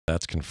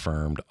That's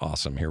confirmed.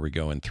 Awesome. Here we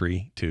go in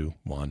 3, 2,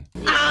 1.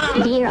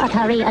 Dear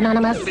Atari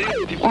Anonymous,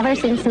 ever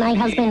since my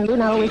husband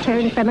Luno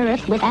returned from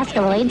Earth with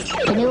Asteroids,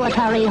 the new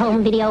Atari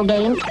home video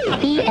game,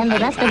 he and the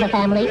rest of the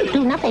family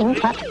do nothing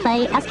but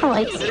play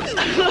Asteroids.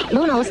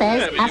 Luno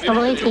says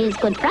Asteroids is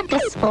good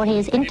practice for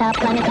his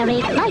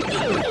interplanetary flights.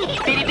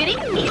 Bitty bitty?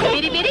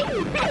 Bitty bitty?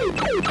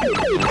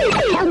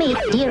 Tell me,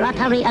 dear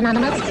Atari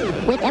Anonymous,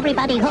 with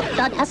everybody hooked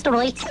on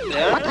Asteroids,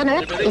 what on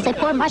earth is a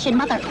poor Martian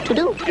mother to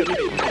do?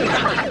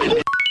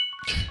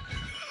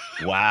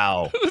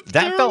 Wow.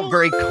 That felt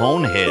very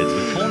Coneheads.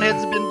 Would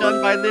Coneheads have been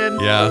done by then?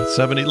 Yeah,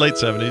 late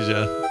 70s,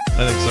 yeah.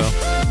 I think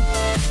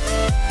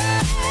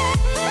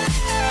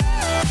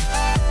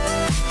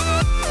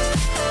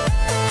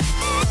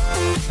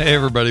so. Hey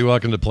everybody,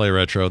 welcome to Play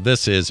Retro.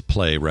 This is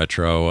Play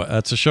Retro.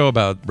 It's a show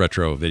about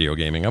retro video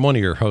gaming. I'm one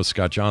of your hosts,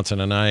 Scott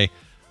Johnson, and I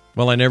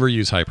never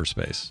use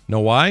hyperspace. Know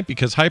why?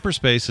 Because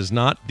hyperspace is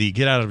not the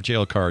get out of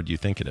jail card you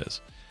think it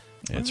is.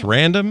 It's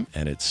random,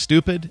 and it's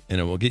stupid,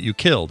 and it will get you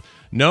killed.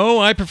 No,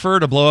 I prefer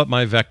to blow up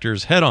my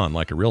vectors head-on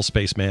like a real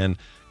spaceman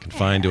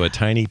confined to a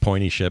tiny,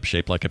 pointy ship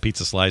shaped like a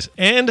pizza slice.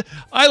 And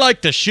I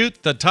like to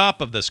shoot the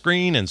top of the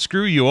screen and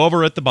screw you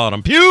over at the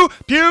bottom. Pew,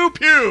 pew,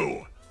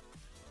 pew!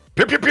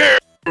 Pew, pew, pew!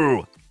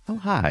 Oh,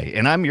 hi,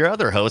 and I'm your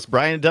other host,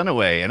 Brian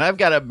Dunaway, and I've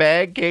got a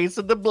bad case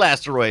of the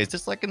Blasteroids,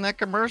 just like in that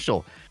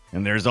commercial.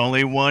 And there's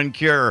only one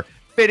cure.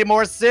 50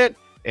 more sit,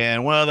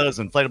 and one of those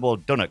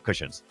inflatable donut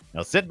cushions.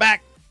 Now sit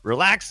back,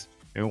 relax,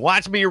 and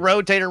watch me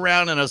rotate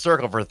around in a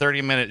circle for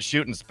 30 minutes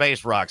shooting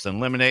space rocks and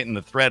eliminating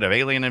the threat of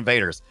alien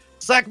invaders.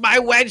 Suck my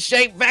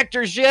wedge-shaped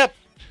vector ship!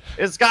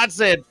 As Scott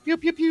said, pew,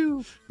 pew,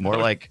 pew. More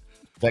like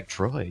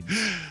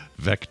Vectroids.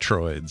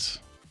 Vectroids.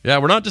 Yeah,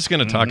 we're not just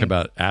going to talk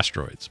about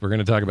asteroids. We're going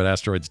to talk about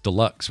asteroids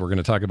deluxe. We're going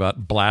to talk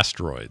about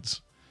blasteroids.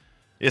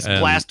 It's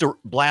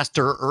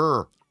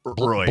blasteroids.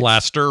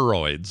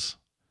 Blasteroids.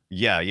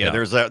 Yeah.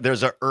 There's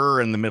a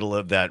in the middle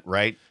of that,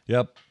 right?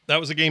 Yep. That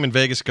was a game in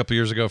Vegas a couple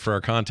years ago for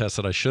our contest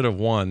that I should have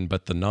won,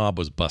 but the knob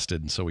was busted,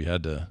 and so we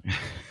had to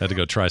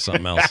go try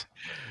something else.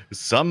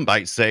 Some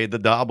might say the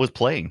knob was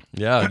playing.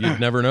 Yeah, you'd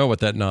never know what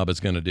that knob is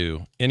going to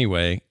do.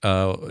 Anyway,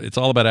 it's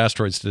all about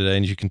asteroids today,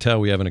 and as you can tell,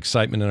 we have an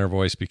excitement in our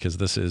voice because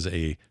this is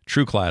a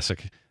true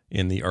classic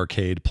in the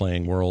arcade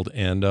playing world.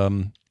 And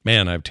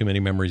man, I have too many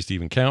memories to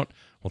even count.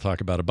 We'll talk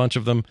about a bunch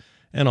of them,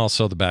 and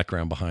also the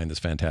background behind this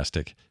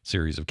fantastic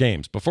series of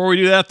games. Before we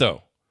do that,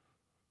 though,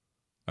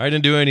 I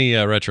didn't do any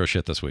retro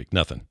shit this week.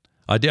 Nothing.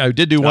 I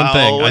did do one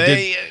thing.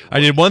 I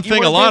did one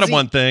thing, a lot of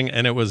one thing,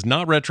 and it was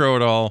not retro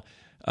at all.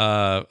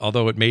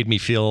 Although it made me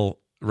feel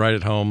right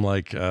at home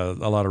like a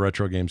lot of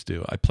retro games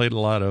do. I played a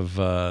lot of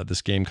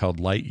this game called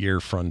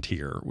Lightyear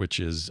Frontier, which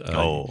is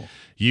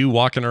you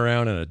walking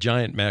around in a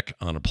giant mech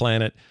on a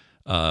planet,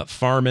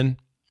 farming,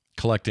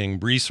 collecting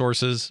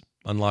resources,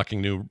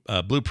 unlocking new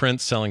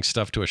blueprints, selling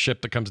stuff to a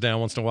ship that comes down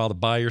once in a while to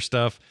buy your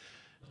stuff,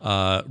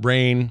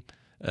 rain,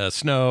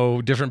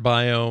 snow, different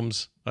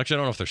biomes. Actually, I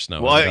don't know if there's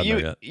snow. Well,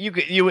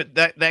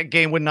 that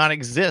game would not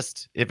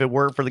exist if it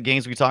weren't for the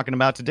games we're talking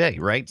about today,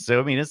 right?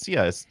 So I mean, it's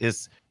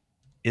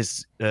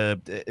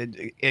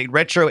a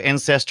retro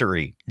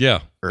ancestry. Yeah,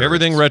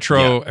 everything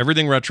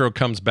retro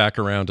comes back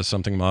around to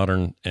something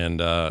modern, and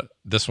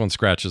this one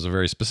scratches a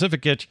very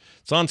specific itch.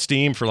 It's on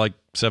Steam for like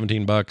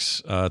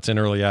 $17. It's in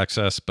early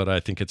access, but I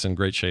think it's in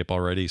great shape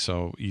already,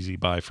 so easy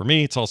buy for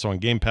me. It's also on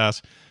Game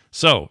Pass.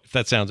 So if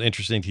that sounds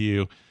interesting to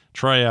you,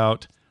 try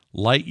out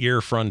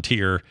Lightyear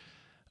Frontier.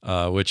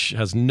 Which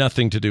has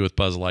nothing to do with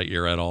Buzz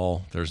Lightyear at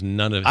all. There's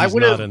none of he's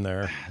not in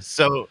there.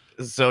 So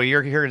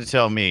you're here to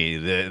tell me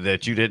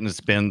that you didn't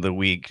spend the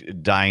week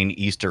dyeing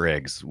Easter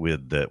eggs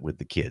with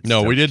the kids.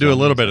 No, we did do a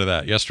little bit of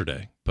that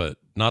yesterday, but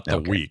not the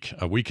week.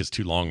 A week is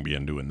too long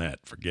being doing that.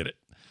 Forget it.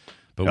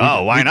 But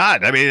why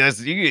not? I mean,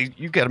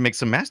 you got to make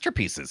some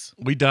masterpieces.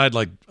 We dyed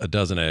like a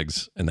dozen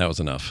eggs, and that was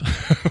enough.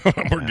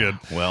 We're good.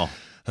 Well.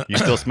 You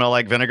still smell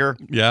like vinegar?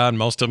 Yeah, and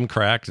most of them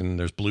cracked, and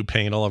there's blue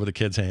paint all over the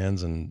kids'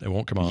 hands, and it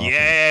won't come off.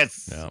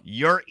 Yes,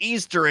 You're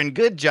Eastern.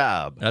 Good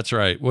job. That's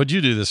right. What'd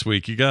you do this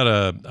week? You got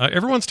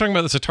everyone's talking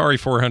about this Atari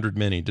 400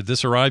 Mini. Did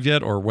this arrive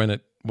yet, or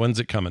when's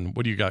it coming?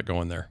 What do you got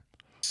going there?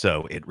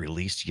 So it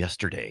released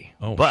yesterday.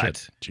 Oh, but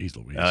shit. Jeez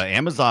Louise.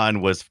 Amazon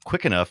was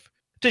quick enough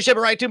to ship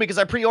it right to me because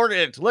I pre-ordered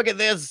it. Look at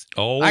this.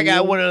 Oh, I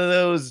got one of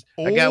those.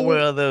 I got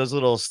one of those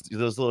little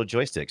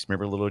joysticks.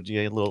 Remember little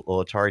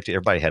Atari?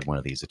 Everybody had one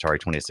of these Atari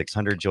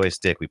 2600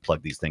 joystick. We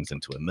plugged these things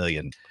into a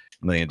million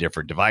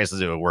different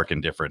devices. It would work in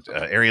different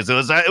areas. It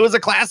was a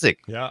classic.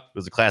 Yeah, it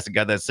was a classic.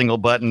 Got that single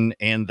button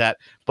and that.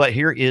 But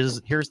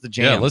here's the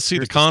jam. Yeah, let's see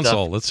the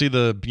console. Let's see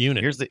the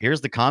unit.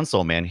 Here's the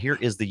console, man. Here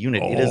is the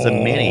unit. It is a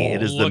mini.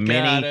 It is the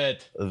mini.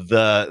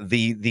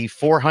 The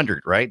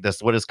 400, right?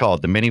 That's what it's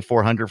called. The mini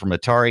 400 from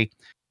Atari.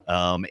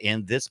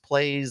 And this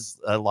plays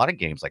a lot of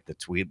games like the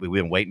tweet. We've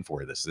been waiting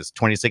for this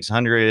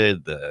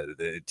 2600.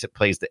 It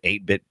plays the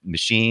 8-bit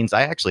machines.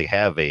 I actually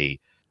have a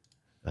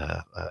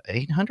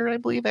 800, I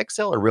believe,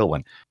 XL, a real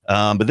one.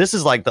 But this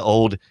is like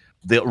the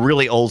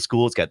really old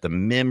school. It's got the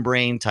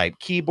membrane type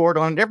keyboard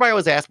on it. Everybody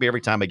always asks me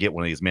every time I get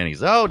one of these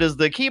minis, oh, does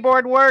the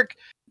keyboard work?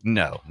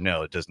 No,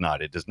 it does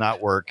not. It does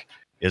not work.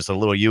 It's a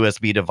little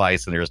USB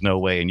device, and there's no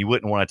way, and you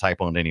wouldn't want to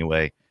type on it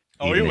anyway.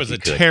 Oh, it was a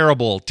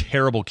terrible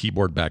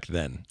keyboard back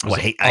then.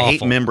 I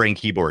hate membrane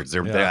keyboards.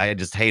 I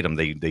just hate them.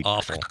 They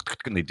awful.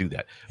 They do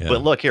that. Yeah.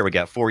 But look here, we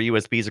got 4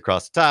 USBs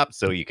across the top,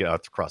 so you can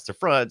across the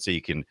front, so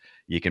you can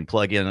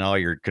plug in all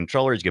your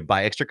controllers. You can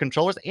buy extra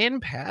controllers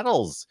and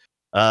paddles.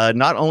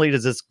 Not only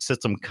does this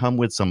system come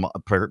with some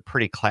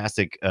pretty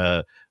classic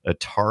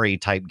Atari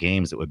type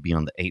games that would be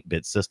on the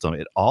 8-bit system,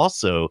 it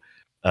also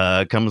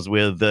comes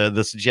with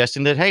the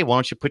suggestion that, hey, why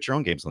don't you put your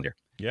own games on there?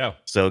 Yeah.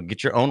 So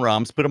get your own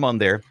ROMs, put them on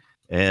there.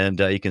 And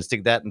you can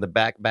stick that in the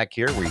back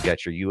here where you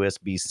got your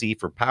USB-C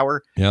for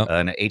power,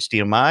 and an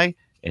HDMI,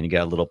 and you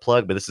got a little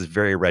plug. But this is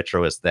very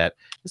retro. It's that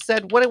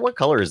what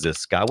color is this,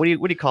 Scott? What do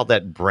you call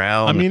that?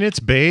 Brown? I mean, it's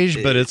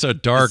beige, but it's a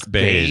dark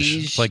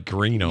beige. It's like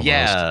green almost.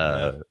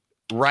 Yeah,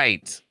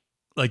 right.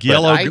 Like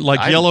yellow,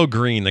 yellow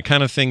green, the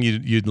kind of thing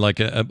you'd like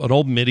an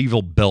old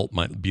medieval belt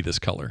might be this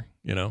color.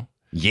 You know.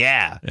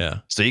 Yeah.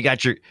 So you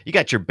got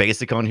your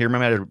basic on here.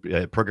 Remember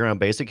how to program on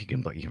basic? You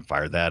can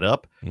fire that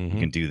up. You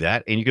can do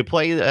that, and you can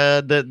play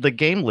the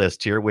game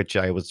list here, which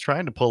I was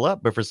trying to pull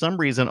up, but for some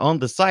reason on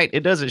the site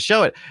it doesn't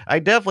show it. I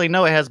definitely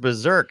know it has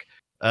Berserk,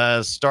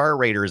 Star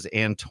Raiders,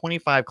 and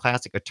 25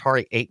 classic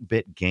Atari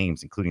 8-bit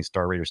games, including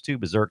Star Raiders 2,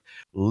 Berserk,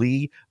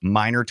 Lee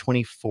Minor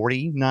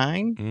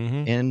 2049,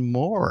 and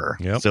more.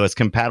 So it's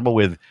compatible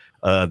with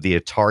the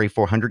Atari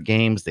 400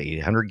 games, the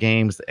 800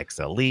 games, the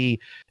XLE,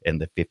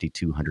 and the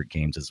 5200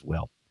 games as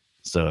well.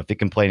 So if it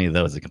can play any of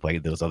those, it can play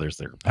those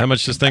others. How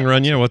much does this thing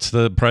run you? What's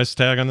the price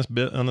tag on this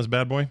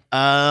bad boy?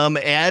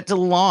 At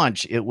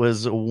launch, it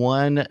was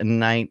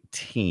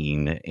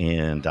 $119,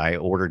 and I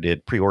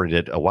pre-ordered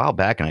it a while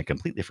back, and I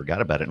completely forgot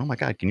about it. Oh my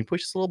God! Can you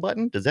push this little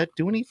button? Does that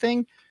do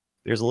anything?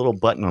 There's a little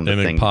button on the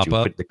thing that you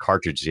put the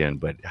cartridge in,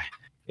 but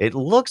it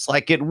looks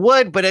like it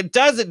would, but it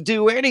doesn't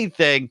do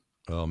anything.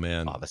 Oh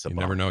man, you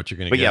never know what you're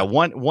gonna get. But yeah,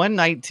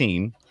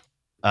 119,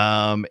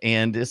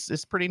 and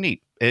it's pretty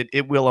neat.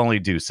 It will only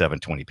do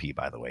 720p,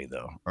 by the way,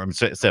 though, or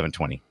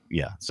 720.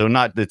 Yeah, so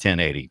not the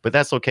 1080, but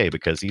that's okay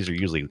because these are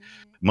usually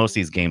most of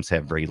these games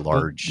have very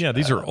large. Well, yeah,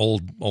 these are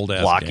old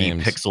ass blocky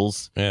games.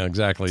 Pixels. Yeah,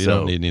 exactly. You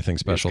don't need anything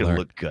special there.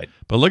 Look good.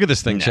 But look at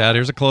this thing, Chad.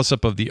 Here's a close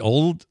up of the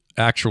old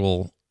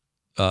actual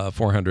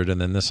 400, and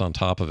then this on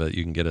top of it.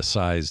 You can get a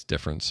size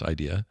difference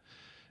idea.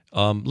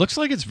 Looks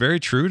like it's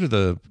very true to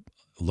the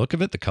look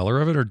of it, the color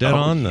of it, or dead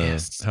on.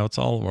 How it's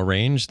all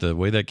arranged, the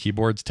way that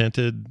keyboard's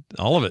tinted,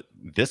 all of it.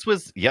 This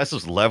was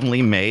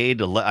lovingly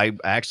made. I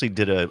actually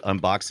did an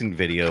unboxing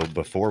video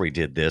before we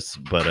did this,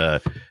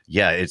 but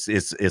yeah,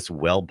 it's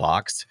well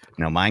boxed.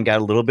 Now mine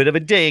got a little bit of a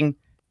ding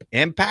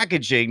in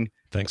packaging.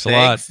 Thanks a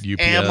lot, UPS,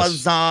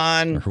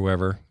 Amazon, or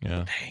whoever.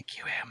 Yeah, thank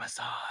you,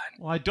 Amazon.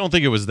 Well, I don't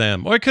think it was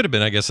them. Well, it could have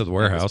been, I guess, at the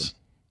warehouse.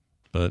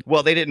 But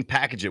they didn't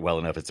package it well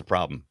enough. It's a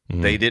problem.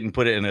 They didn't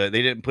put it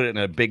in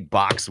a big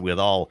box with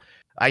all.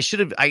 I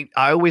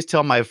always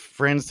tell my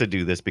friends to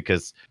do this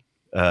because,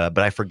 but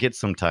I forget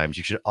sometimes.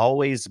 You should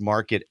always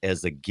mark it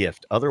as a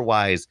gift.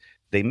 Otherwise,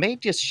 they may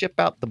just ship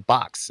out the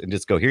box and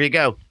just go, here you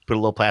go. Put a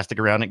little plastic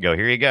around it. Go,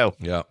 here you go.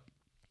 Yeah.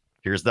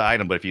 Here's the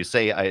item. But if you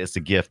say it's a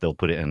gift, they'll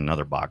put it in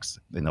another box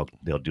and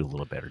they'll do a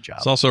little better job.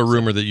 It's also a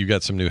rumor that you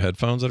got some new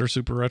headphones that are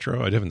super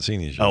retro. I haven't seen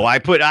these yet. Oh,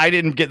 I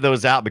didn't get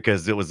those out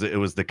because it was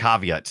the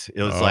caveat.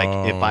 It was like,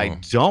 if I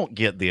don't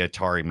get the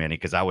Atari Mini,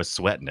 because I was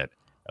sweating it,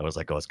 I was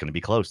like, oh, it's going to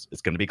be close.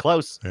 It's going to be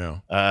close. Yeah.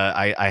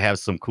 I have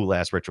some cool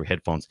ass retro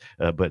headphones,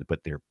 but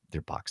they're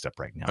boxed up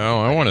right now.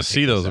 Oh, I want to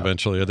see those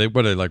eventually. Are they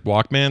like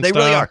Walkman? They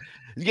really are.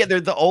 Yeah,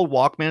 they're the old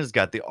Walkman. It's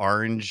got the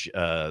orange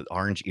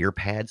ear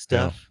pad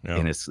stuff,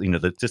 and it's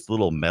just a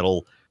little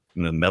metal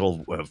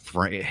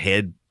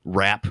head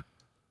wrap.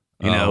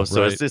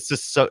 So right. It's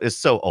just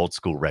so old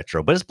school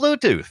retro, but it's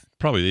Bluetooth.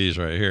 Probably these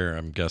right here.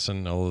 I'm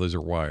guessing. Although these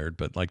are wired,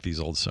 but like these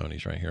old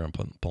Sonys right here. I'm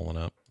pulling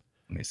up.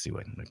 Let me see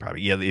what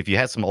if you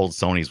had some old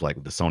Sonys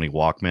like the Sony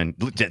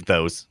Walkman,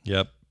 those.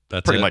 Yep,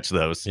 that's pretty much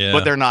those. Yeah,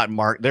 but they're not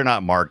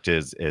marked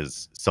as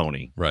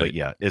Sony. Right. But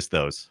yeah, it's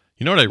those.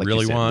 You know what I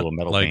really want?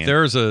 Like band.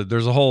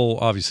 there's a whole,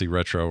 obviously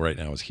retro right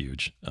now is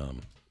huge.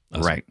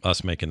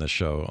 Us making this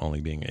show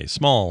only being a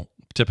small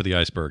tip of the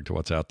iceberg to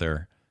what's out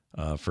there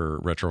for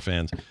retro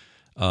fans.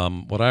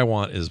 What I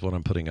want is what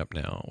I'm putting up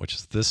now, which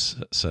is this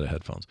set of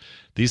headphones.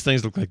 These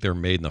things look like they're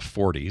made in the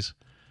 40s.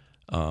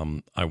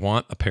 I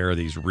want a pair of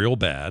these real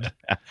bad.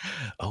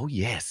 Oh,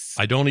 yes.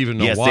 I don't even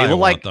know why I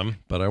want them,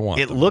 but I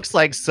want them. It looks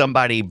like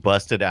somebody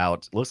busted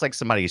out. Looks like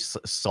somebody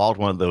sawed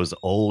one of those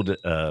old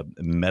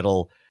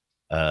metal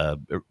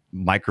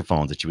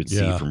microphones that you would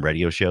see from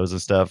radio shows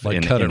and stuff.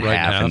 Like cut it right in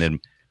half.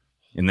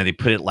 And then they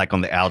put it like on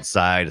the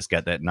outside. It's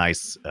got that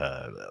nice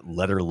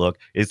leather look.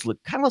 It's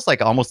kind of looks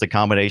like almost a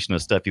combination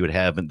of stuff you would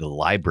have in the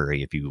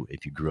library if you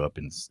grew up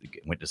and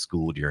went to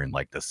school during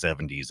like the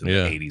 70s and the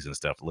 80s and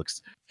stuff.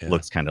 It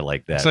looks kind of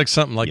like that. It's like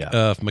something like if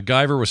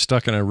MacGyver was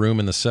stuck in a room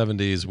in the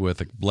 70s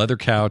with a leather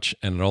couch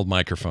and an old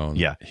microphone.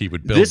 Yeah, he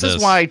would build this.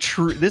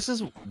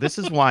 This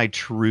is why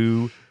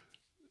true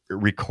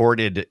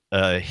recorded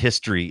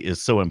history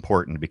is so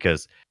important,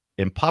 because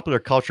in popular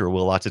culture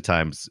will lots of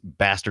times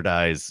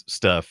bastardize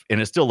stuff,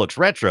 and it still looks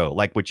retro,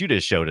 like what you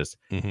just showed us.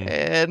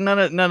 And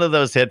none of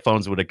those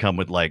headphones would have come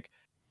with like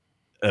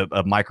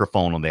a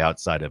microphone on the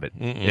outside of it.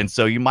 And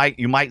so you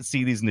might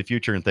see these in the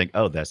future and think,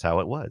 oh, that's how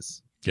it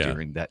was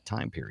during that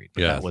time period.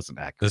 But that wasn't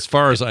accurate. As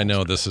far as I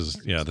know, this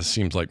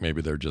seems like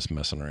maybe they're just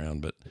messing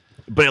around, but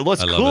it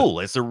looks cool.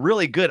 It's a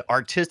really good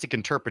artistic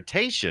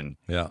interpretation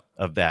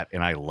of that,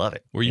 and I love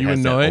it. Were you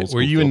annoyed?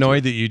 Were you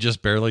annoyed that you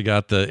just barely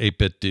got the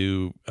 8-bit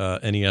do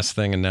NES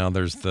thing, and now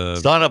there's the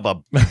son of a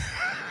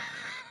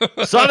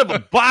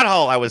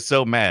butthole? I was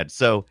so mad.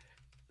 So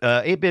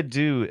 8-bit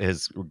do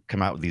has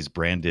come out with these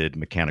branded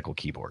mechanical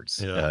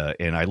keyboards,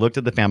 and I looked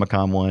at the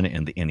Famicom one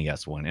and the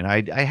NES one, and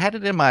I had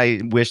it in my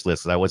wish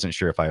list. I wasn't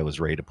sure if I was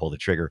ready to pull the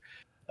trigger,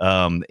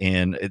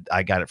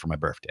 I got it for my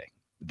birthday.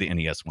 The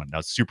NES one. I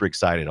was super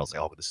excited. I was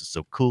like, oh, this is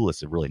so cool.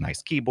 It's a really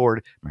nice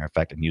keyboard. Matter of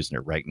fact, I'm using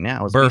it right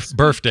now.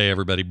 Birthday,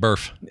 everybody.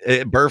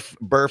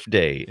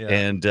 Birthday. Yeah.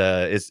 And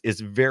it's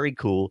very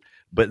cool.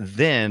 But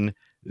then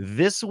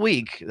this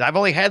week, I've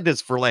only had this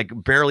for like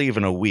barely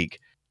even a week.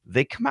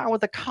 They come out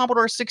with a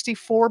Commodore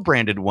 64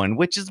 branded one,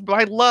 which is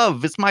my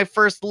love. It's my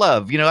first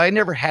love. I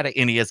never had an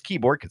NES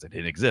keyboard because it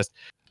didn't exist,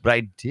 but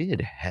I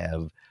did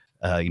have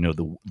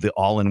the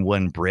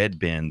all-in-one bread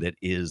bin that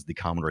is the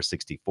Commodore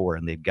 64,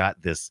 and they've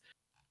got this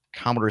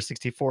Commodore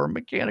 64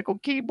 mechanical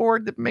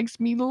keyboard that makes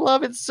me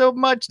love it so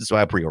much. So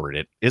I pre-ordered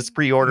it. It's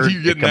pre-ordered.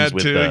 You getting that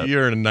too?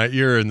 You're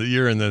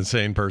an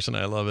insane person.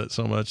 I love it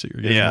so much that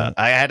you're getting that.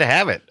 I had to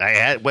have it.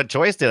 What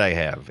choice did I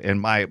have? And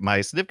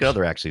my significant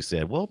other actually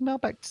said, "Well, no,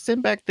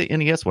 send back the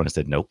NES one." I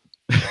said, "Nope."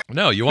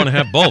 No, you want to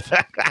have both.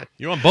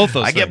 You want both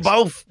those. I get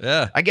both.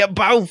 Yeah, I get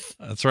both.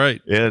 That's right.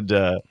 And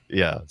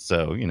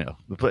so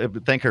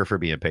thank her for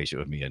being patient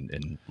with me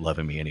and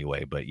loving me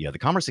anyway. But yeah, the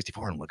Commodore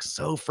 64 looks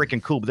so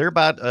freaking cool. But they're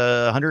about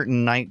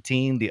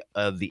 119.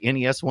 The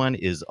NES one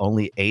is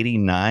only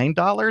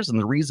 $89, and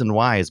the reason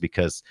why is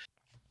because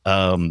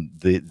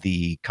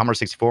the Commodore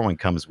 64 one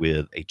comes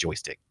with a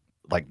joystick,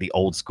 like the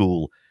old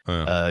school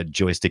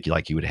joystick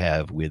like you would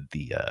have with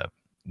the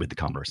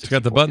Commodore 64. It's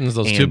got the buttons,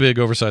 those two big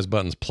oversized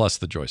buttons plus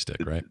the joystick,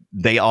 right?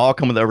 They all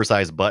come with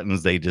oversized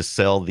buttons. They just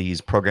sell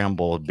these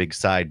programmable big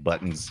side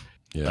buttons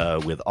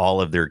with all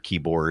of their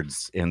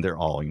keyboards, and they're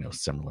all,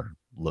 similar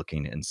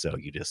looking. And so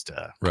you just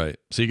right.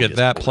 So you get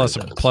that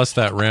plus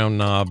that round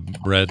knob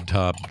red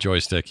top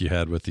joystick you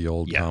had with the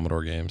old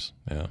Commodore games.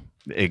 Yeah.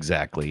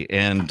 Exactly.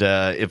 And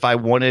if I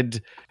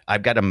wanted,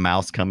 I've got a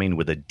mouse coming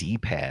with a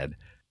D-pad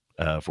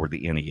for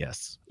the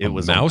NES. It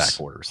was on back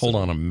order. Hold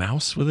on, a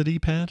mouse with a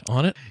D-pad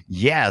on it?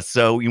 Yeah.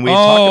 So we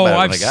talked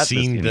about it. I've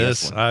seen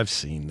this. I've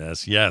seen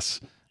this. Yes.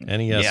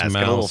 NES it's mouse.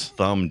 Got a little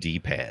thumb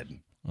D-pad.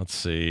 Let's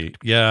see.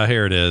 Yeah,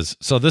 here it is.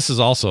 So this is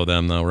also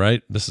them though,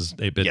 right? This is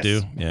 8-bit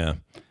do? Yeah.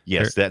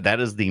 Yes, that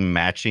is the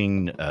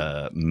matching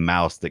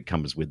mouse that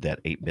comes with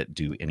that 8-bit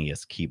do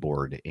NES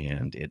keyboard,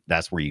 and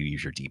that's where you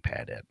use your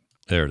D-pad at.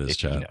 There it is,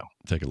 Chad.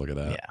 Take a look at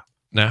that. Yeah.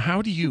 Now,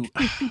 how do you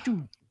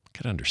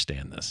could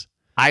understand this?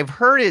 I've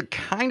heard it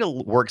kind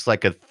of works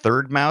like a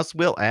third mouse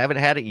wheel. I haven't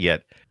had it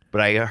yet,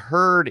 but I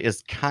heard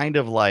it's kind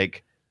of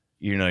like,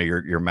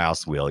 your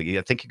mouse wheel.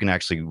 I think you can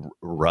actually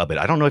rub it.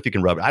 I don't know if you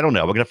can rub it. I don't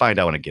know. We're going to find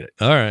out when I get it.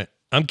 All right.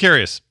 I'm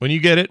curious. When you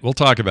get it, we'll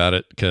talk about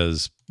it,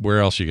 because where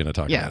else are you going to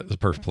talk about it? It's a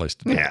perfect place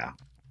to do it. Yeah.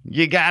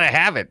 You got to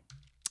have it.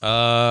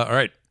 All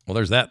right. Well,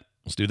 there's that.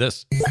 Let's do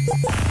this.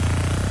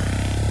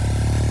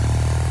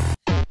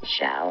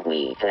 Shall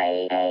we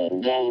play a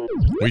game?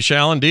 We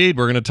shall indeed.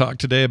 We're going to talk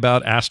today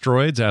about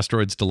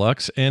Asteroids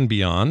Deluxe, and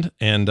beyond,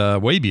 and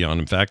way beyond.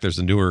 In fact, there's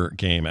a newer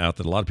game out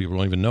that a lot of people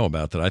don't even know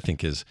about that I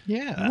think is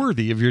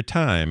worthy of your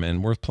time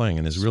and worth playing,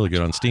 and is really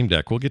good on Steam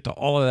Deck. We'll get to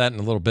all of that in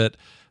a little bit,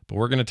 but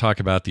we're going to talk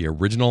about the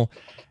original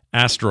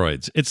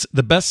Asteroids. It's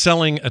the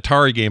best-selling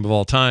Atari game of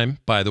all time,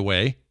 by the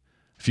way.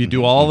 If you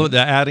do all of the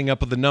adding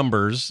up of the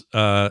numbers,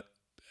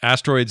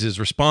 Asteroids is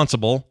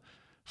responsible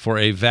for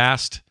a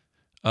vast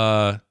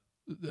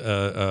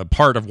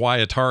part of why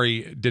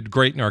Atari did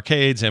great in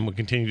arcades and would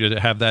continue to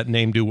have that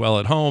name do well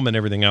at home and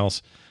everything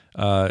else.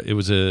 It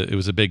was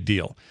a big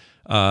deal.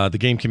 The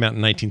game came out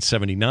in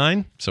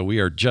 1979, so we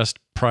are just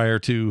prior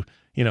to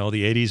the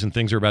 80s and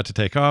things are about to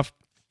take off.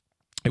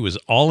 It was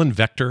all in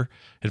vector.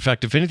 In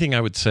fact, if anything,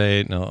 I would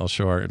say, now I'll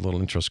show our little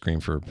intro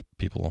screen for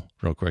people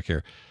real quick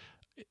here.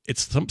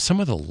 It's some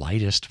of the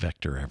lightest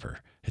vector ever.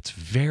 It's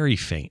very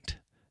faint.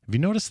 Have you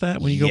noticed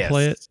that when you go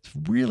play it? It's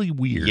really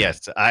weird.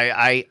 Yes,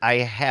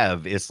 I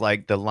have. It's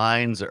like the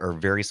lines are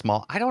very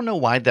small. I don't know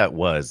why that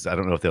was. I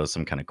don't know if there was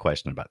some kind of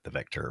question about the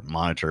vector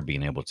monitor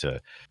being able to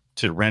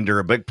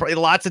render, but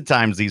lots of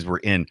times these were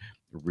in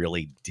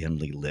really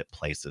dimly lit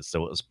places,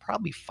 so it was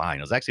probably fine.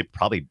 It was actually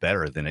probably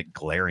better than it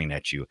glaring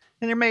at you.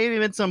 And there may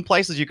have been some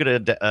places you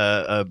could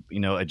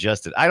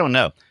adjust it. I don't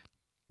know,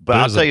 but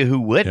I'll tell you who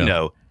would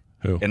know.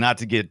 Who? And not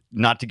to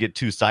get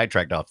too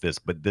sidetracked off this,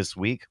 but this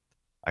week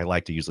I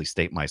like to usually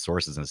state my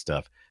sources and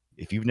stuff.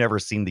 If you've never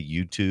seen the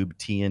YouTube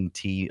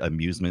TNT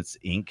Amusements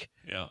Inc.,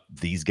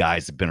 these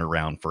guys have been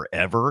around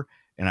forever,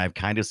 and I've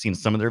kind of seen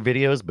some of their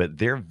videos, but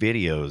their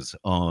videos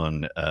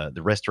on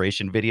the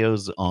restoration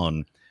videos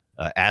on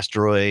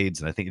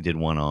Asteroids, and I think they did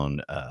one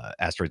on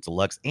Asteroids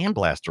Deluxe and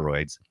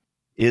Blasteroids,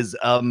 is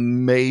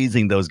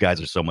amazing. Those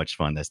guys are so much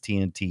fun. That's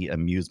TNT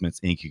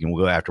Amusements Inc. You can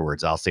go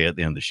afterwards. I'll say it at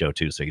the end of the show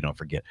too, so you don't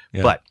forget.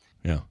 Yeah. But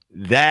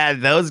yeah,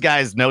 those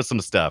guys know some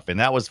stuff, and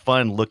that was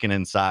fun looking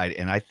inside.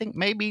 And I think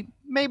maybe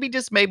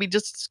just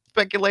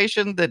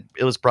speculation that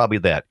it was probably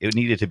that it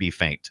needed to be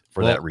faint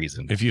for that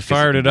reason. If you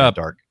fired it up,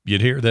 dark,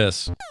 you'd hear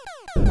this.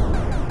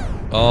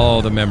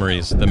 Oh, the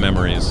memories.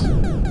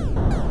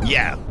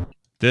 Yeah.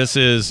 This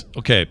is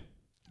okay.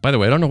 By the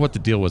way, I don't know what the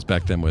deal was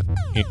back then with,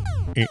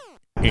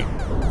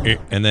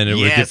 and then it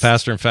would get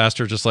faster and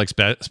faster, just like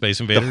Space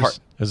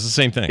Invaders. It was the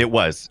same thing. It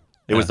was.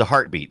 It was the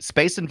heartbeat.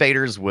 Space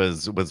Invaders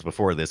was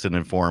before this and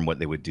informed what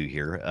they would do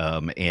here.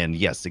 And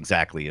yes,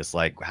 exactly. It's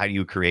like, how do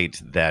you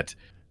create that,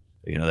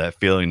 that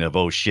feeling of,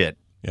 oh shit.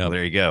 Yeah. Well,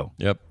 there you go.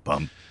 Yep.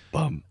 Bum,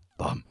 bum,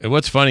 bum. And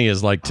what's funny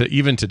is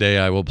even today,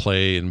 I will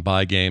play and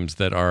buy games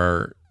that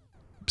are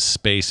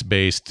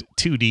space-based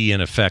 2D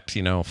in effect,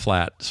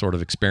 flat sort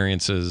of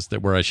experiences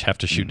where I have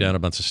to shoot down a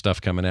bunch of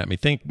stuff coming at me.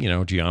 Think,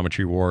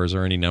 Geometry Wars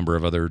or any number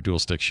of other dual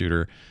stick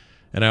shooter.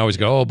 And I always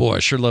go, oh boy, I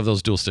sure love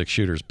those dual stick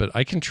shooters. But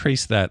I can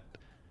trace that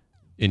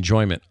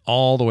enjoyment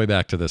all the way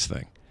back to this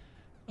thing.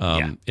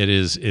 It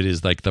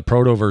is like the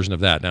proto version of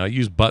that. Now, it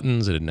used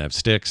buttons. It didn't have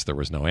sticks. There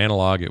was no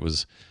analog. It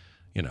was,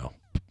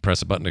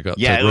 press a button to go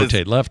to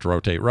rotate left,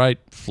 rotate right,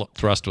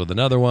 thrust with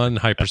another one,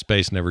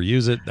 hyperspace, never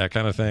use it, that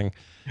kind of thing.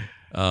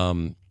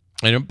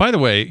 And by the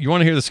way, you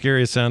want to hear the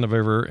scariest sound I've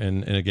ever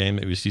in a game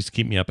that used to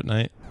keep me up at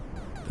night?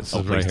 This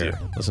is right here.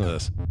 Listen to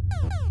this.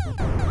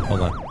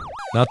 Hold on.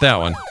 Not that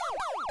one.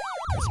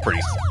 It's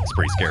pretty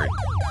scary.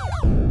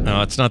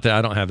 No, it's not that.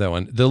 I don't have that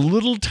one. The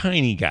little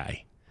tiny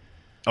guy.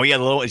 Oh yeah,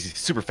 he's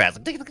super fast.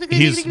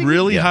 He's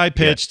really high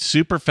pitched,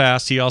 super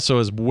fast. He also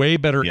has way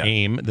better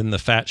aim than the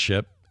fat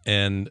ship,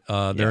 and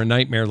they're a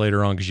nightmare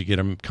later on because you get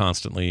them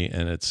constantly,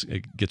 and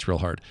it gets real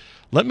hard.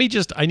 I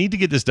need to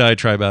get this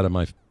diatribe out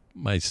of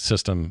my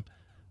system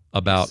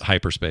about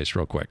hyperspace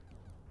real quick.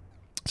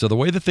 So the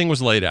way the thing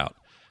was laid out,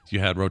 you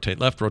had rotate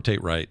left,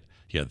 rotate right,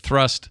 you had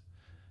thrust,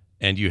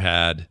 and you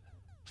had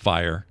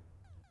fire,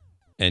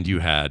 and you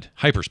had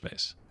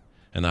hyperspace.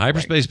 And the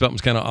hyperspace button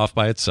was kind of off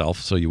by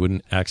itself, so you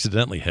wouldn't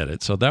accidentally hit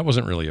it. So that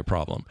wasn't really a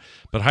problem.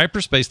 But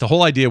hyperspace, the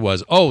whole idea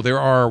was, there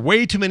are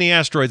way too many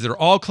asteroids that are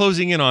all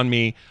closing in on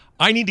me.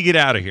 I need to get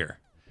out of here.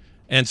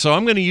 And so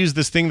I'm going to use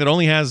this thing that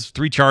only has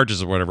 3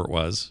 charges or whatever it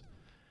was.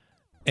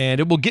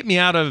 And it will get me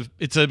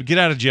it's a get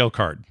out of jail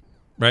card,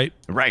 right?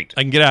 Right.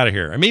 I can get out of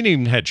here. I mean, it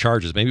even had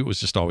charges. Maybe it was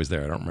just always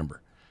there. I don't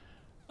remember.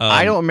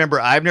 I don't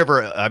remember. I've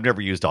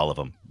never used all of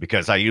them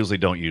because I usually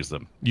don't use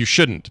them. You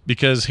shouldn't,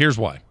 because here's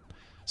why.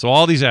 So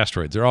all these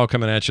asteroids, they're all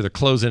coming at you. They're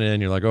closing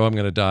in. You're like, I'm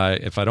going to die.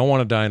 If I don't want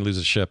to die and lose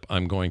a ship,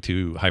 I'm going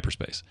to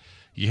hyperspace.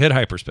 You hit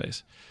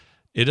hyperspace.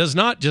 It does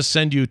not just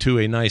send you to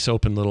a nice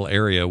open little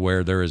area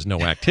where there is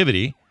no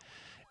activity.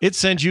 It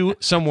sends you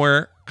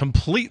somewhere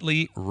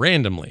completely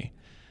randomly.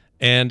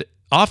 And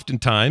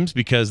oftentimes,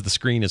 because the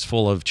screen is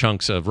full of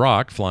chunks of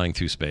rock flying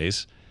through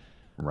space,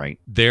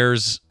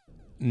 there's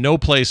no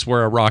place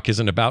where a rock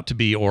isn't about to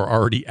be or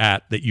already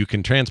at that you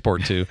can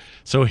transport to.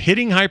 So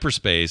hitting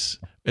hyperspace,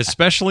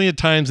 especially at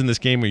times in this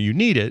game where you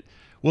need it,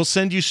 will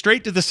send you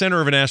straight to the center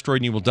of an asteroid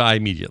and you will die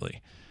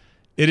immediately.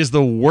 It is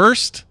the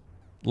worst,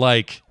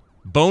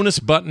 bonus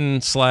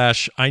button /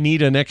 I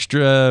need an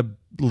extra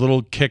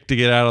little kick to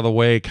get out of the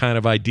way kind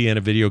of idea in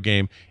a video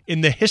game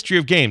in the history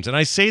of games. And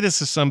I say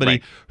this as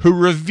somebody who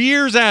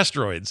reveres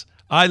asteroids.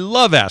 I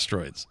love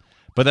asteroids.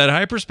 But that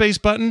hyperspace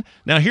button,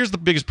 now here's the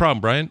biggest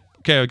problem, Brian.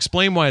 Okay, I'll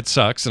explain why it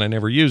sucks, and I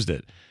never used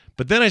it.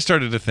 But then I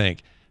started to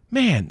think,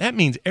 man, that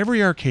means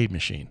every arcade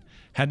machine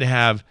had to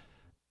have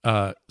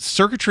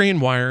circuitry and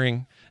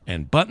wiring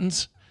and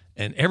buttons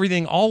and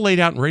everything all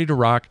laid out and ready to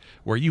rock,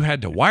 where you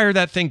had to wire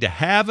that thing to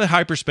have a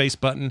hyperspace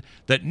button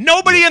that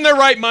nobody in their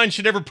right mind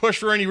should ever push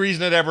for any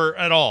reason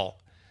at all.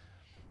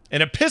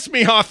 And it pissed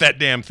me off, that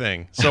damn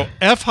thing. So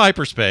F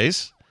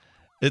hyperspace.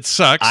 It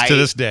sucks to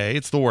this day.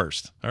 It's the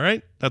worst. All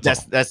right?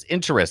 That's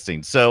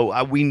interesting.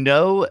 So we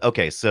know,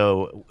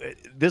 so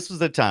this was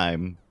the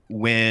time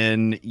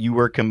when you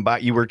were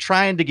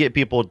trying to get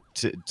people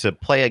to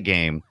play a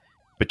game,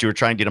 but you were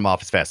trying to get them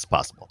off as fast as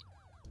possible.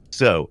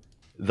 So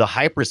the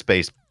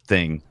hyperspace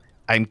thing,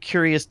 I'm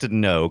curious to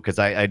know, because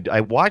I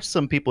watched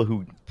some people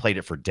who played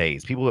it for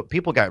days.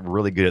 People got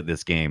really good at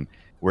this game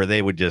where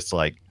they would just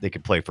they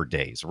could play for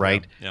days,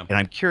 right? Yeah. And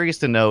I'm curious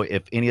to know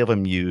if any of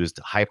them used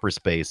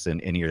hyperspace and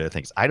any other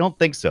things. I don't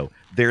think so.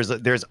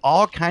 There's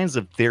all kinds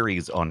of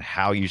theories on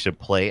how you should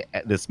play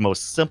at this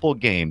most simple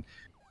game,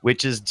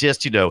 which is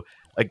just,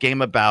 a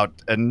game about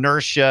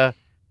inertia.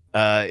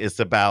 It's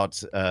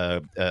about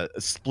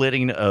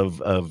splitting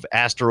of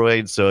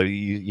asteroids. So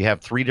you have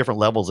 3 different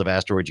levels of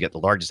asteroids. You got the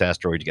largest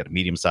asteroid, you got a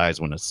medium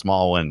sized one, a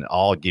small one.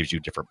 All gives you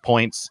different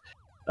points.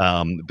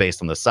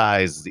 Based on the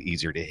size, the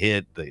easier to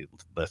hit, the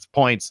less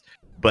points.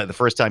 But the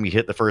first time you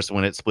hit the first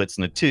one, it splits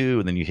into 2,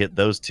 and then you hit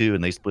those 2,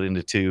 and they split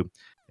into 2.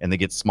 and they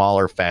get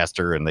smaller,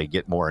 faster, and they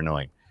get more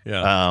annoying.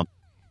 Yeah.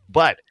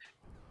 But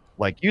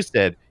like you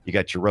said, you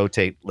got your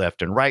rotate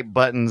left and right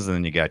buttons, and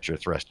then you got your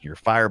thrust and your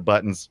fire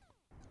buttons.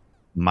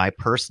 My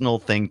personal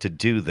thing to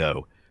do,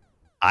 though,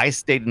 I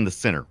stayed in the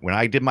center. When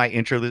I did my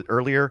intro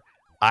earlier,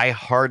 I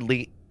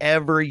hardly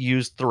ever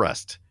used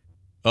thrust.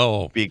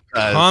 Oh,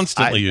 because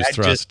constantly use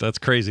thrust. That's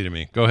crazy to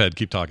me. Go ahead,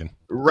 keep talking.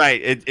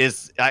 Right. It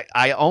is.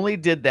 I only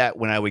did that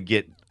when I would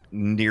get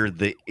near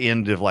the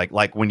end of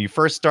like when you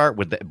first start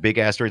with the big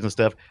asteroids and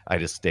stuff, I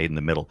just stayed in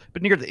the middle.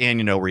 But near the end,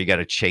 you know, where you got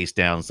to chase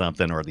down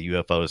something or the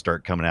UFOs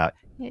start coming out,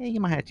 yeah,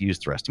 you might have to use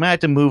thrust. You might have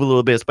to move a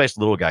little bit,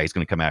 especially the little guy. He's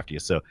going to come after you.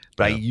 So,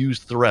 but I use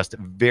thrust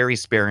very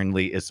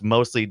sparingly. It's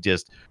mostly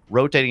just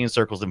rotating in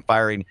circles and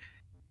firing.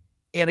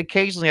 And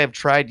occasionally I've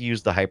tried to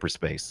use the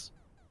hyperspace.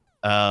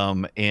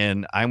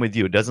 And I'm with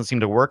you. It doesn't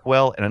seem to work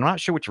well. And I'm not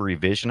sure which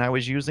revision I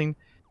was using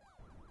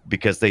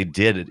because they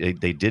did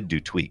do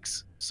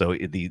tweaks. So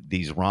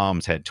these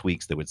ROMs had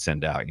tweaks that would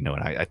send out, you know,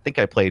 and I think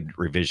I played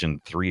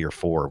revision 3 or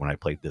 4 when I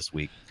played this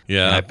week.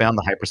 Yeah. And I found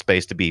the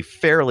hyperspace to be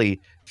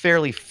fairly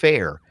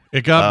fair.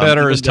 It got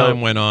better as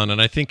time went on.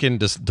 And I think in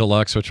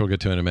Deluxe, which we'll get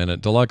to in a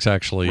minute, Deluxe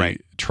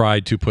actually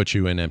tried to put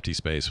you in empty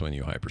space when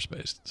you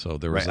hyperspaced. So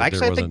there was I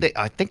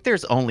think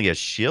there's only a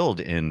shield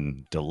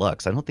in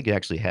Deluxe. I don't think you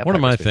actually have. What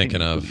am I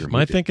thinking of? Am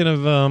I thinking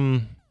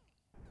of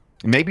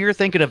maybe you're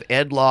thinking of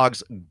Ed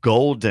Logg's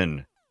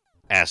golden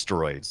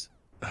asteroids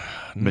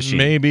machine.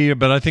 Maybe,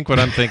 but I think what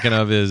I'm thinking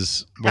of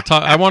is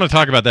I want to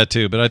talk about that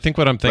too, but I think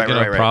what I'm thinking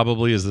of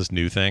probably is this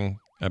new thing.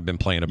 I've been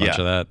playing a bunch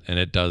of that, and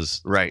it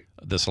does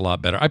this a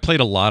lot better. I played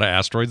a lot of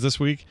Asteroids this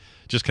week,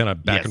 just kind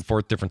of back and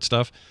forth, different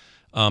stuff.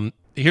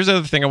 Here's the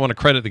other thing I want to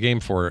credit the game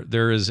for.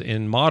 There is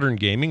in modern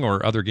gaming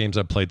or other games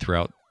I've played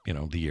throughout, you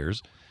know, the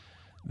years.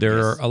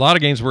 There are a lot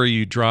of games where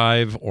you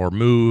drive or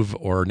move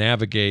or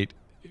navigate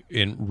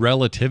in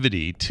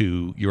relativity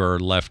to your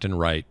left and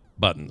right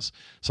buttons.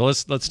 So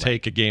let's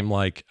take a game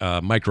like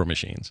Micro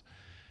Machines.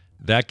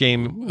 That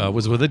game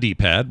was with a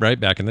D-pad, right,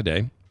 back in the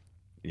day.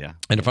 Yeah.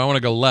 And if I want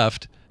to go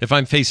left, if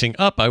I'm facing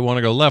up, I want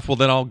to go left. Well,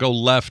 then I'll go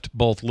left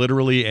both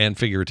literally and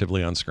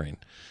figuratively on screen.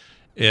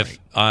 If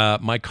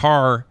my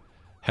car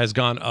has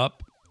gone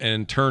up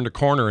and turned a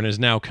corner and is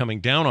now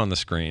coming down on the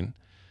screen,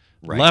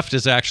 left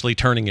is actually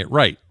turning it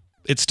right.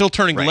 It's still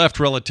turning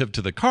left relative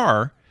to the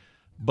car,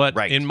 but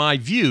in my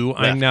view,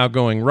 I'm now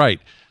going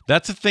right.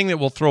 That's a thing that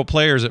will throw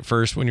players at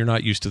first when you're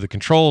not used to the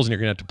controls, and you're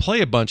going to have to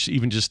play a bunch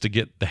even just to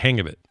get the hang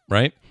of it,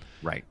 right?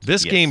 Right.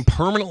 This game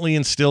permanently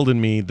instilled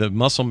in me the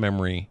muscle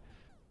memory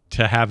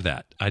to have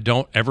that. I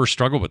don't ever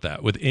struggle with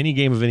that with any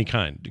game of any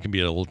kind. It can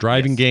be a little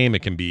driving game.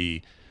 It can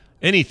be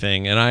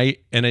anything. And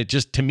it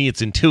just, to me,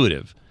 it's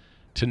intuitive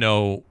to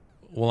know,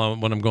 well,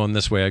 when I'm going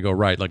this way, I go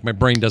right. Like my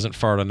brain doesn't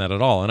fart on that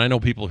at all. And I know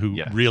people who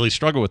really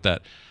struggle with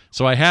that.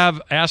 So I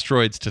have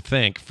Asteroids to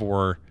thank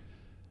for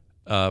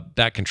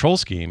that control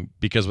scheme,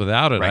 because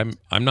without it,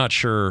 I'm not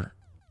sure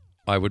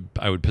I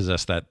would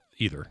possess that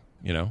either,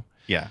 you know?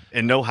 Yeah,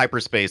 and no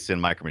hyperspace in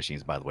Micro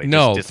Machines, by the way.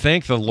 No,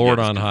 thank the Lord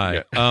on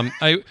high. Yeah.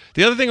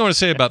 The other thing I want to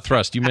say about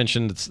thrust, you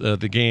mentioned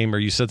the game, or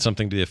you said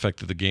something to the effect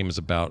that the game is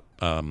about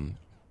the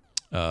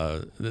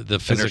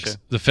physics,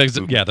 the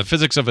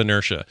physics of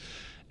inertia,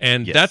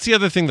 and that's the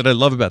other thing that I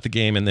love about the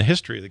game and the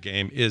history of the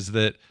game is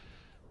that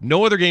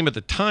no other game at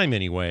the time,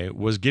 anyway,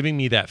 was giving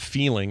me that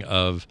feeling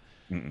of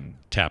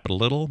tap it a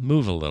little,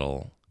 move a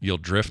little. You'll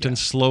drift and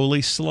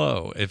slowly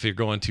slow. If you're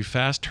going too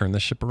fast, turn the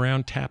ship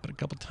around, tap it a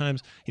couple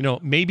times. You know,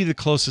 maybe the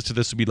closest to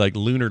this would be like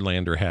Lunar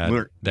Lander had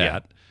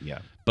that. Yeah.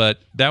 But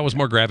that was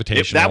more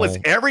gravitational. That was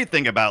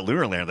everything about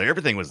Lunar Lander.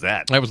 Everything was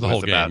that. That was the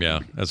whole game,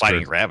 That's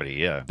fighting true.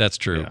 Gravity, That's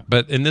true. Yeah.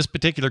 But in this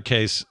particular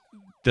case,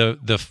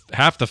 the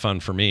half the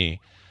fun for me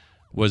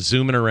was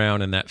zooming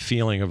around and that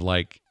feeling of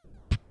like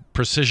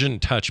precision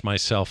touch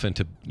myself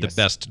into the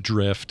best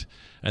drift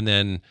and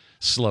then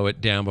slow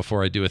it down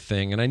before I do a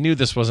thing. And I knew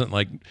this wasn't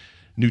like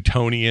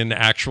Newtonian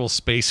actual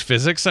space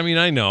physics. I mean,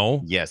 I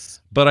know. Yes.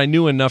 But I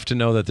knew enough to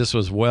know that this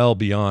was well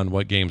beyond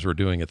what games were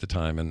doing at the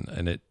time,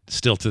 and it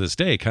still to this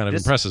day kind of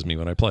impresses me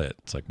when I play it.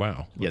 It's like,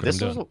 wow. Yeah,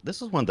 this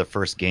was one of the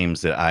first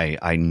games that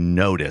I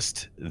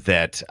noticed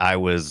that I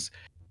was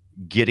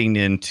getting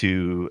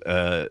into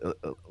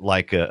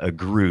like a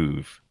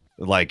groove.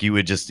 Like you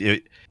would just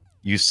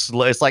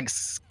it's like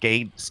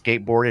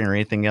skateboarding or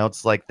anything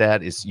else like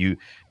that. Is you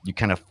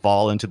kind of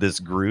fall into this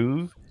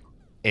groove.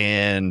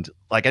 And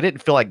like I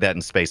didn't feel like that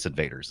in Space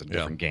Invaders and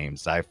different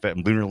games. I felt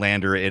Lunar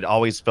Lander, it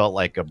always felt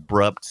like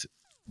abrupt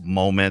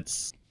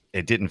moments.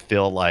 It didn't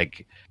feel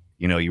like,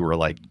 you know, you were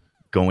like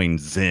going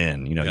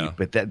zen, you know,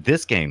 but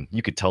this game,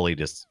 you could totally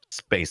just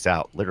space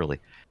out literally.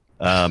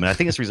 And I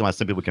think that's the reason why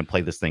some people can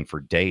play this thing for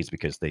days,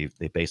 because they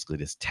basically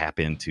just tap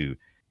into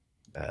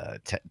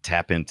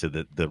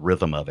the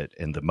rhythm of it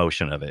and the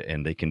motion of it,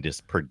 and they can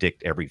just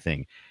predict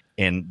everything.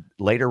 And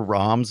later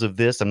ROMs of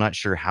this, I'm not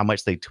sure how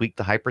much they tweaked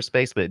the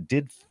hyperspace, but it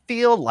did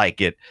feel like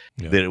that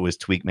it was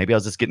tweaked. Maybe I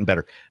was just getting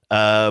better.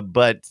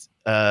 But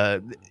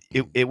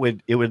it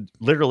would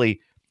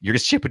literally, your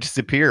ship would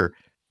disappear.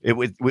 It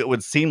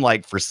would seem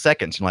like for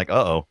seconds. You're like,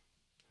 uh-oh,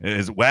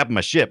 Is what happened to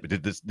my ship?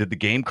 Did the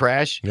game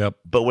crash? Yep.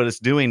 But what it's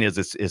doing is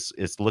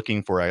it's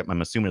looking for,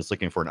 I'm assuming it's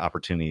looking for an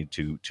opportunity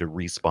to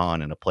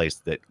respawn in a place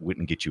that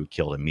wouldn't get you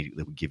killed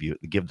immediately, would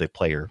give the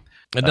player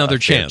another a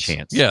fair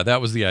chance. Yeah,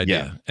 that was the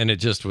idea. Yeah. And it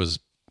just was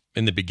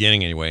in the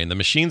beginning anyway. And the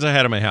machines I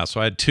had in my house,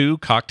 so I had 2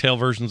 cocktail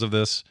versions of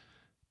this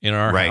in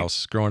our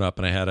house growing up,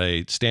 and I had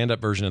a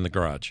stand-up version in the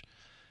garage.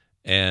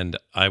 And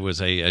I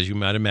was as you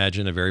might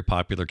imagine, a very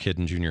popular kid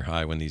in junior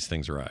high when these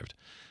things arrived,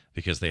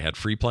 because they had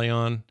free play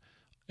on.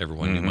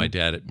 Everyone knew my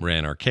dad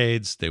ran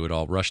arcades. They would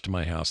all rush to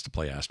my house to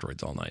play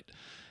Asteroids all night.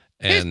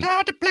 And it's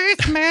time to play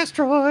some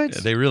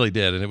Asteroids. They really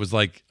did. And it was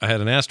like, I had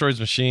an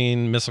Asteroids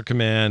machine, Missile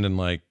Command, and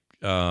like,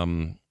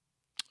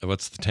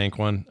 what's the tank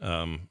one?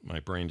 My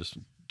brain just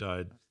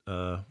died.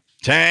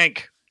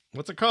 Tank.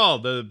 What's it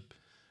called? The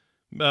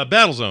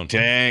Battlezone.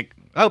 Tank.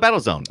 Oh,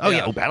 Battlezone. Oh,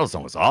 yeah. Oh,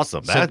 Battlezone was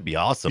awesome. That'd be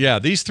awesome. Yeah,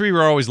 these 3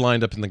 were always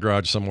lined up in the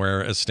garage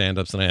somewhere as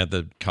stand-ups, and I had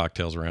the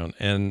cocktails around.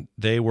 And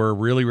they were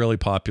really, really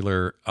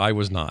popular. I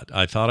was not.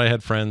 I thought I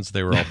had friends.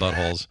 They were all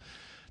buttholes.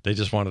 They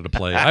just wanted to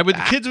play.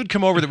 Kids would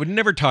come over that would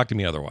never talk to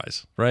me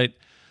otherwise, right?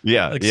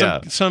 Yeah, like yeah.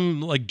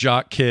 Some like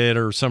jock kid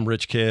or some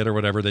rich kid or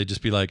whatever. They'd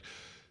just be like,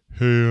 "Hey,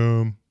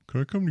 can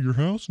I come to your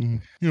house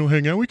and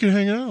hang out? We could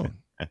hang out."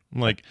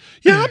 I'm like,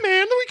 "Yeah,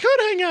 man, we could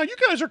hang out. You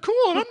guys are cool,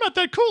 and I'm not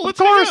that cool. Let's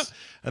hang out."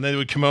 And then they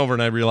would come over,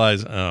 and I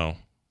realized, oh,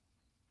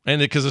 and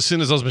because as soon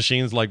as those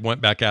machines like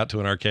went back out to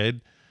an arcade,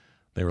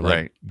 they were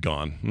like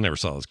gone. Never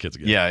saw those kids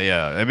again. Yeah,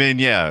 yeah. I mean,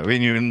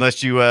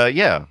 unless you, I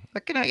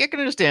can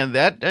understand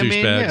that. I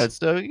mean, yeah, it's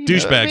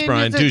douchebags,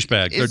 Brian.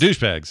 Douchebags. They're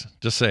douchebags.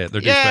 Just say it.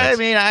 They're douchebags. Yeah, I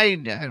mean, I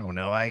don't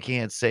know. I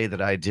can't say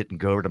that I didn't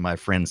go over to my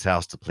friend's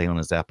house to play on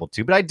his Apple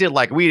II, but I did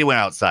we went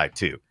outside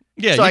too.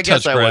 Yeah, so you I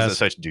guess I grass. wasn't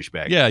such a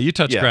douchebag. Yeah, you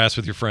touched grass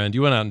with your friend.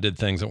 You went out and did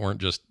things that weren't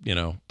just,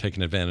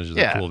 taking advantage of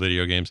the cool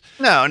video games.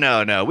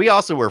 No. We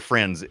also were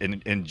friends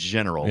in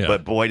general. Yeah.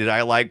 But boy, did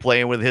I like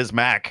playing with his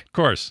Mac. Of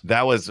course.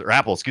 That was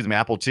Apple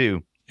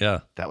II. Yeah.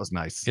 That was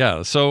nice.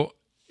 Yeah. So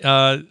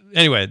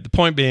anyway, the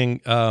point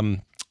being,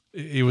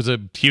 it was a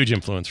huge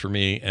influence for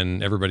me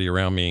and everybody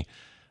around me.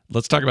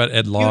 Let's talk about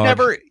Ed Log.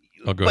 Go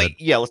ahead.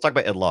 Yeah, let's talk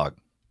about Ed Log.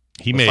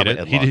 He made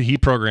it. He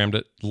programmed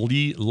it.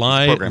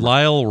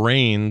 Lyle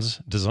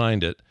Raines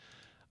designed it.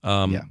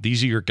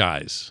 These are your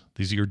guys.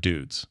 These are your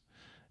dudes.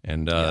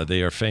 And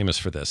they are famous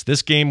for this.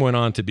 This game went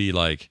on to be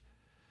like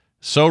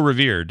so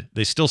revered.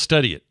 They still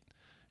study it.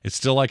 It's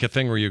still like a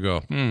thing where you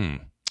go,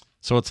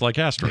 so it's like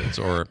Asteroids,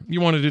 or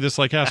you want to do this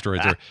like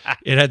Asteroids. Or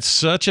it had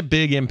such a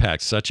big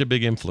impact, such a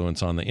big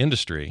influence on the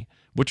industry,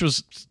 which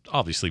was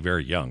obviously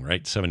very young,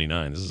 right?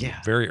 79. This is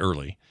very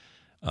early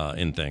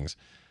in things.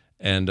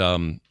 And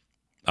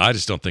I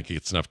just don't think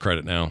it's enough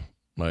credit now.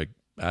 Like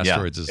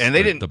Asteroids is, and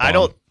they didn't. The I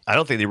don't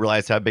think they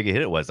realized how big a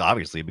hit it was.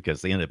 Obviously,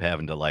 because they ended up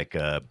having to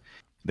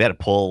they had to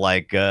pull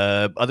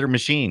other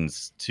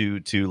machines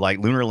to like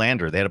lunar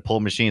lander. They had to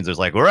pull machines. There's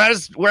like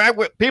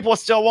people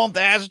still want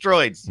the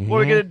asteroids. What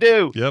are we gonna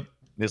do? Yep.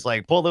 And it's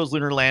like pull those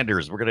lunar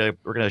landers. We're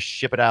gonna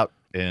ship it out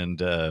and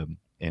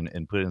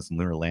put in some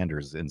lunar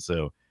landers. And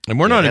so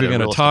we're not even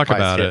going to talk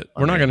about it.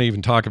 We're not going to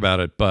even talk about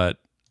it. But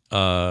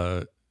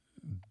there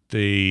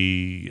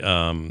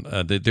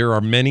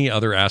are many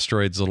other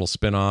Asteroids little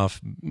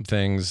spin-off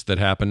things that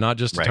happen, not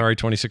just Atari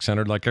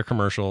 2600 like a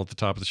commercial at the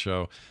top of the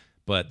show,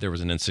 but there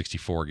was an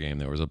N64 game,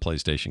 there was a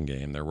PlayStation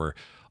game, there were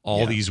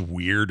all these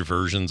weird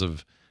versions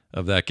of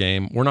that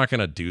game. We're not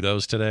going to do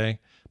those today,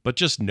 but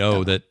just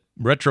know that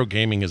retro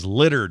gaming is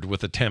littered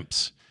with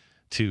attempts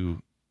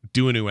to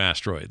do a new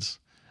Asteroids.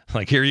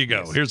 Like, here you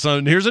go. Here's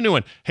a new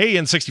one. Hey,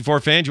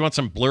 N64 fans, you want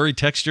some blurry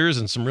textures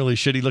and some really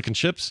shitty looking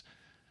ships?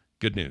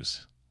 Good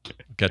news.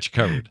 Got you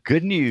covered.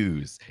 Good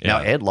news. Yeah. Now,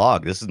 Ed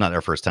Log, this is not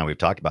our first time we've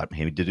talked about him.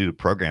 He did do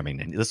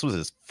programming, and this was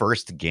his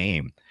first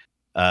game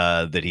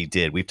that he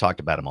did. We've talked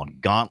about him on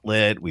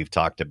Gauntlet. We've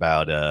talked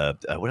about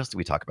what else did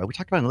we talk about? We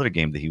talked about another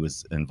game that he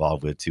was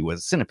involved with too.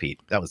 Was Centipede?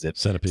 That was it.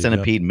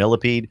 Centipede,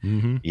 Millipede.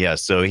 Mm-hmm. Yeah.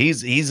 So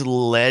he's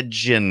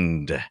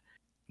legend.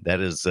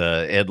 That is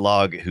Ed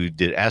Log, who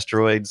did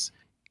Asteroids,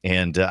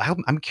 and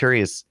I'm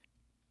curious.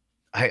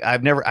 I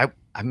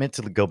meant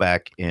to go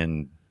back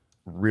and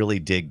really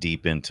dig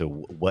deep into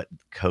what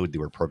code they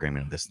were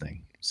programming in this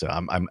thing. So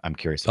I'm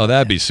curious. Oh,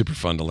 that'd be super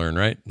fun to learn,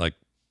 right? Like,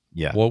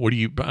 yeah. What do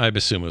you? I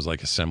assume it was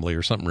like assembly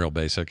or something real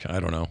basic. I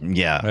don't know.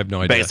 Yeah, I have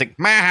no idea. Basic.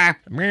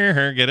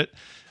 Get it?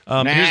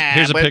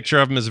 Here's a picture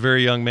of him as a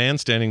very young man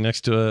standing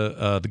next to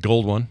the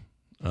gold one.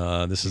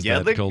 This is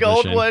the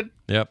gold machine. one.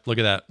 Yep. Look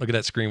at that. Look at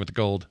that screen with the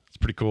gold. It's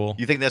pretty cool.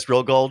 You think that's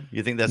real gold?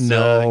 You think that's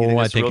no? I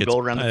think real it's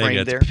gold around the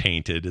frame there.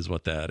 Painted is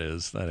what that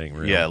is. That ain't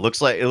real. Yeah, it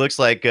looks like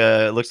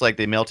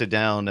they melted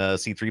down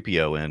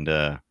C-3PO and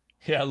a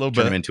little bit.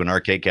 Turned him into an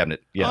arcade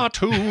cabinet. Yeah.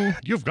 R2,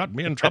 you've got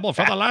me in trouble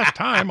for the last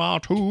time,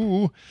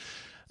 R2.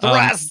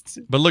 Thrust.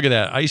 But look at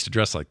that. I used to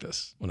dress like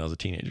this when I was a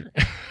teenager.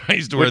 I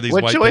used to wear these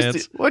white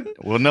pants.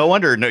 Well, no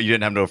wonder you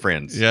didn't have no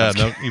friends. Yeah,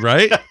 no,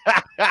 right?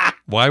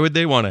 Why would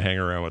they want to hang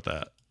around with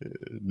that?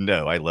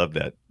 No, I love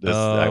that.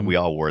 We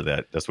all wore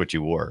that. That's what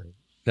you wore.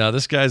 Now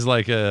this guy's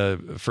like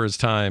for his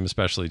time,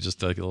 especially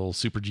just like a little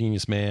super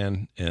genius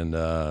man, and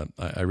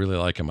I really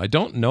like him. I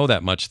don't know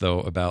that much though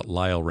about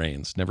Lyle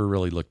Raines. Never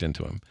really looked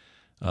into him.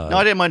 No,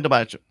 I didn't mind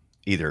much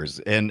either.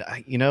 And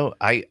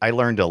I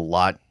learned a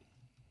lot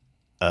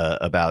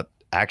about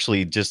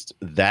actually just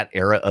that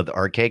era of the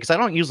arcade, because I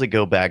don't usually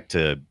go back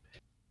to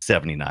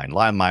 79. A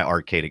lot of my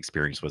arcade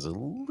experience was a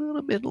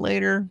little bit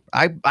later.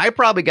 I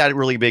probably got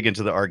really big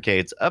into the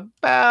arcades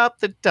about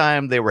the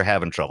time they were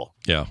having trouble.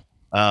 Yeah.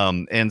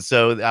 And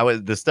so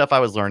the stuff I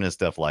was learning,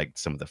 stuff like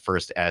some of the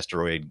first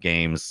Asteroid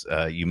games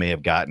you may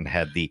have gotten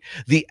had the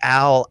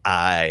owl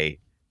eye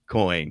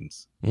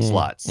coins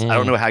slots. I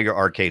don't know how your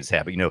arcades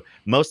have, but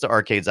most of the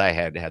arcades I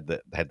had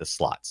the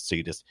slots. So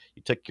you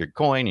took your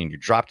coin and you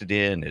dropped it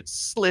in, it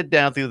slid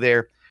down through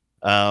there.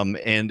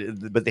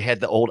 But they had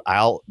the old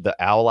owl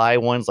eye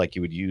ones, like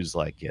you would use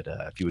like at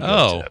if you would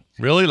go to,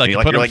 really, like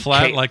you put them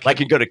flat, like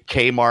you go to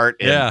Kmart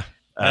and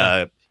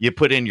yeah. You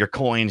put in your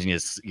coins and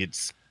you'd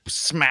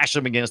smash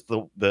them against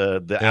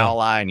the owl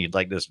eye, and you'd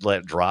like just let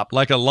it drop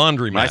like a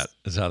laundry mat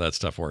is how that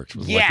stuff works. It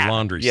was like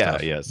laundry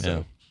stuff.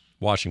 So,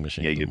 washing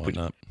machines and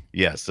whatnot.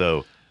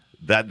 So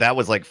that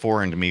was like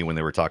foreign to me when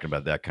they were talking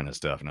about that kind of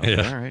stuff, and I was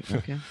like, all right,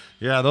 okay.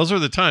 Yeah, those were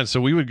the times.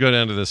 So we would go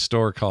down to this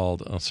store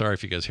called, sorry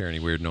if you guys hear any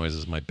weird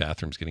noises, my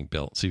bathroom's getting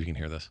built. See if you can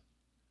hear this.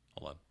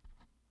 Hold on.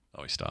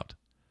 Oh, he stopped.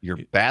 Your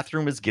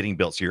bathroom is getting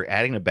built, so you're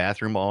adding a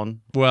bathroom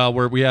on? Well,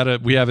 we have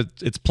it,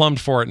 it's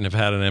plumbed for it, and have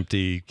had an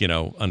empty,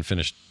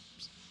 unfinished.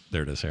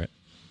 There it is. Here.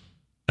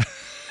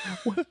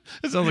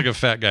 It sounds like a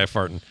fat guy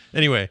farting.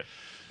 Anyway,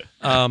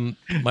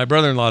 my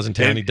brother-in-law's in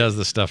town. He does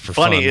this stuff for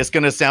fun. It's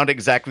going to sound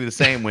exactly the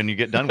same when you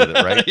get done with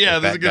it, right? Yeah,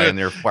 this is guy in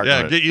there farting.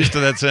 Yeah, get used to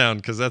that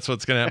sound, because that's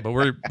what's going to happen.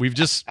 But we've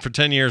just for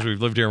 10 years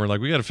we've lived here, and we're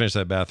like, we got to finish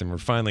that bathroom. We're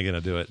finally going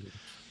to do it.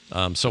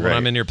 So when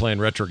I'm in here playing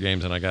retro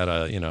games and I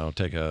gotta,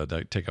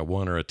 take a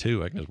 1 or a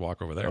 2, I can just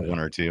walk over there. A 1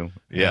 or 2.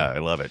 Yeah, I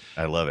love it.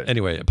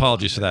 Anyway,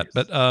 apologies for that.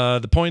 But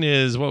the point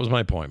is, what was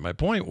my point? My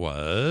point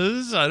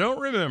was, I don't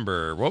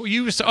remember what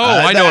you.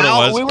 I know what it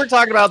was. We were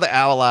talking about the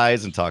owl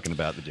eyes and talking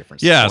about the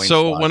different. Yeah.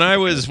 So when I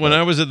was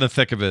in the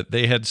thick of it,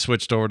 they had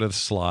switched over to the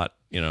slot.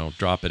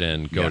 Drop it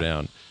in, go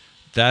down.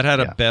 That had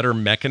a better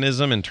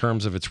mechanism in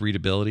terms of its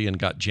readability and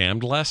got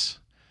jammed less.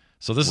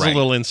 So this is a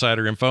little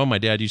insider info. My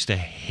dad used to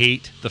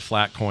hate the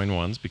flat coin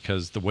ones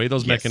because the way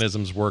those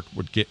mechanisms work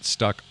would get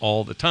stuck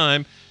all the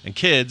time. And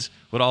kids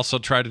would also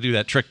try to do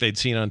that trick they'd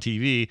seen on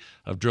TV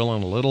of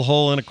drilling a little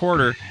hole in a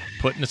quarter,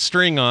 putting a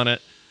string on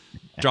it,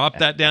 drop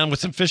that down with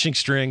some fishing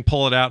string,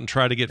 pull it out, and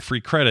try to get free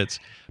credits.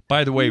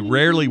 By the way,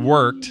 rarely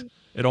worked.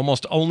 It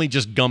almost only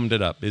just gummed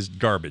it up. Is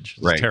garbage.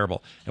 It's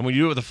terrible. And when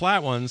you do it with the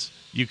flat ones,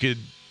 you could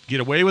get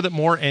away with it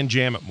more and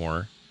jam it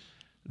more.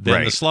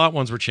 Then the slot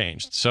ones were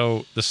changed.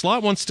 So the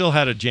slot ones still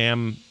had a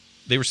jam.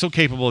 They were still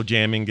capable of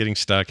jamming, getting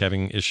stuck,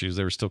 having issues.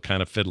 They were still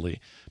kind of fiddly,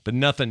 but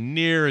nothing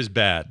near as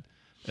bad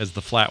as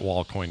the flat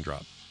wall coin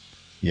drop.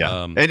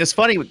 Yeah. And it's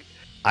funny.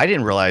 I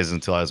didn't realize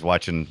until I was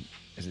watching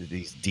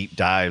these deep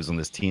dives on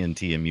this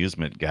TNT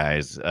amusement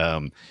guys,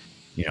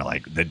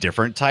 like the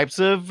different types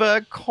of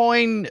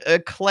coin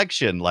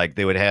collection, like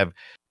they would have,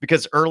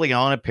 because early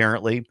on,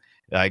 apparently,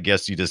 I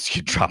guess you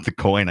drop the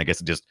coin. I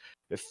guess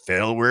it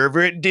fell wherever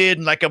it did,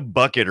 like a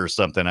bucket or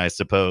something, I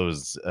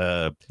suppose,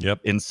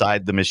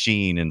 inside the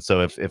machine. And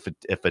so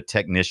if a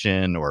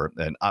technician or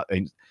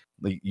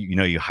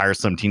you hire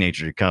some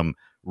teenager to come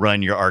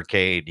run your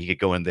arcade, he could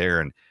go in there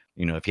and,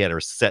 if you had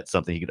to set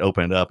something, he could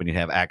open it up and you'd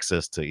have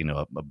access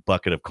to, a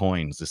bucket of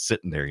coins just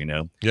sitting there,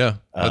 Yeah,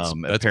 that's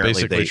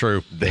basically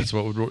true. That's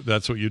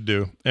what you'd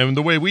do. And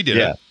the way we did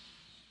it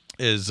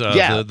is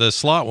the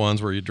slot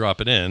ones where you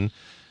drop it in,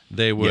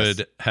 they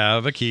would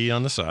have a key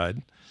on the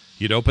side.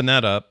 You'd open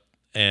that up,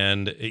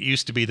 and it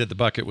used to be that the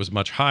bucket was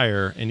much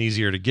higher and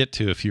easier to get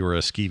to if you were a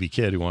skeevy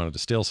kid who wanted to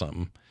steal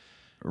something.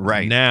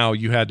 Right. Now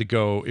you had to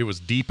go, it was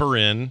deeper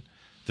in.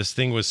 This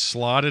thing was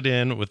slotted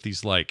in with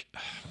these, like,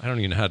 I don't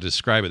even know how to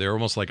describe it. They were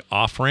almost like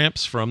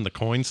off-ramps from the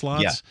coin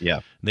slots. Yeah.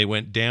 They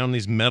went down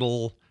these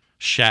metal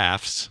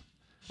shafts,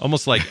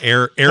 almost like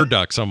air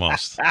ducts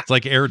almost. It's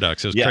like air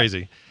ducts. It was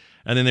crazy.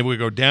 And then they would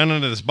go down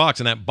into this box,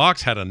 and that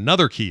box had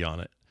another key on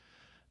it.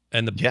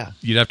 And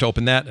you'd have to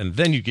open that, and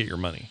then you get your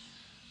money.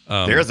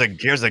 There's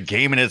a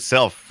game in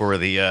itself for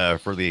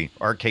the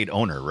arcade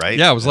owner, right?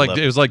 Yeah, it was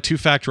like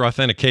two-factor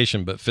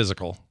authentication, but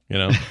physical.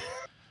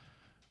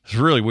 It's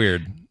really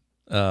weird.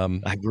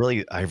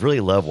 I really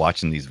love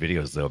watching these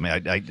videos, though.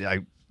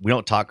 We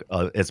don't talk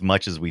as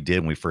much as we did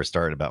when we first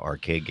started about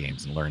arcade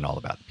games and learn all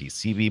about the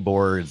PCB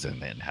boards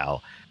and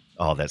how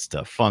all that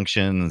stuff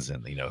functions,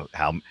 and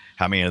how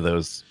many of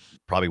those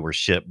probably were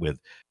shipped with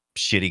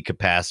shitty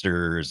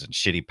capacitors and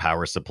shitty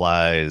power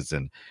supplies.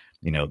 And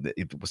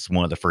it was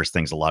one of the first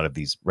things a lot of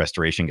these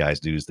restoration guys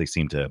do is they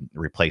seem to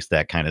replace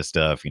that kind of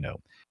stuff.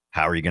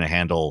 How are you going to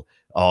handle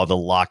all the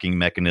locking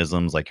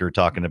mechanisms like you're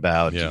talking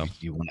about? Do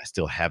you want to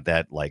still have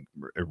that like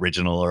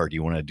original, or do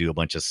you want to do a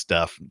bunch of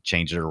stuff,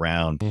 change it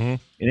around? And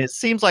it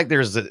seems like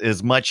there's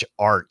as much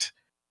art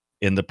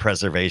in the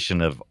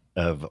preservation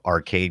of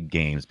arcade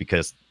games,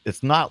 because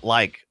it's not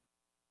like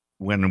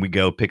when we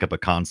go pick up a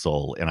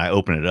console and I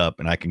open it up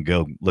and I can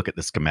go look at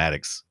the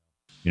schematics,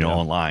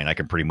 online, I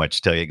can pretty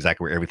much tell you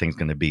exactly where everything's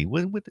going to be,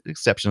 with the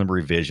exception of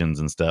revisions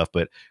and stuff.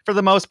 But for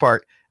the most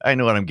part, I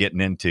know what I'm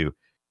getting into.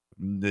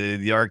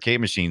 The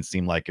arcade machines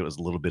seemed like it was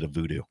a little bit of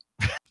voodoo.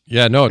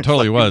 Yeah, no, it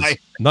totally was.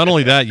 Not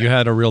only that, you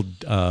had a real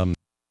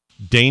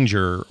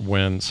danger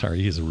when.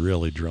 Sorry, he's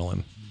really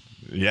drilling.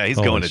 Yeah, he's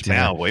going to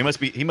town. Well,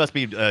 he must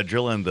be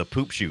drilling the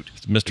poop chute.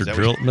 It's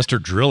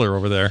Mr. Driller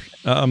over there.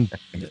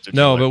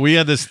 No, but we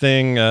had this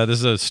thing. This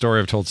is a story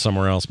I've told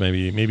somewhere else,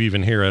 maybe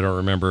even here. I don't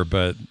remember.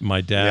 But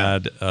my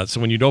dad.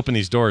 So when you'd open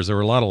these doors, there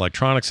were a lot of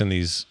electronics in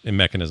these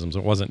mechanisms.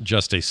 It wasn't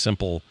just a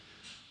simple,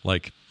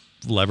 like,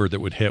 lever that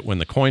would hit when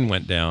the coin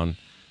went down,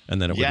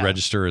 and then it would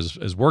register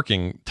as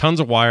working. Tons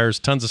of wires,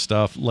 tons of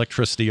stuff,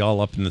 electricity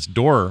all up in this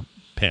door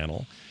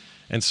panel.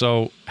 And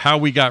so how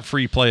we got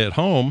free play at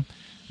home.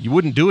 You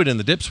wouldn't do it in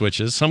the dip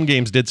switches. Some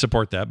games did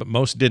support that, but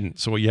most didn't.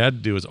 So what you had to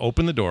do is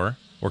open the door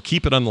or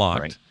keep it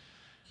unlocked,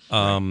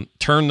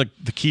 turn the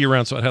key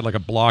around so it had like a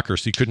blocker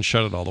so you couldn't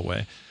shut it all the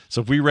way.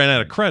 So if we ran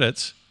out of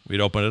credits, we'd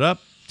open it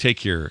up,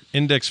 take your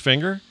index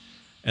finger,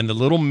 and the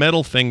little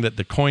metal thing that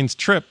the coins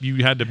trip, you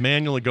had to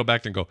manually go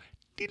back and go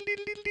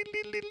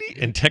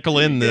and tickle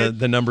in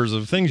the numbers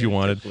of things you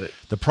wanted.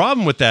 The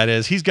problem with that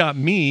is he's got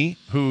me,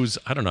 who's,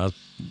 I don't know,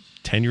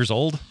 10 years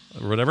old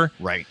or whatever.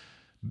 Right.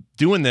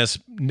 Doing this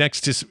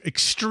next to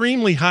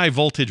extremely high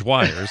voltage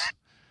wires.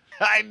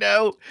 I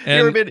know.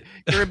 You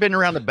ever been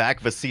around the back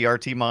of a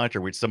CRT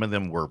monitor, which some of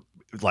them were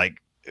like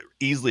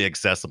easily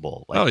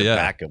accessible, like the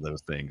back of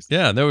those things.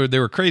 Yeah, they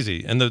were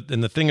crazy. And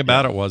the thing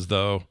about it was,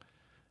 though,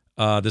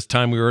 this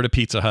time we were at a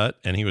Pizza Hut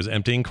and he was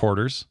emptying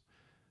quarters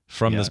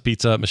from this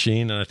Pizza Hut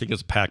machine, and I think it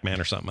was a Pac-Man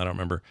or something, I don't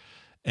remember.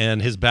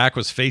 And his back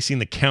was facing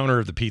the counter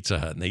of the Pizza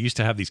Hut. And they used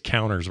to have these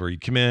counters where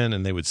you'd come in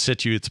and they would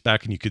sit you its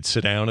back and you could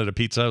sit down at a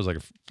pizza. It was like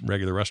a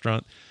regular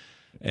restaurant.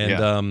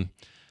 And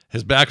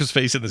his back was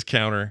facing this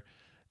counter.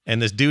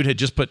 And this dude had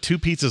just put 2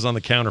 pizzas on the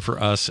counter for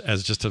us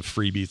as just a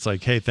freebie. It's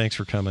like, hey, thanks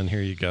for coming.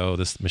 Here you go.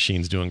 This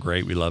machine's doing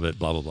great. We love it,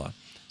 blah, blah, blah.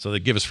 So they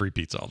give us free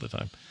pizza all the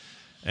time.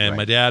 And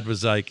my dad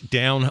was like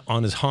down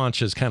on his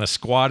haunches, kind of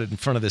squatted in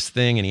front of this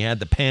thing. And he had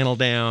the panel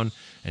down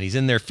and he's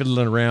in there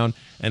fiddling around.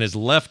 And his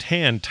left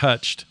hand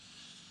touched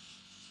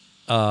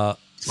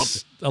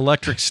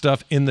electric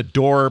stuff in the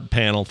door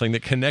panel thing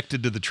that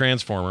connected to the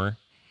transformer,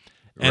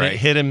 and it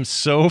hit him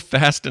so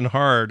fast and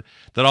hard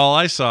that all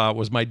I saw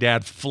was my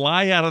dad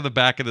fly out of the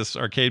back of this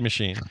arcade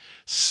machine,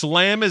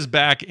 slam his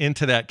back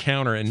into that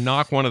counter, and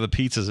knock one of the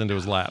pizzas into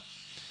his lap.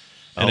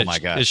 And my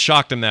God! It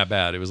shocked him that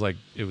bad. It was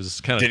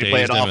kind of. Did he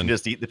play it off and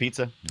just eat the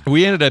pizza?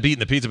 We ended up eating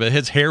the pizza, but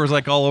his hair was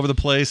like all over the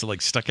place. It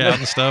like stuck out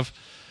and stuff.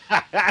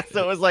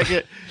 So it was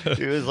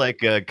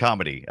like a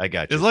comedy. I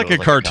got you. It's like a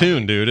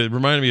cartoon, dude. It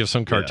reminded me of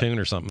some cartoon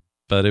or something.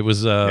 But it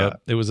was a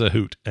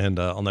hoot, and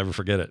I'll never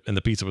forget it. And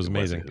the pizza was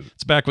amazing.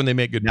 It's back when they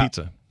make good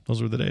pizza.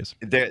 Those were the days.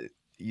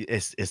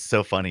 It's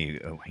so funny,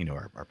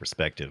 our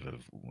perspective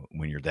of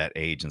when you're that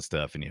age and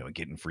stuff, and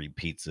getting free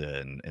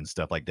pizza and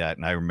stuff like that.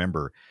 And I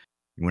remember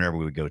whenever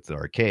we would go to the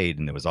arcade,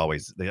 and there was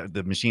always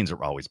the machines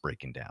are always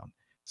breaking down.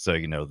 So,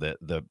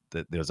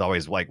 there was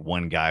always like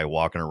one guy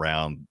walking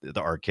around the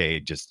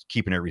arcade, just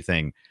keeping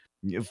everything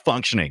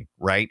functioning.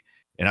 Right.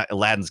 And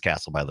Aladdin's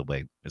Castle, by the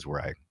way, is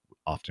where I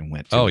often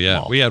went to. Oh,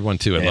 yeah. We had one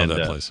too. I love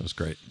that place. It was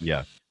great.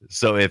 Yeah.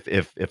 So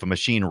if a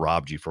machine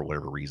robbed you for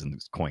whatever reason,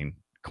 this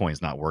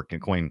coin's not working,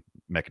 coin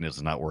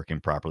mechanism not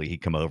working properly,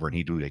 he'd come over and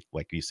he'd do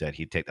like you said,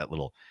 he'd take that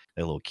little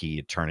key,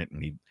 he'd turn it,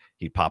 and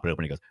he'd pop it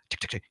open. And he goes,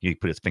 tick, tick, tick.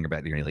 He'd put his finger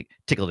back there and he like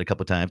tickle it a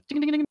couple of times.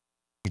 Ding, ding, ding, ding.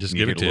 Just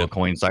give it to you.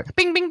 Coin start.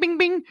 Bing, bing, bing,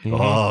 bing. Mm-hmm.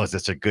 Oh, it's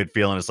such a good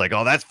feeling. It's like,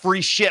 oh, that's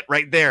free shit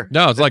right there.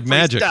 No, it's like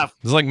magic. Stuff.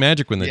 It's like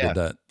magic when they did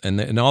that.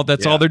 And all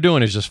that's all they're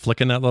doing is just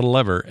flicking that little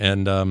lever.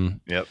 And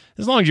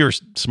as long as you were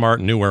smart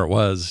and knew where it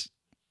was,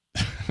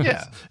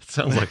 it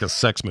sounds like a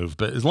sex move.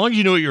 But as long as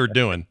you knew what you were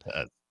doing,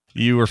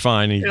 you were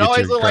fine. And it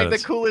always looked like the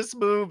coolest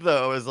move,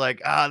 though. It was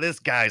like, this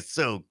guy's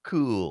so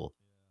cool.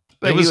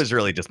 But he was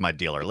really just my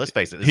dealer. Let's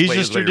face it. He's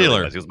just your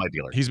dealer. He was my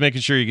dealer. He's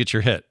making sure you get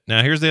your hit.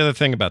 Now, here's the other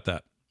thing about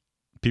that.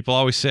 People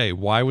always say,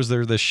 why was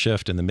there this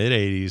shift in the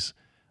mid-'80s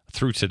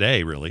through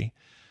today, really,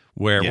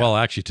 where, well,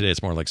 actually today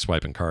it's more like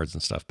swiping cards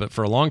and stuff. But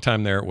for a long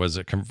time there, it was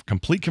a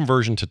complete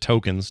conversion to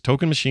token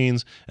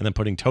machines, and then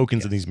putting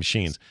tokens in these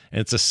machines.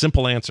 And it's a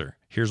simple answer.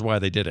 Here's why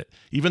they did it.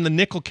 Even the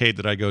Nickelcade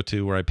that I go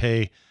to, where I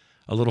pay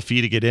a little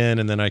fee to get in,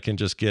 and then I can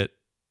just get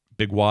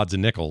big wads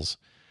of nickels.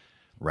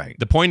 Right.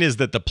 The point is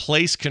that the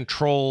place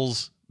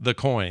controls the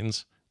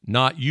coins,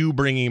 not you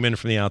bringing them in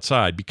from the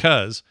outside,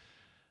 because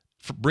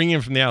bringing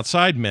them from the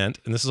outside meant,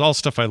 and this is all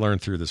stuff I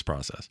learned through this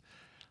process,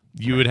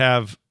 you would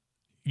have,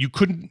 you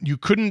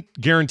couldn't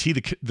guarantee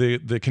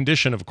the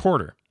condition of a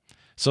quarter.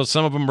 So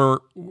some of them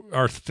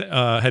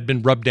had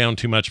been rubbed down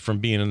too much from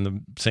being in the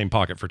same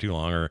pocket for too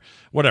long or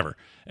whatever,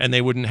 and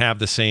they wouldn't have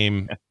the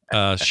same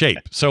shape,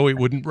 so it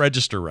wouldn't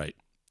register right.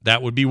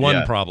 That would be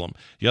one problem.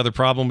 The other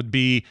problem would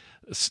be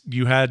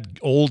you had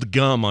old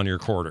gum on your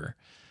quarter.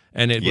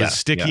 and it was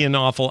sticky and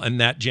awful,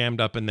 and that jammed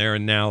up in there,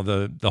 and now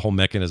the whole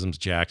mechanism's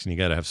jacked, and you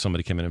got to have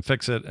somebody come in and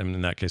fix it. And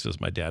in that case, it was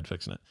my dad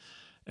fixing it.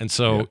 And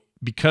so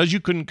because you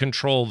couldn't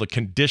control the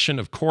condition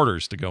of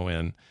quarters to go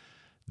in,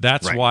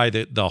 that's why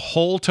the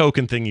whole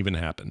token thing even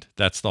happened.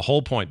 That's the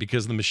whole point,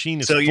 because the machine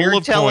is full of coins. So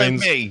you're telling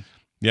me,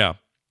 yeah,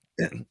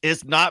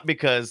 it's not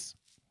because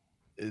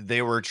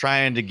they were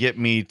trying to get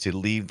me to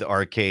leave the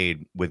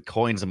arcade with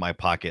coins in my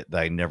pocket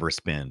that I never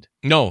spend.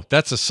 No,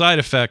 that's a side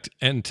effect,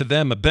 and to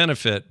them a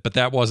benefit, but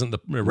that wasn't the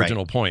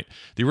original point.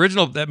 The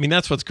original, I mean,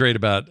 that's what's great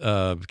about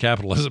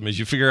capitalism, is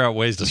you figure out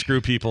ways to screw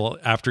people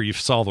after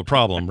you've solved a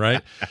problem,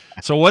 right?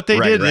 So what they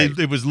did,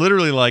 it was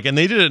literally like, and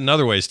they did it in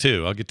other ways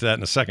too. I'll get to that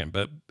in a second,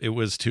 but it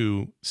was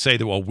to say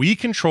that, well, we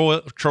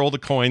control the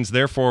coins,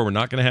 therefore we're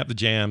not going to have the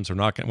jams, we're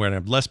going to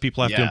have less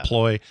people have to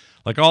employ,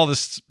 like all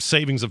this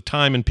savings of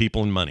time and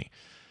people and money.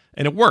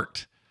 And it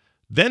worked.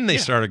 Then they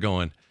started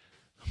going,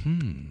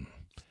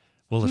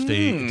 well, if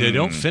they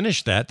don't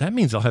finish that, that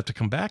means they'll have to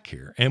come back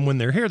here. And when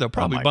they're here, they'll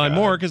probably buy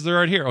more because they're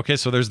already here. Okay,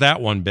 so there's that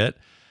one bit.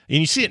 And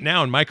you see it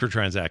now in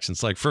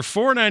microtransactions. Like for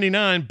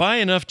 $4.99, buy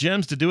enough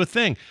gems to do a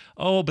thing.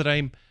 Oh, but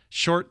I'm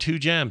short 2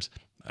 gems.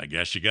 I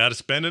guess you got to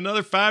spend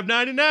another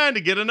 $5.99 to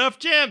get enough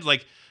gems.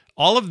 Like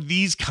all of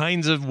these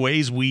kinds of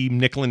ways we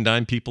nickel and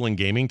dime people in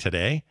gaming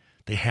today,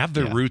 they have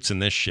their roots in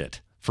this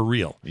shit. For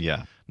real.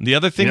 Yeah. The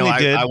other thing they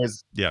did,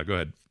 go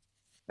ahead.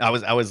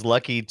 I was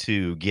lucky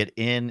to get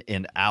in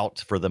and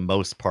out for the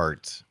most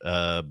part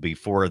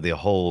before the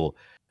whole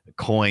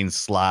coin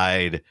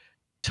slide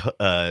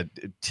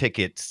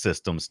ticket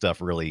system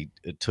stuff really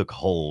took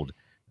hold.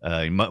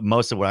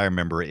 Most of what I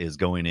remember is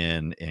going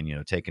in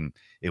and taking.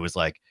 It was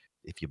like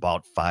if you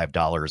bought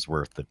 $5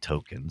 worth of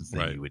tokens,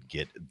 then you would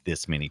get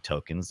this many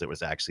tokens. It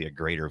was actually a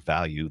greater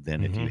value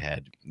than if you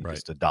had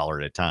just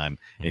 $1 at a time.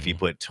 And if you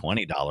put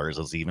 $20, it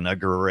was even a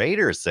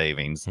greater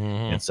savings.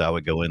 And so I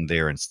would go in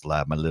there and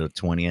slide my little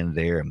 20 in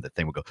there, and the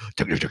thing would go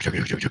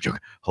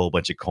whole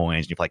bunch of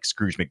coins. And you're like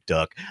Scrooge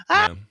McDuck.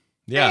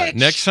 Yeah.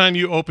 Next time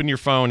you open your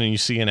phone and you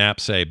see an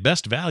app say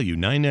best value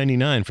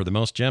 $9.99 for the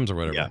most gems or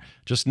whatever,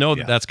 just know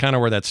that that's kind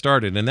of where that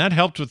started, and that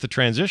helped with the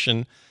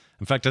transition.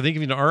 In fact, I think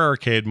even our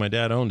arcade, my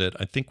dad owned it.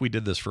 I think we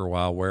did this for a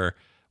while, where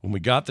when we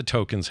got the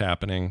tokens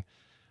happening,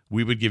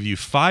 we would give you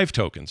 5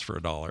 tokens for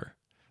 $1,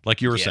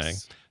 like you were saying.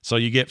 So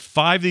you get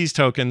 5 of these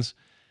tokens,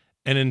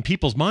 and in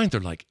people's minds, they're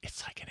like,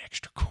 it's like an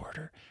extra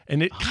quarter.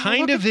 And it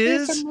kind of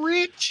is, I'm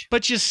rich.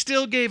 But you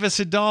still gave us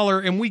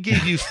 $1, and we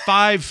gave you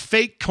 5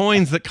 fake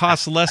coins that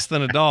cost less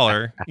than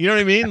 $1. You know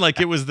what I mean? Like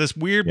it was this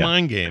weird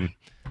mind game.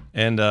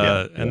 And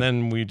and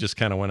then we just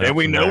kind of went out. And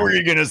we know where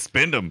you're gonna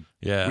spend them.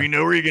 Yeah, we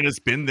know where you're gonna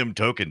spend them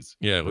tokens.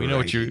 Yeah, we know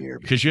what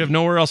because you have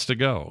nowhere else to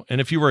go. And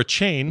if you were a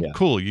chain,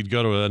 cool, you'd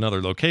go to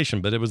another location.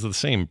 But it was the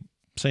same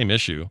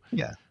issue.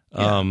 Yeah.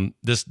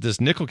 This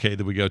nickelcade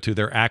that we go to,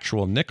 they're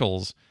actual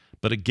nickels,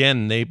 but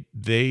again,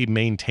 they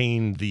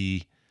maintain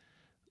the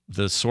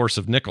source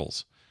of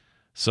nickels.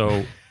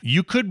 So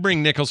you could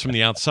bring nickels from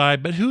the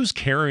outside, but who's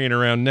carrying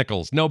around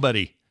nickels?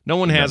 Nobody. No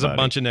one has a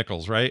bunch of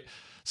nickels, right?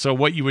 So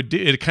what you would do,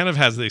 it kind of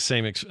has the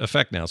same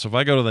effect now. So if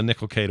I go to the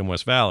nickelcade in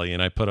West Valley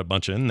and I put a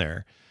bunch in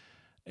there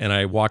and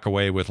I walk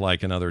away with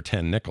like another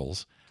 10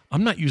 nickels,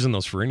 I'm not using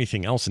those for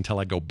anything else until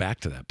I go back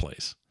to that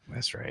place.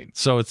 That's right.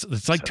 So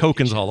it's like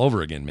tokens all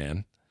over again,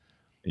 man.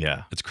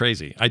 Yeah. It's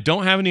crazy. I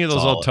don't have any of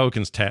those old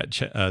tokens,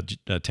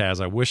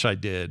 Taz. I wish I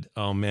did.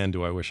 Oh man,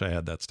 do I wish I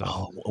had that stuff.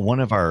 Oh, one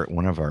of our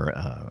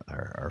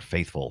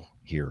faithful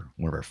here,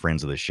 one of our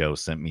friends of the show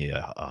sent me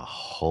a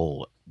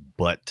whole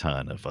butt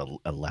ton of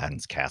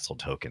Aladdin's Castle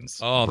tokens.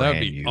 Oh, that would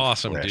be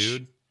awesome,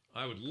 dude.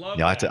 I would love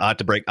that. I have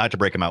to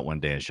break them out one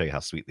day and show you how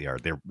sweet they are.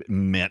 They're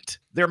mint.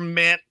 They're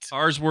mint.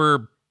 Ours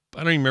were,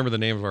 I don't even remember the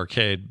name of our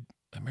arcade,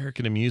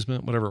 American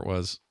Amusement, whatever it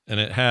was. And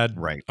it had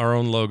our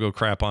own logo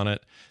crap on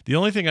it. The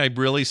only thing I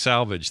really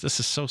salvaged, this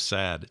is so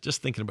sad,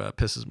 just thinking about it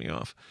pisses me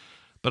off,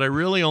 but I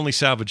really only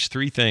salvaged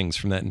 3 things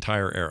from that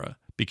entire era,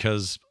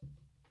 because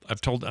I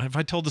told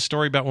the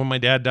story about when my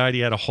dad died, he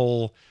had a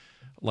whole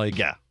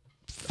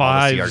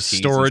 5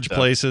 storage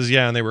places.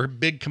 Yeah. And they were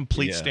big,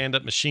 complete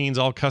stand-up machines,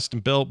 all custom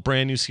built,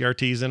 brand new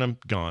CRTs in them,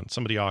 gone.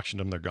 Somebody auctioned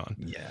them. They're gone.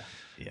 Yeah.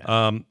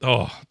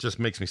 Just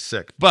makes me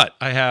sick. But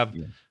I have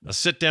a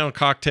sit-down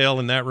cocktail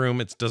in that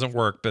room. It doesn't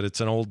work, but it's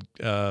an old,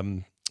 not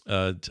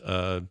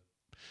Galaga.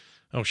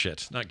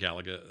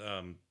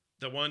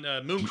 The one,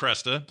 Moon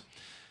Cresta.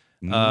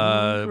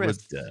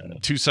 With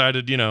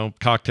 2-sided,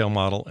 cocktail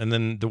model. And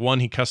then the one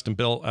he custom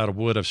built out of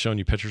wood, I've shown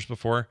you pictures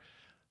before.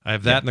 I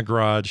have that in the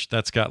garage.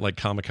 That's got like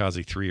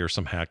Kamikaze 3 or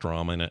some hacked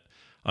ROM in it.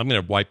 I'm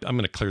going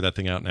to clear that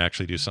thing out and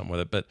actually do something with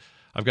it. But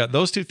I've got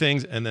those 2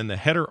 things, and then the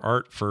header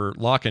art for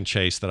Lock and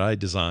Chase that I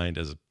designed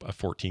as a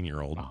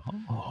 14-year-old.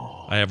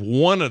 Oh. I have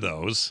one of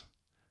those.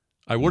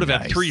 I would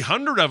have had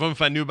 300 of them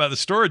if I knew about the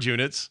storage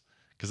units,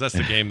 because that's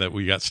the game that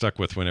we got stuck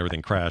with when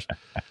everything crashed.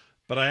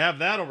 But I have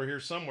that over here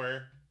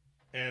somewhere,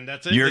 and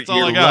that's it. That's all I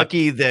got. You're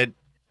lucky that.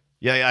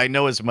 Yeah, I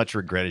know as much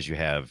regret as you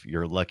have.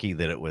 You're lucky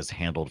that it was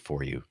handled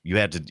for you. You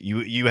had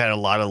a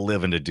lot of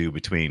living to do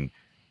between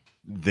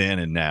then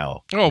and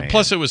now. Oh, man.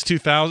 plus it was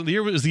 2000. It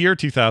was the year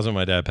 2000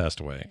 my dad passed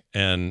away.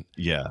 And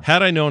yeah,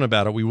 had I known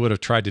about it, we would have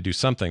tried to do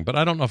something. But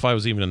I don't know if I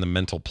was even in the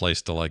mental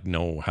place to like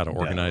know how to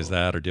organize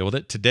that or deal with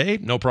it. Today,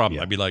 no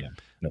problem. I'd be like,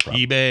 no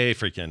problem. eBay,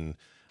 freaking,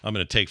 I'm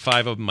going to take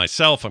 5 of them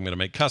myself. I'm going to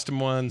make custom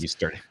ones. You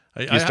start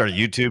a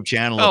YouTube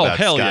channel Oh, about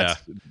hell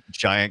Scott's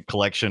giant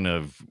collection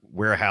of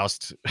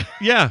warehoused.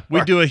 Yeah,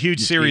 we do a huge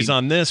series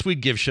on this. We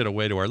give shit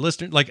away to our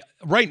listeners. Like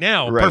right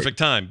now, perfect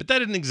time. But that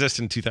didn't exist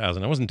in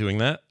 2000. I wasn't doing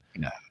that.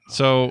 No.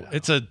 So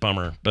it's a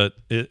bummer, but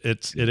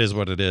it is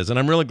what it is. And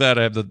I'm really glad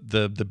I have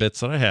the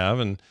bits that I have,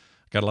 and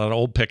got a lot of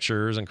old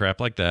pictures and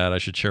crap like that. I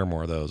should share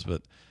more of those,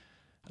 but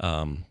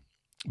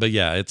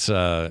yeah, it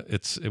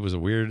was a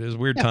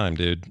weird time,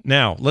 dude.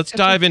 Now let's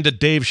dive into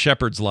Dave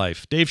Shepard's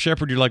life. Dave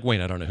Shepard, you're like,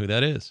 wait, I don't know who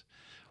that is.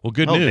 Well,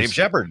 good news. Dave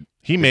Shepard.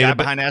 He made guy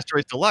behind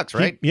Asteroids Deluxe,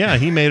 right?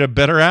 He made a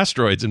better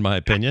Asteroids, in my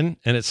opinion,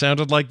 and it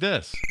sounded like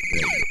this.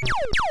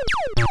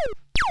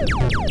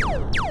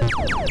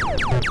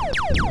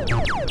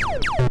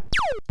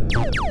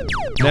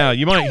 Now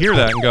you might hear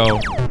that and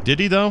go, "Did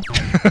he though?"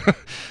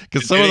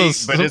 Because some of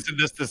those, but isn't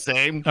this the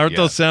same? Aren't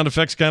those sound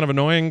effects kind of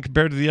annoying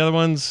compared to the other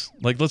ones?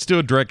 Like, let's do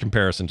a direct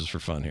comparison just for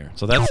fun here.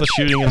 So that's the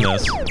shooting in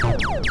this.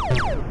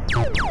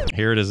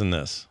 Here it is in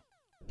this.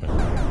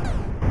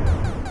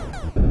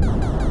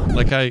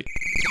 Like I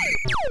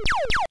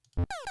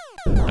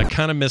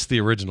kind of miss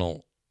the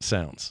original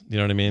sounds. You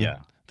know what I mean? Yeah.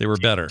 They were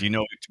better. Do you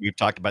know we've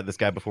talked about this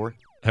guy before?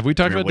 Have we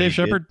talked about Dave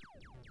Shepard?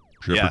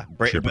 Yeah,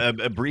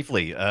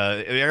 briefly.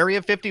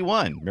 Area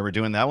 51. Remember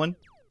doing that one?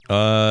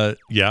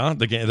 Yeah,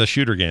 the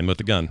shooter game with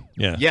the gun.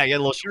 Yeah, the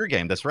little shooter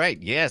game. That's right.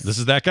 Yes. This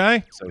is that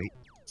guy. So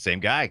same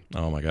guy.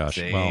 Oh my gosh,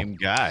 same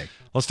guy.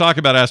 Let's talk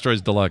about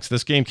Asteroids Deluxe.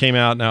 This game came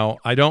out. Now,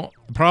 the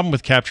problem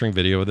with capturing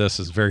video with this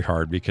is very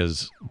hard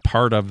because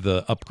part of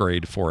the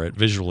upgrade for it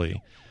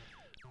visually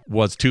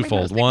was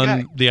twofold.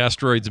 One, the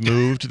asteroids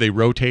moved; they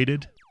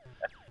rotated,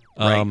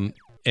 right.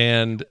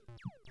 And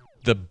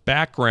the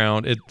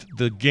background,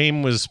 the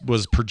game was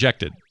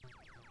projected.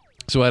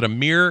 So it had a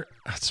mirror.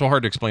 It's so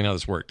hard to explain how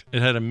this worked.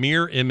 It had a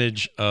mirror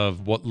image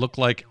of what looked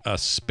like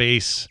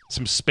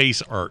some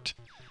space art.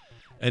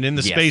 And in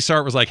the space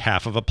art was like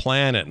half of a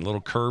planet and a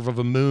little curve of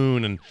a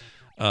moon and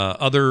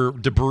other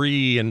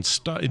debris and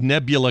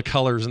nebula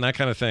colors and that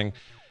kind of thing.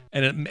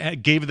 And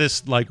it gave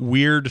this like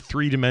weird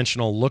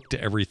 3-dimensional look to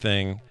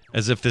everything,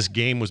 as if this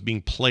game was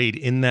being played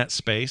in that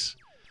space.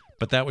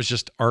 But that was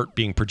just art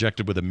being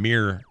projected with a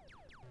mirror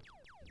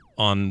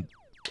on,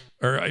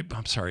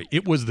 I'm sorry,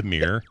 it was the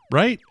mirror,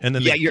 right? And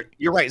then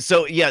you're right.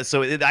 So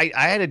I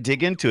had to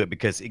dig into it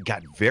because it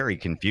got very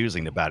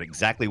confusing about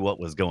exactly what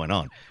was going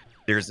on.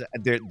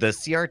 The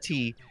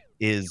CRT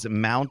is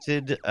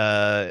mounted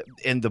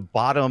in the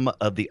bottom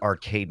of the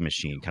arcade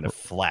machine, kind of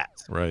flat,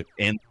 right?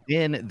 And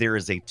then there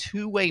is a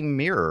two-way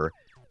mirror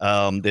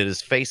that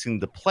is facing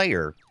the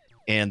player,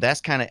 and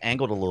that's kind of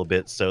angled a little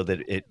bit so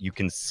that you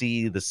can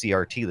see the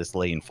CRT that's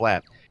laying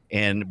flat.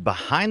 And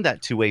behind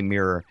that two-way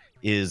mirror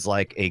is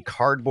like a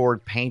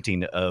cardboard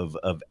painting of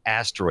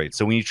asteroids.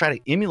 So when you try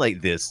to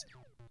emulate this,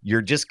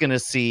 you're just gonna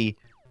see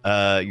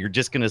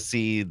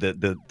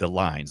the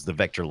lines, the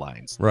vector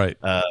lines, right?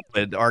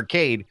 But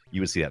arcade,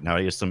 you would see that. Now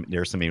there's some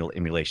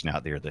emulation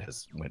out there that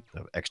has went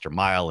the extra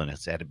mile and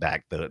it's added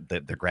back the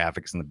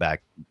graphics in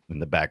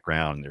the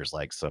background. There's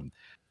like some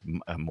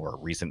more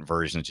recent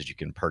versions that you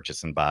can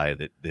purchase and buy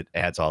that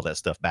adds all that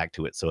stuff back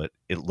to it, so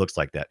it looks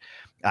like that.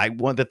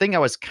 The thing I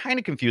was kind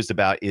of confused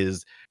about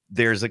is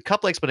there's a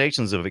couple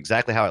explanations of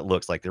exactly how it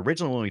looks. Like the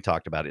original one we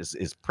talked about is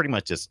pretty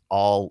much just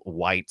all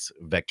white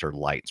vector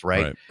lights,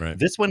 right? Right.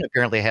 This one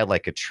apparently had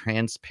like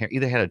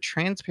either had a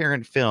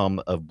transparent film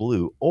of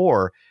blue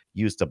or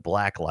used a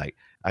black light.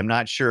 I'm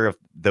not sure if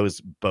those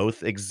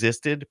both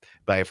existed,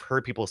 but I've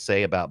heard people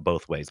say about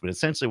both ways. But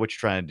essentially what you're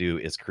trying to do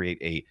is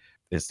create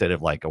instead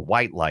of like a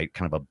white light,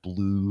 kind of a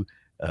blue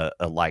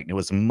a light. And it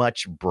was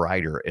much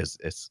brighter as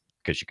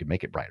because you could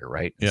make it brighter,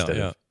 right?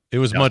 It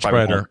was much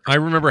brighter. I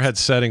remember it had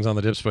settings on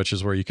the dip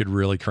switches where you could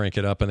really crank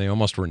it up, and they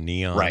almost were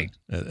neon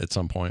at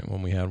some point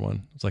when we had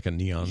one. It's like a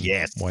neon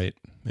white.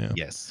 Yeah.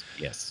 Yes.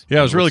 Yeah,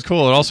 it was really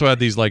cool. It also had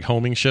these like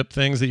homing ship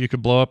things that you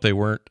could blow up. They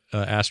weren't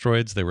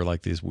asteroids. They were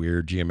like these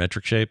weird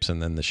geometric shapes,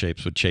 and then the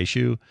shapes would chase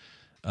you.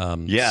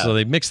 So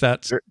they mixed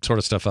that sort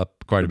of stuff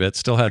up quite a bit.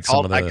 Still had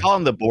I call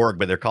them the Borg,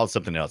 but they're called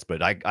something else.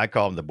 But I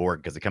call them the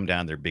Borg because they come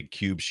down. They're big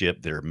cube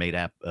ship. They're made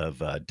up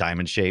of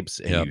diamond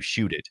shapes, and you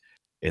shoot it.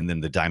 And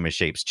then the diamond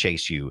shapes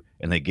chase you,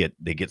 and they get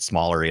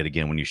smaller yet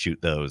again when you shoot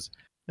those.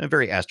 And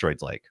very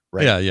asteroids-like,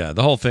 right? Yeah.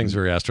 The whole thing's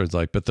very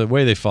asteroids-like, but the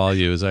way they follow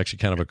you is actually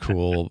kind of a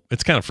cool.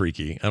 It's kind of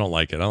freaky. I don't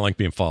like it. I don't like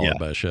being followed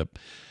by a ship.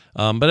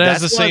 But it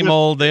has the same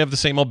old. They have the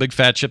same old big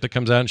fat ship that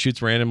comes out and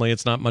shoots randomly.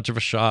 It's not much of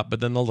a shot, but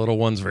then the little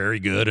one's very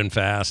good and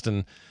fast.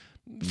 And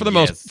for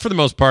the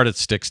most part, it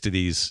sticks to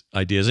these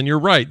ideas. And you're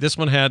right. This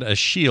one had a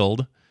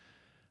shield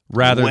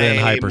rather than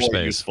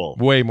hyperspace.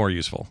 Way more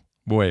useful.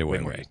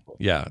 Way.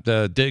 Yeah,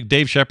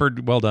 Dave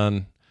Shepard, well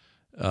done.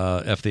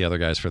 F the other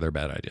guys for their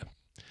bad idea.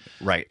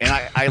 Right, and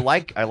I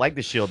like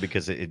the shield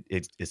because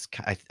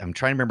I'm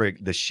trying to remember,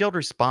 the shield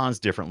responds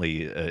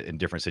differently in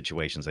different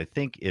situations. I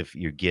think if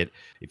you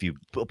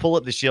pull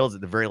up the shields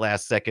at the very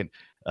last second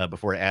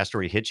before an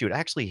asteroid hits you, it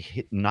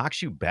actually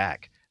knocks you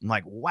back. I'm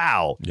like,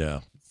 wow,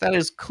 Yeah. that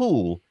is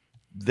cool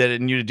that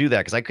it knew to do that,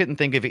 because I couldn't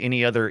think of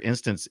any other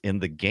instance in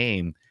the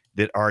game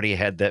that already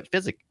had that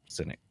physics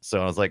in it.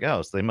 So I was like,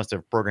 oh, so they must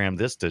have programmed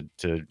this to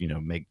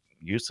make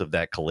use of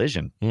that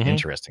collision.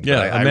 Interesting.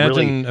 Yeah, but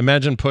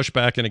imagine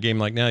pushback in a game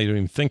like now. You don't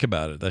even think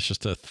about it. That's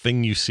just a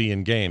thing you see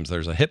in games.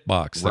 There's a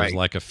hitbox. There's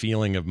like a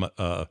feeling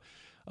of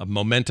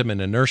momentum and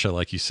inertia,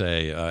 like you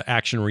say,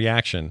 action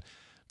reaction.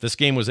 This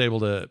game was able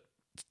to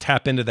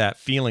tap into that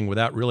feeling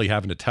without really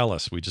having to tell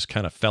us. We just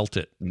kind of felt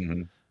it.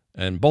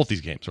 And both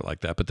these games are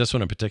like that, but this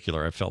one in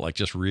particular, I felt like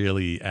just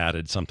really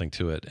added something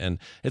to it. And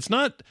it's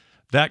not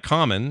that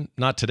common,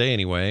 not today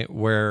anyway,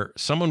 where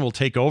someone will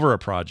take over a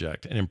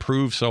project and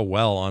improve so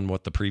well on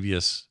what the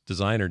previous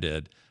designer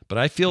did. But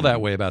I feel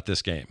that way about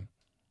this game.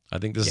 I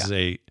think this is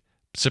a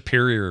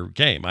superior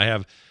game. I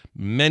have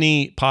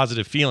many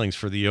positive feelings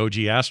for the OG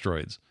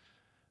Asteroids,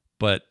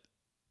 but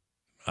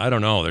I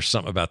don't know. There's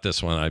something about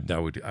this one. I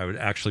would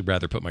actually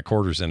rather put my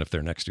quarters in if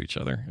they're next to each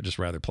other. I'd just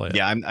rather play it.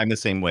 Yeah, I'm the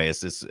same way.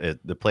 It's just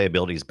the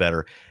playability is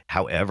better.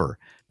 However,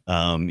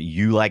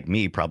 you, like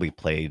me, probably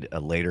played a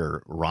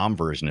later ROM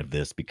version of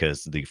this,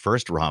 because the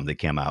first ROM they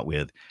came out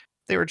with,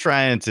 they were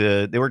trying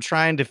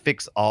to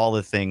fix all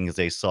the things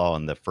they saw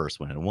in the first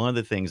one. And one of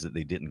the things that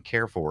they didn't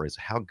care for is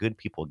how good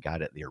people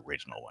got at the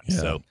original one.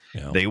 So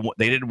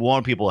they didn't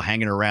want people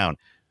hanging around.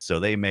 So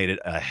they made it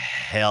a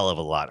hell of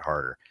a lot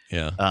harder.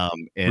 Yeah.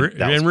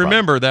 And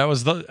remember, that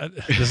was this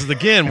is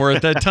again, we're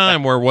at that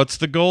time where what's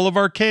the goal of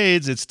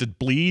arcades? It's to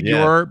bleed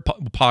your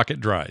pocket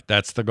dry.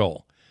 That's the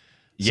goal.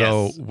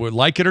 So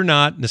like it or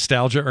not,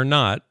 nostalgia or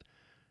not,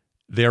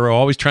 they were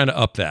always trying to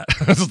up that.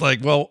 It's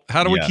like, well,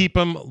 how do we keep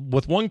them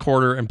with 1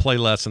 quarter and play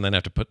less and then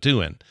have to put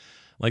 2 in?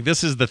 Like,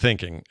 this is the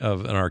thinking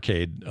of an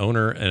arcade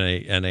owner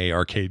and a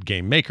arcade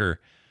game maker.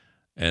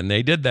 And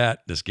they did that.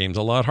 This game's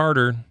a lot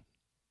harder.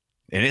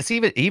 And it's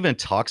even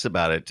talks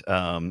about it.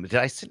 Did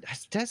I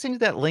send you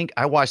that link?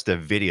 I watched a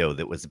video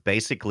that was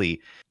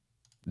basically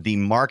the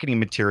marketing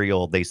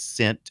material they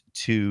sent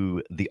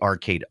to the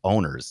arcade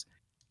owners,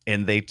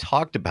 and they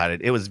talked about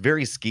it. It was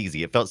very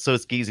skeezy. It felt so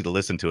skeezy to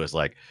listen to. Us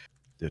like,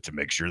 to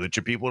make sure that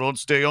your people don't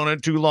stay on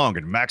it too long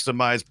and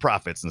maximize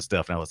profits and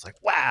stuff. And I was like,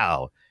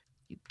 wow,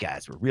 you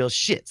guys were real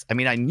shits. I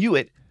mean, I knew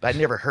it, but I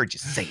never heard you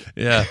say it.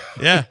 Yeah.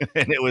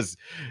 and it was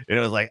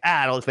like,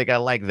 I don't think I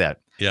like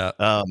that. Yeah.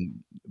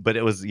 But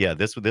it was,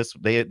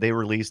 they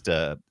released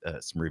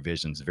some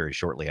revisions very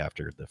shortly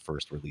after the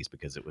first release,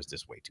 because it was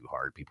just way too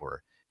hard. People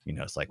were,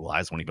 it's like, well, I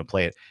just won't even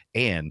play it.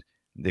 And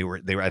they were,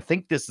 I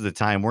think this is the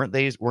time, weren't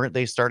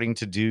they starting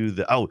to do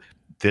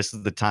this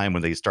is the time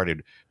when they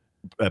started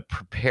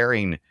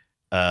preparing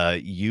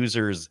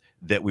users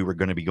that we were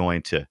going to be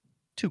going to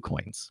 2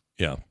 coins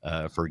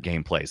for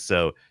gameplay.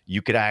 So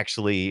you could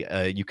actually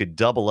you could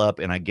double up,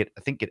 and I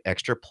think get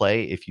extra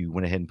play if you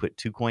went ahead and put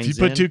 2 coins in. If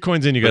you put 2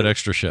 coins in, you got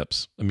extra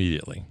ships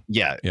immediately.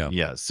 Yeah.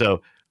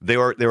 So they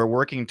were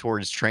working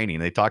towards training.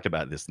 They talked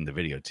about this in the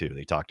video too.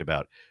 They talked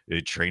about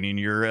training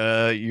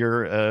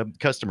your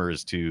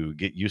customers to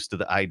get used to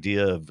the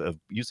idea of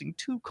using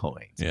 2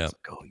 coins. Yeah.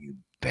 Like, oh, you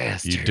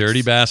bastards. You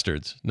dirty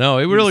bastards. No,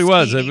 it really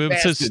was.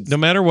 No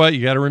matter what,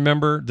 you got to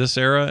remember this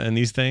era and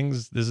these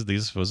things.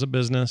 This was a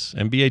business.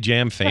 NBA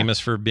Jam, famous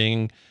for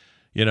being,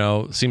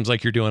 seems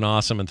like you're doing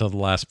awesome until the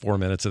last 4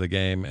 minutes of the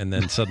game, and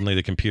then suddenly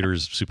the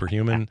computer's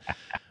superhuman.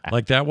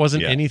 Like, that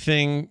wasn't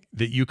anything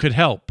that you could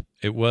help.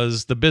 It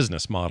was the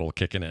business model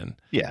kicking in.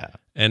 Yeah.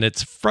 And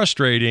it's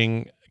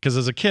frustrating because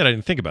as a kid, I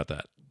didn't think about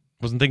that.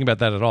 Wasn't thinking about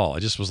that at all. I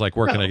just was like,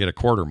 where can I get a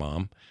quarter,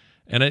 Mom?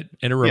 And it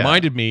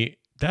reminded me,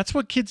 that's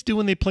what kids do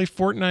when they play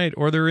Fortnite,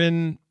 or they're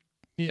in,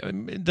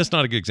 that's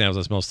not a good example.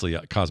 That's mostly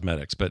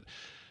cosmetics. But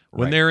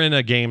when they're in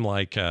a game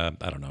like, I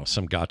don't know,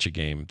 some gotcha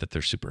game that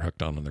they're super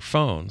hooked on their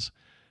phones,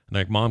 and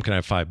they're like, Mom, can I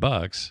have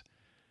 $5?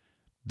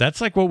 That's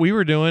like what we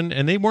were doing.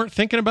 And they weren't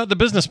thinking about the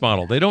business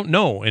model. They don't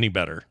know any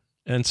better.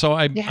 And so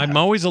I'm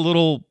always a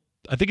little,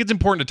 I think it's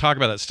important to talk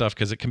about that stuff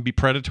because it can be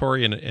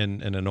predatory and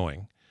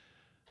annoying.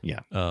 Yeah.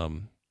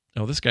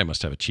 Oh, this guy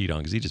must have a cheat on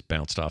because he just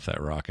bounced off that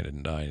rocket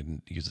and died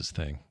and used his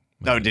thing.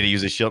 Oh, did he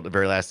use his shield at the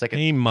very last second?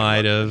 He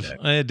might have.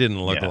 It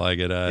didn't look like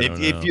it. I don't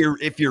know.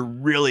 If you're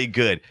really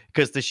good,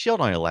 because the shield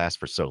only lasts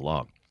for so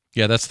long.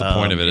 Yeah, that's the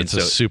point of it. It's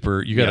a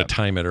super. You got to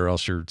time it, or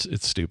else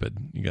it's stupid.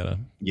 You got to.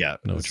 Yeah.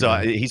 So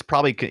he's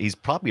probably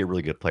a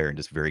really good player and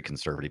just very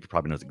conservative. He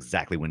probably knows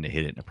exactly when to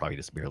hit it, and it probably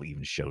just barely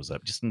even shows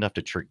up, just enough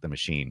to trick the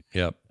machine.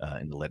 Yep.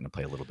 Into letting it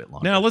play a little bit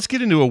longer. Now let's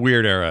get into a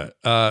weird era.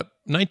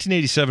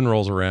 1987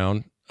 rolls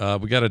around.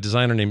 We got a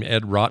designer named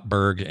Ed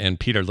Rotberg and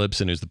Peter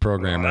Libson, who's the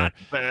programmer.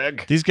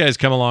 These guys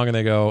come along and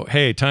they go,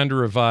 hey, time to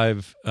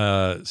revive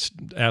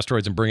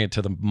Asteroids and bring it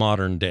to the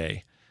modern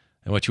day.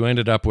 And what you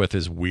ended up with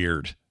is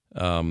weird.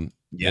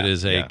 It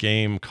is a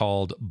game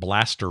called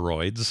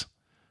Blasteroids,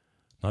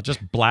 not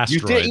just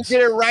Blasteroids. You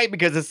did it right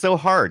because it's so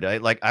hard.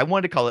 I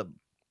wanted to call it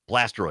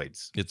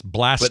blasteroids. It's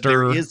But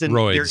there is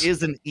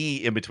blasteroids. an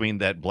E in between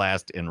that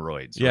blast and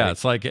roids. Yeah,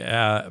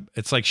 Right?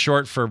 it's like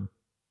short for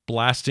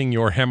blasting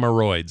your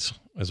hemorrhoids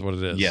is what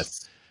it is.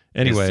 Yes.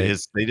 Anyway,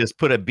 They just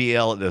put a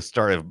BL at the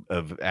start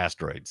of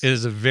Asteroids. it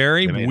is a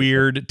very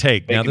weird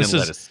take. Now Bacon this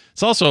and is lettuce.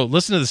 it's also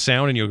listen to the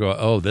sound and you'll go,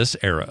 oh, this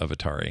era of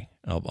Atari.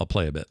 I'll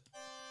play a bit.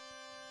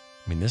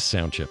 I mean, this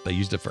sound chip, they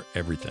used it for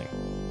everything.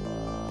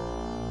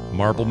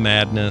 Marble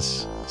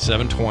Madness,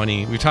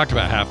 720. We've talked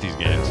about half these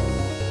games.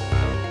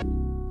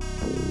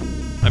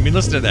 I mean,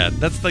 listen to that.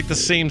 That's like the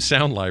same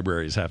sound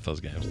library as half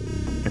those games.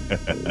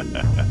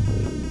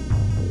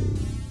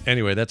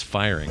 Anyway, that's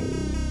firing.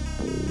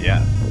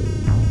 Yeah.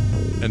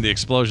 And the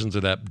explosions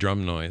are that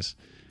drum noise.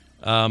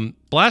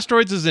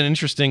 Blasteroids is an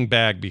interesting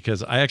bag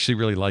because I actually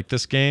really like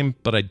this game,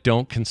 but I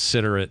don't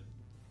consider it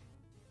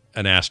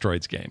an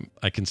Asteroids game.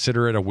 I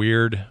consider it a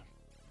weird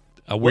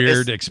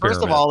experiment.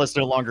 First of all, it's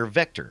no longer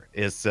vector.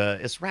 It's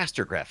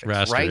raster graphics,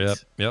 raster,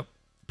 right? Yep.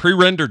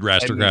 Pre-rendered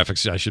raster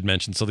graphics, I should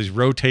mention. So these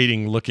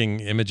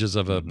rotating-looking images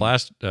of a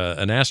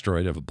an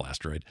asteroid of a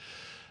blasteroid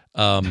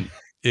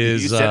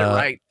is You said it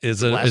right.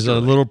 is a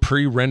little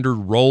pre-rendered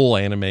roll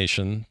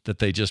animation that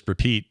they just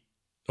repeat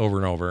over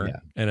and over,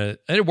 and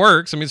it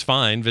works. I mean, it's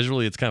fine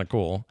visually. It's kind of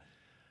cool,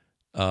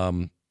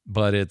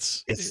 but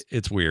it's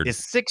weird.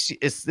 This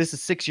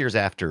is 6 years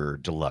after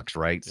Deluxe,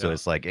 right? So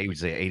it's like, would you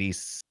say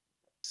 87?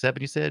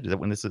 You said, is that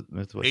when this is?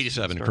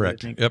 87,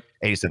 correct? Yep,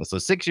 87. So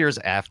 6 years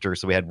after.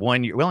 So we had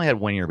 1 year. We only had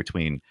 1 year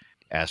between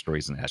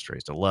Asteroids and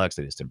Asteroids Deluxe.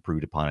 They just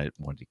improved upon it.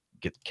 Wanted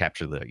to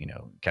capture a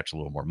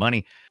little more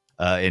money.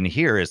 And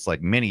here it's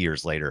like many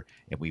years later,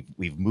 and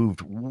we've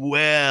moved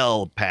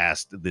well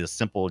past the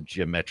simple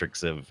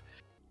geometrics of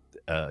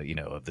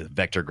of the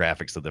vector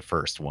graphics of the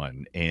first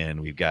one, and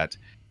we've got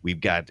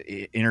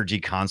energy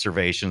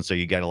conservation. So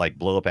you got to like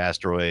blow up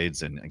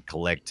asteroids and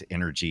collect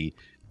energy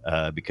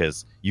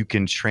because you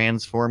can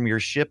transform your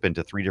ship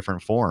into 3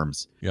 different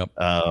forms. Yep.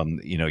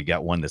 You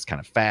got one that's kind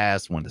of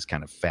fast, one that's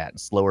kind of fat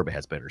and slower but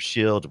has better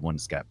shield, one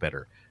that's got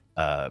better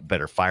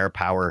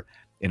firepower.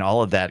 And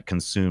all of that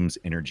consumes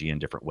energy in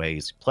different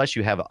ways. Plus,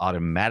 you have an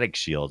automatic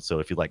shield. So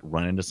if you like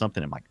run into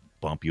something, it might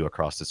bump you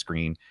across the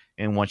screen.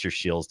 And once your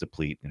shields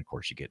deplete, and of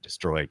course you get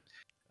destroyed.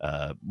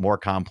 More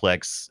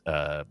complex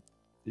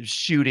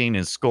shooting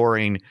and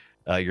scoring.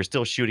 You're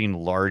still shooting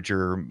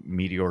larger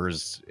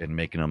meteors and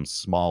making them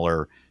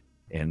smaller.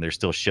 And there's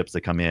still ships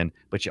that come in.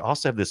 But you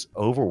also have this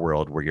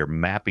overworld where you're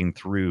mapping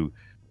through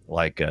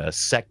like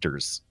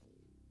sectors.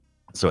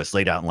 So it's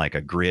laid out in like a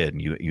grid, and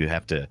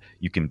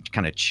you can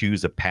kind of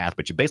choose a path,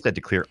 but you basically have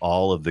to clear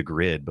all of the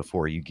grid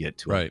before you get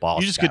to a boss.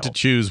 You just battle. get to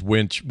choose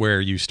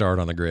where you start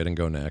on the grid and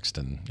go next,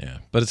 and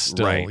but it's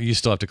still you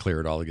still have to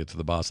clear it all to get to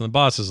the boss. And the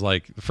boss is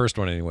like the first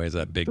one anyway, is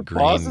that big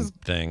green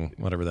thing,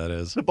 whatever that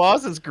is. The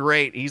boss is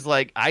great. He's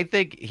like, I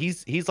think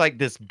he's like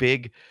this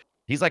big,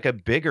 he's like a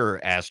bigger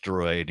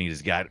asteroid, and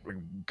he's got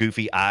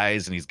goofy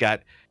eyes, and he's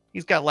got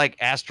like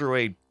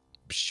asteroid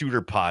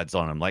shooter pods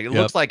on him. Like it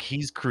looks like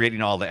he's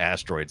creating all the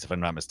asteroids, if I'm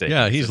not mistaken.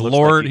 Yeah, he's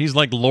Lord. He's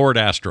like Lord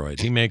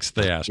Asteroid. He makes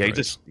the asteroids.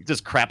 Yeah, he's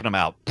just crapping them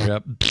out.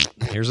 Yep.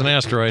 Here's an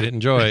asteroid.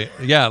 Enjoy.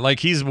 Yeah, like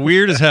he's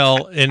weird as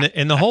hell,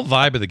 and the whole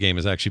vibe of the game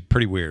is actually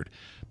pretty weird.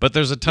 But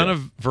there's a ton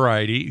of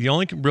variety. The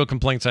only real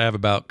complaints I have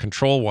about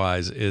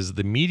control-wise is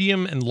the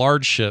medium and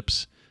large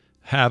ships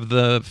have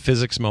the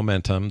physics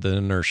momentum, the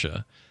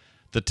inertia.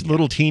 The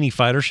little teeny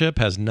fighter ship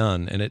has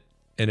none, and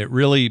it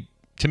really,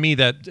 to me,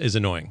 that is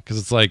annoying because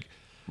it's like,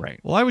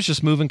 well, I was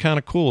just moving kind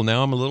of cool.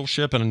 Now I'm a little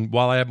ship, and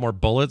while I have more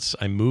bullets,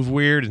 I move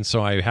weird, and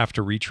so I have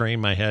to retrain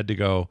my head to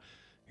go,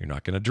 you're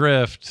not going to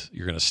drift.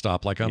 You're going to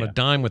stop like on a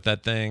dime with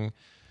that thing.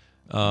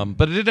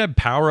 But it did have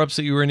power-ups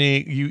that were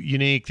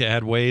unique. They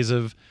had ways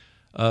of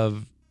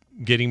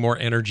getting more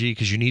energy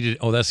because you needed,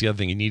 that's the other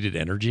thing, you needed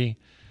energy.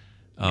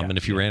 And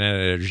if you ran out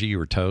of energy, you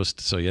were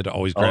toast. So you had to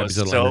always grab these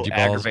little energy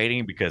balls. It's so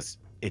aggravating because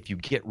if you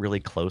get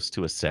really close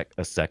to a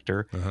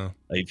sector,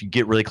 if you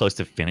get really close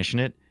to finishing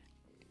it,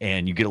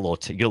 and you get a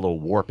little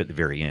warp at the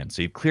very end.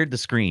 So you've cleared the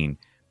screen,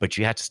 but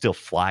you have to still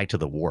fly to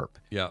the warp.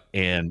 Yeah.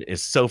 And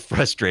it's so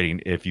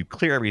frustrating. If you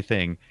clear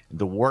everything,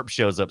 the warp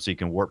shows up so you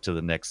can warp to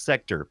the next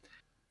sector,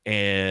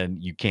 and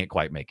you can't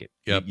quite make it.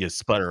 Yep. You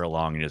sputter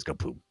along and you just go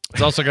boom.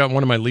 It's also got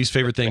one of my least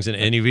favorite things in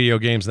any video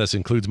games, and this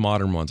includes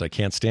modern ones. I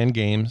can't stand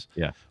games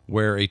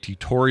where a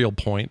tutorial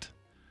point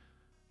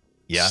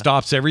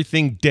stops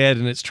everything dead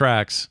in its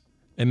tracks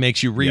and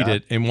makes you read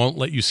it and won't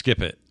let you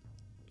skip it.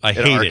 I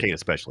hate arcade it.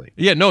 Especially.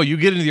 Yeah, no, you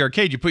get into the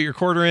arcade, you put your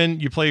quarter in,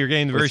 you play your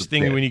game, the very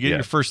thing when you get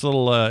your first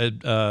little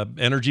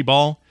energy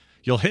ball,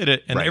 you'll hit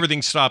it, and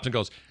everything stops and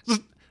goes,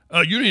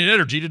 you need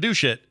energy to do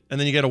shit. And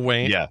then you get a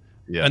wait. Yeah.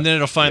 And then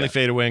it'll finally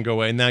fade away and go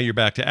away, and now you're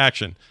back to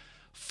action.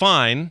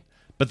 Fine,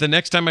 but the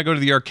next time I go to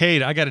the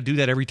arcade, I got to do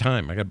that every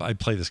time. I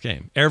play this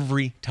game.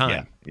 Every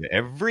time. Yeah,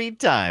 every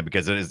time,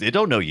 because it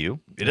don't know you.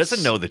 It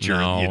doesn't know that you're,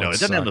 it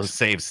doesn't have those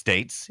save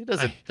states. It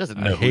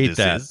doesn't know who this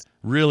is.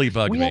 Really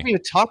bugged me. We haven't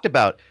even talked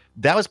about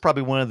that was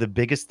probably one of the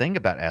biggest thing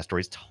about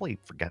Asteroids. Totally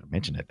forgot to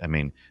mention it. I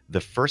mean,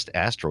 the first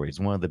Asteroids,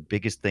 one of the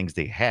biggest things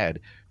they had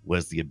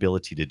was the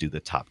ability to do the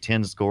top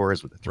 10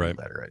 scores with the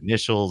three-letter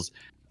initials.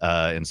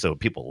 And so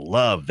people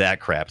love that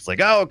crap. It's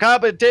like, oh,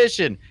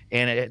 competition.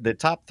 And the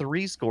top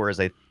 3 scores,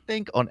 I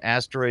think, on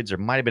Asteroids, or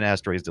might have been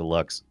Asteroids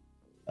Deluxe,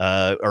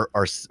 are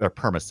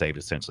perma-saved,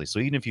 essentially. So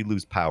even if you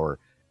lose power,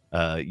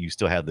 you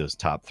still have those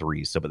top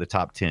 3. So, but the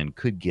top 10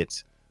 could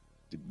get...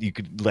 You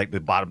could like the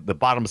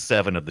bottom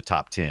 7 of the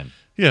top 10.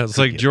 Yeah, it's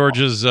like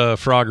George's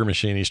Frogger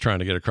machine. He's trying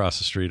to get across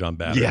the street on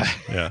batteries.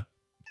 Yeah.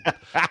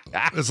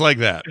 It's like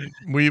that.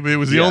 It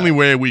was the only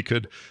way we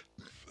could,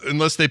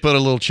 unless they put a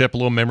little chip, a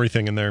little memory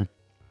thing in there.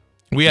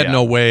 We had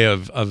no way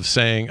of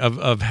saying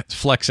of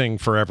flexing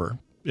forever.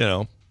 You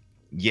know.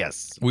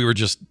 Yes. We were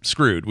just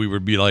screwed. We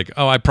would be like,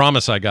 oh, I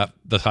promise I got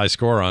the high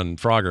score on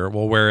Frogger.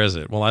 Well, where is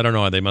it? Well, I don't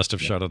know. They must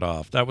have shut it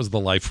off. That was the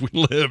life we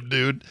lived,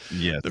 dude.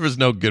 Yeah. There was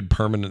no good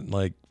permanent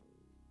like.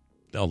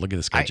 Oh, look at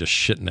this guy just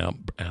shitting out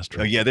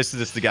asteroids. Oh yeah, this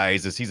is the guy.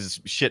 He's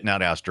just shitting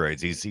out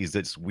asteroids. He's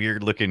this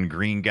weird looking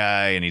green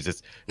guy, and he's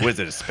just, what is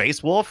it, a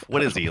space wolf?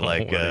 What is he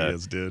like? What he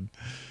is, dude.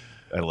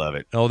 I love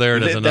it. Oh, there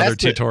it is, another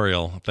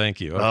tutorial. Thank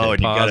you. Okay,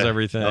 and pause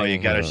everything. Oh, you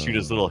gotta shoot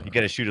his little. You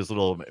gotta shoot his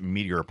little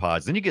meteor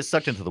pods. Then you get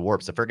sucked into the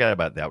warps. I forgot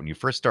about that. When you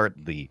first start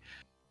the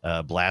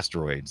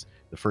blasteroids,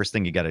 the first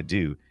thing you got to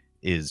do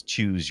is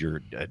choose your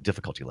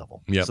difficulty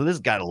level. Yep. So this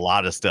got a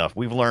lot of stuff.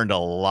 We've learned a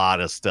lot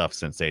of stuff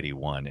since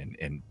 81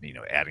 and you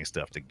know, adding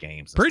stuff to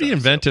games. Pretty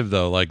inventive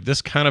though. Like this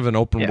kind of an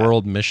open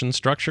world mission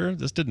structure.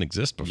 This didn't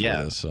exist before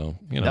this. So,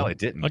 you know, no, it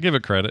didn't. I'll give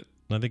it credit.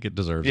 I think it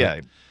deserves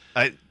it.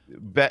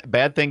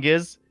 Bad thing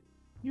is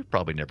you've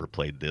probably never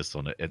played this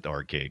at the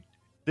arcade.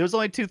 There was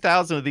only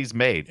 2,000 of these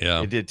made.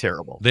 Yeah. It did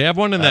terrible. They have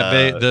one in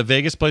that the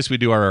Vegas place we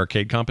do our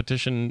arcade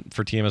competition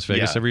for TMS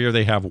Vegas every year.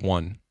 They have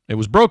one. It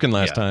was broken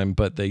last time,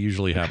 but they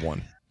usually have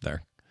one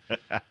there.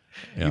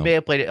 You may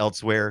have played it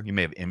elsewhere. You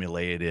may have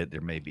emulated it. There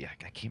may be, I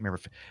can't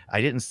remember.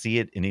 I didn't see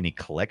it in any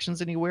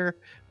collections anywhere,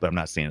 but I'm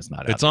not saying it's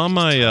not. It's on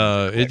my,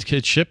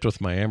 it shipped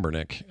with my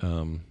Ambernick.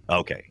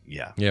 Okay.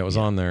 Yeah. Yeah, it was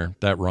on there.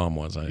 That ROM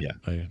was, I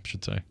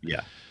should say.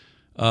 Yeah.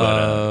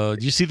 Do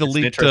you see the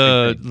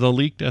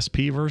leaked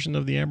SP version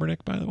of the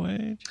Ambernick, by the way?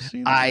 Did you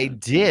see that? I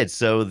did.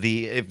 So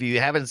if you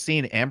haven't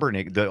seen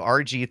Ambernick, the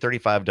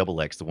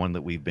RG35XX, the one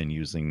that we've been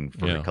using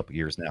for a couple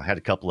years now, had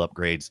a couple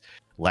upgrades.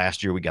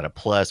 Last year we got a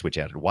Plus, which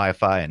added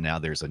Wi-Fi, and now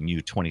there's a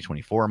new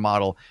 2024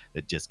 model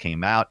that just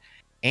came out.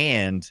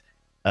 And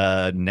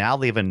now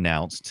they've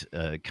announced,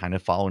 kind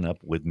of following up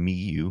with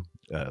MiiU,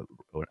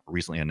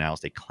 recently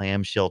announced a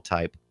clamshell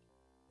type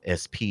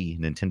SP,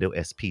 Nintendo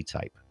SP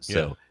type.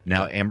 So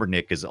now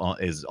Ambernick is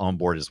on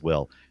board as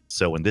well.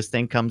 So when this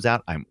thing comes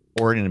out, I'm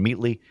ordering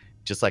immediately.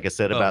 Just like I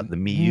said about the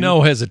MiiU.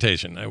 No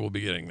hesitation. I will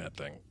be getting that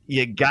thing.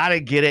 You got to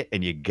get it,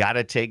 and you got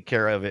to take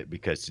care of it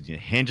because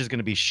Hinge is going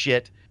to be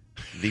shit.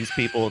 These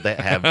people that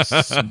have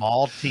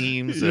small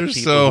teams. You're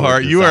so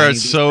hard. You are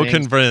so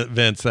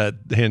convinced that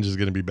Hinge is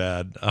going to be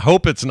bad. I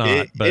hope it's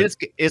not.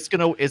 It's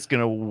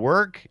gonna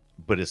work,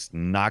 but it's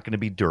not going to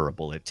be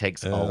durable. It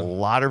takes a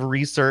lot of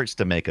research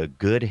to make a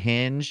good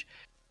hinge.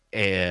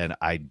 And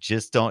I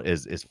just don't,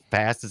 as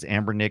fast as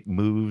Ambernick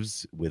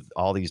moves with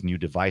all these new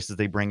devices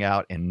they bring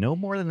out, and no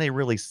more than they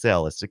really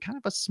sell. It's a kind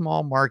of a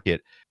small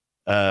market.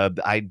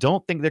 I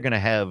don't think they're going to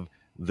have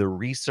the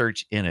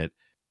research in it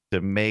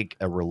to make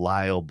a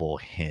reliable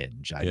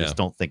hinge. I just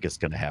don't think it's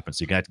going to happen.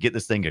 So you're going to have to get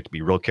this thing. You have to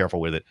be real careful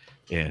with it.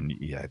 And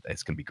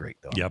it's going to be great,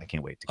 though. Yep. I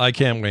can't wait. I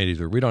can't wait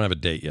either. We don't have a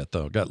date yet,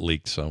 though. It got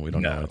leaked, so we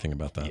don't know anything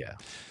about that. Yeah.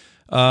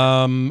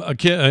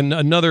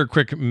 Another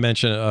quick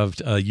mention of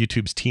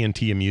YouTube's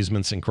TNT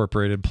Amusements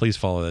Incorporated. Please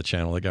follow that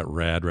channel. They got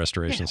rad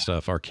restoration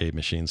stuff, arcade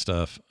machine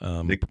stuff.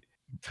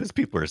 Those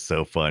people are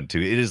so fun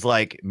too. It is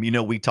like,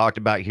 we talked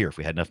about here, if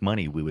we had enough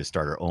money, we would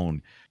start our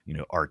own,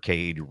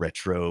 arcade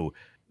retro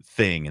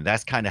thing. And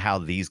that's kind of how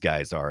these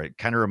guys are. It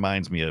kind of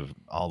reminds me of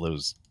all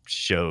those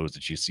shows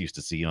that you used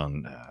to see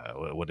on,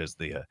 what's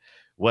the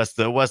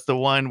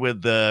one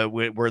with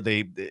where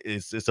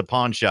it's a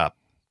pawn shop.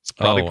 It's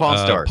probably Pawn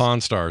Stars.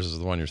 Pawn Stars is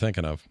the one you're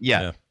thinking of.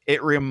 Yeah.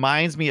 It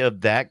reminds me of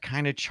that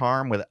kind of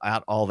charm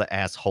without all the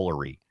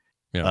assholery.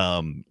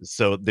 Yeah.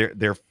 So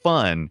they're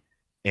fun,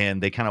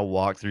 and they kind of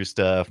walk through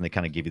stuff, and they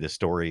kind of give you the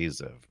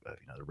stories of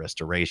the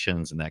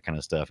restorations and that kind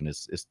of stuff. And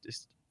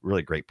it's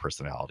really great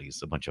personalities.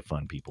 A bunch of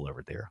fun people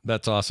over there.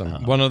 That's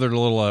awesome. One other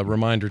little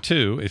reminder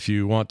too, if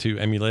you want to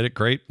emulate it,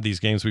 great.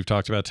 These games we've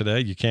talked about today,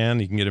 you can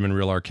get them in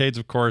real arcades,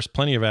 of course.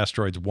 Plenty of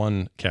Asteroids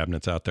 1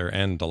 cabinets out there,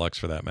 and Deluxe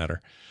for that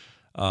matter.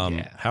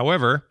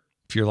 However,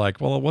 if you're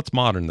like, well, what's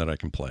modern that I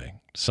can play?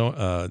 So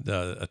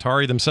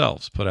Atari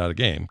themselves put out a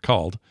game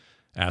called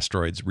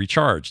Asteroids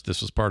Recharged.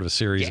 This was part of a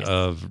series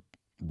of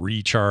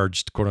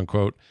recharged, quote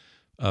unquote,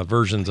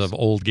 versions of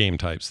old game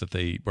types that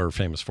they were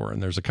famous for.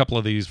 And there's a couple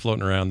of these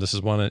floating around. This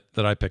is one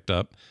that I picked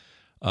up.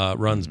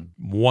 Runs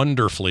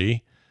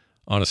wonderfully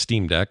on a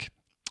Steam Deck.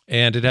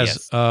 And it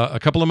has a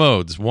couple of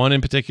modes. One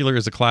in particular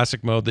is a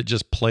classic mode that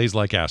just plays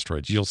like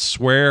Asteroids. You'll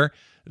swear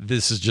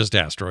this is just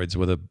Asteroids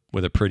with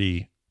a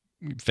pretty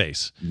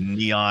face.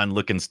 Neon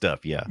looking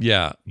stuff. Yeah.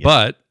 Yeah.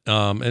 But,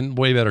 and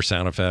way better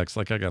sound effects.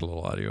 Like I got a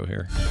little audio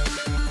here.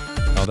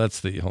 Oh,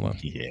 that's the, hold on.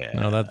 Yeah.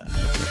 No,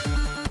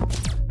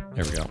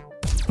 there we go.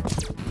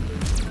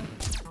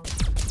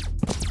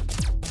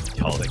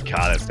 Oh,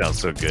 God, that sounds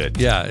so good.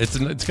 Yeah, it's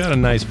got a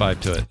nice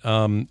vibe to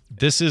it.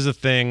 This is a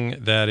thing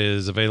that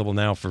is available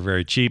now for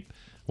very cheap.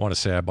 I want to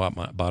say I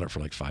bought it for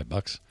like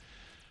 $5.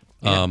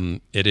 Yeah.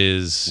 It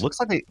is looks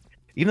like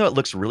even though it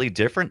looks really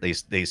different,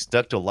 they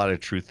stuck to a lot of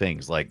true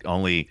things. Like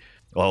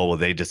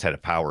they just had a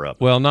power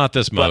up. Well, not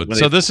this mode.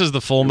 So this is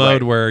the full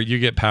mode where you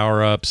get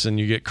power ups and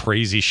you get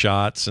crazy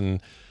shots,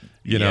 and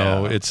you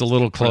know it's a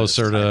little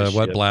closer to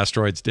what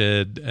Asteroids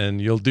did, and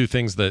you'll do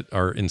things that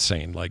are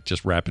insane, like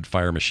just rapid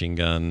fire machine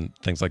gun,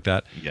 things like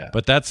that. Yeah.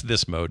 But that's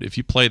this mode. If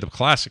you play the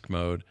classic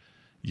mode,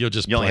 you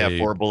only have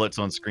 4 bullets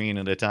on screen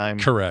at a time.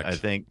 Correct. I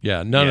think.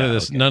 Yeah. None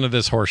of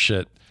this horse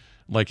shit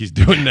like he's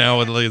doing now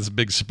with this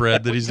big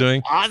spread that he's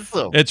doing.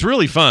 Awesome. It's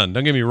really fun.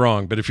 Don't get me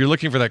wrong. But if you're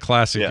looking for that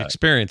classic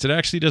experience, it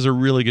actually does a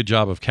really good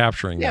job of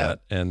capturing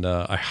that. And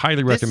I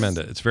highly recommend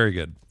it. It's very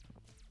good.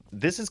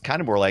 This is kind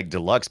of more like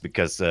Deluxe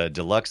because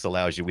Deluxe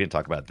allows you, we didn't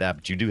talk about that,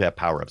 but you do have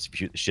power-ups,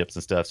 ships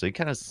and stuff. So you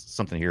kind of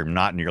something here,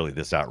 not nearly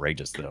this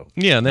outrageous though.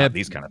 Yeah, and they had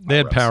these kind of they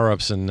had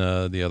power-ups in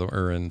the other,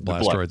 or in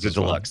Blastoids as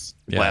well. Deluxe.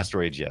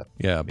 Blastoids,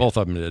 yeah, both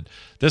of them did.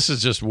 This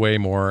is just way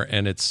more,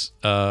 and it's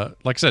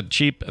like I said,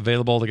 cheap,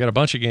 available. They got a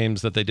bunch of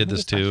games that they did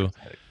this to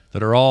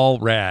that are all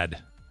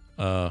rad.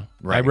 I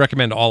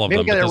recommend all of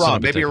them. Maybe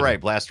wrong. Maybe you're right.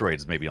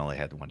 Blastoids maybe only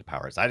had the one to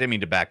powers. I didn't mean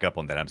to back up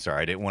on that. I'm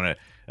sorry. I didn't want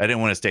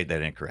to state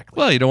that incorrectly.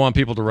 Well, you don't want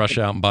people to rush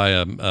out and buy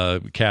a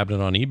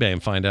cabinet on eBay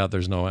and find out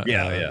there's no. You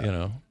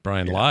know,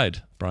 Brian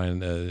lied.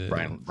 Brian's a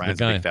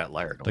big fat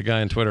liar. The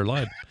guy on Twitter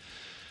lied.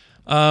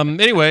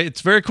 Anyway,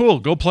 it's very cool.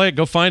 Go play it.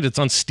 Go find it. It's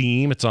on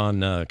Steam. It's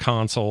on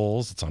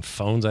consoles. It's on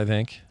phones, I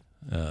think.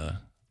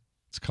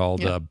 It's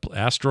called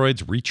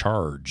Asteroids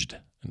Recharged.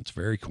 And it's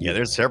very cool. Yeah,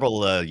 there's several.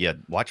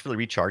 Watch for the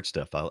recharge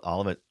stuff. All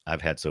of it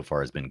I've had so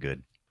far has been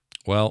good.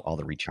 Well, all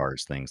the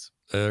recharge things.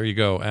 There you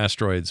go.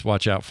 Asteroids.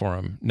 Watch out for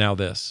them. Now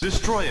this.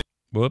 Destroy it.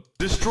 Whoop.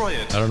 Destroy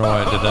it. I don't know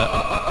why I did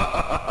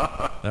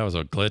that. That was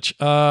a glitch.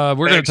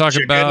 We're going to talk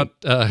about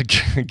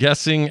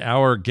guessing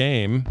our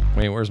game.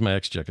 Wait, where's my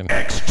X-Chicken?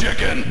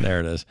 X-Chicken.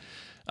 There it is.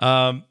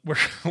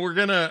 We're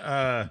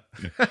gonna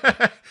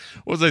what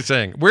was I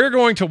saying? We're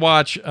going to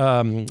watch or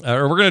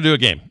we're gonna do a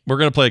game. We're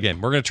gonna play a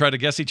game. We're gonna try to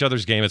guess each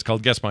other's game. It's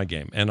called Guess My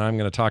Game. And I'm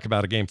gonna talk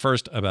about a game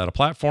first, about a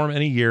platform and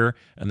a year,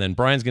 and then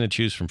Brian's gonna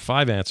choose from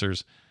 5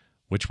 answers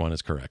which one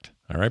is correct.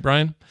 All right,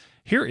 Brian?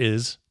 Here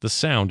is the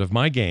sound of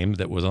my game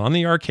that was on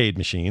the arcade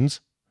machines.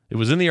 It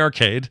was in the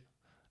arcade.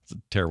 It's a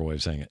terrible way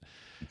of saying it.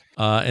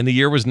 And the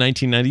year was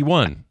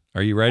 1991.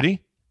 Are you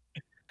ready?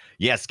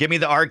 Yes, give me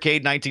the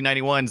arcade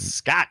 1991,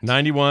 Scott.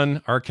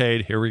 91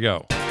 arcade. Here we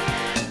go.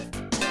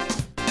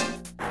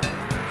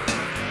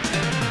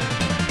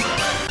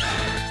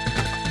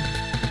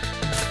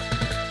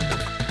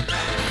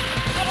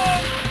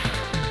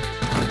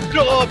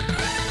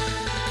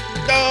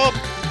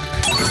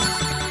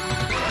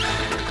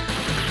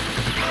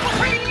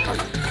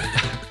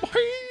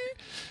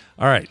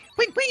 All right.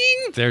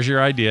 There's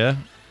your idea,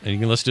 and you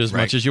can list it as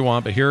much as you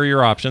want, but here are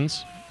your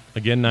options.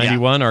 Again,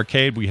 91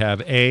 arcade, we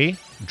have A,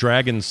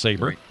 Dragon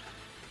Saber.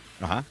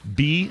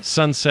 B,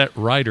 Sunset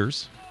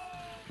Riders.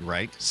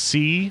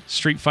 C,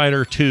 Street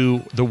Fighter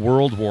II, The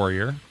World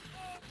Warrior.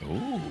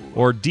 Ooh.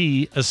 Or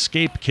D,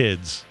 Escape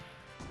Kids.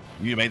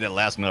 You made that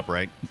last one up,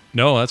 right?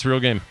 No, that's a real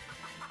game.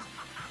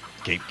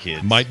 Escape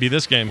Kids. Might be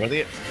this game. Where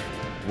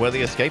are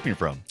they escaping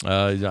from?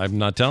 I'm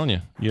not telling you.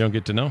 You don't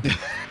get to know.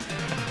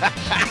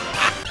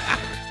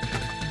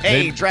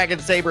 A, Dragon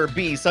Saber.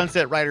 B,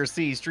 Sunset Rider.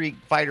 C, Street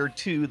Fighter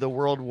II, The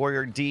World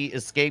Warrior. D,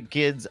 Escape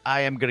Kids. I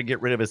am going to get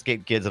rid of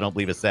Escape Kids. I don't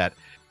believe it's that.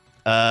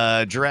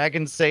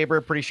 Dragon Saber.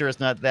 Pretty sure it's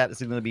not that.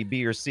 It's going to be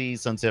B or C.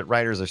 Sunset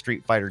Riders or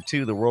Street Fighter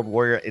II, The World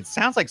Warrior. It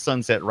sounds like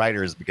Sunset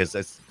Riders because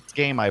it's a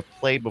game I've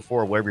played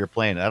before, whatever you're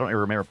playing. I don't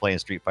even remember playing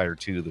Street Fighter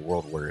II, The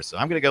World Warrior. So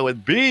I'm going to go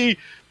with B,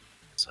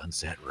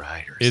 Sunset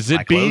Riders. Is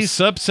it B,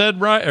 Sunset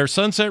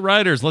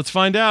Riders? Let's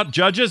find out.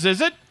 Judges,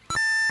 is it?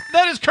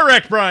 That is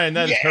correct, Brian.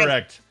 That is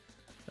correct.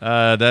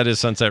 That is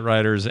Sunset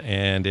Riders,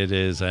 and it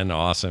is an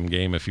awesome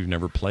game if you've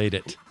never played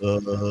it.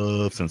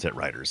 Sunset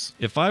Riders.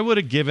 If I would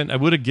have given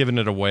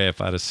it away if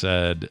I'd have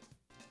said,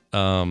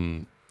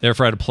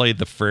 if I'd have played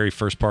the very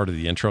first part of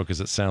the intro,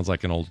 because it sounds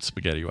like an old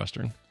spaghetti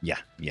western. Yeah.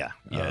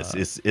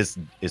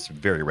 It's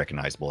very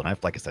recognizable,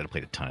 and like I said, I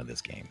played a ton of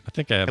this game. I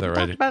think I have that right.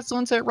 Talked about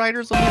Sunset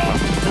Riders. Whoa,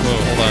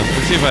 hold on.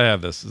 Let's see if I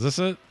have this. Is this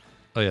it?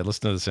 Oh yeah,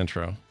 listen to this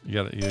intro. You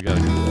got it.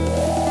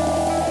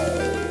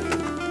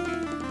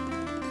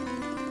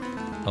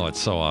 Oh,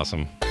 it's so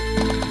awesome.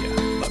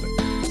 Yeah, love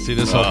it. See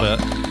this whole bit?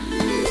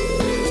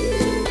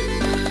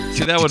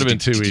 See, that would have been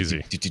too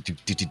easy.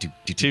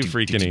 Too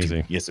freaking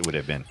easy. Yes, it would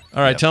have been.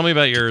 All right, tell me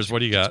about yours. What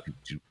do you got?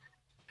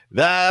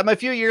 I'm a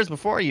few years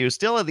before you.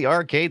 Still at the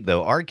arcade,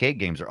 though. Arcade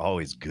games are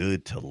always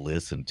good to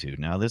listen to.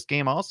 Now, this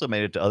game also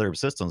made it to other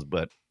systems,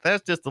 but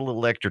that's just a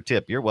little extra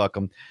tip. You're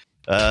welcome.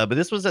 But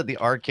this was at the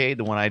arcade,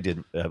 the one I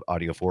did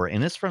audio for,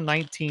 and it's from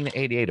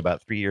 1988,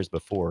 about 3 years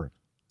before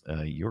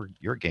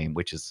your game,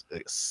 which is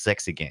a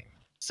sexy game.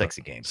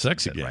 Sexy game.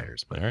 Sexy game.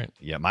 Writers, but all right.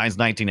 Yeah, mine's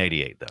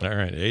 1988, though. All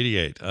right,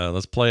 88.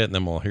 Let's play it, and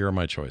then we'll hear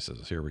my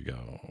choices. Here we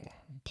go.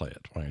 Play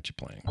it. Why aren't you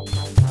playing?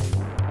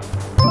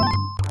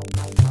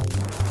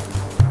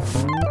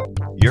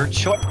 Your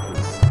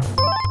choices.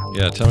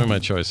 Yeah, tell me my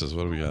choices.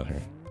 What do we got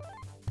here?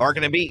 Are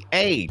going to be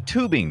A,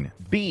 tubing,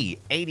 B,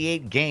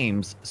 88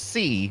 games,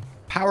 C,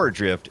 power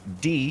drift,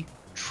 D,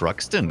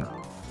 Truxton.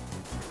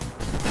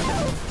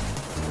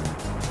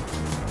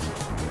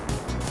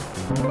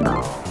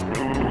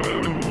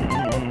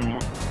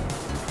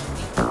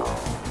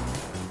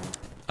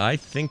 I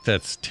think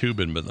that's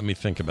tubing, but let me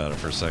think about it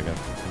for a second.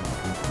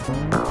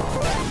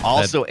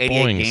 Also, That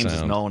 88 boing games is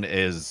sound. known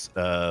as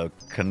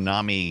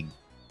Konami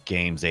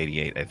Games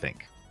 88, I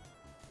think.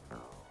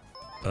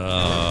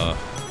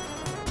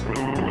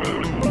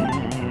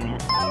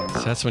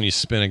 So that's when you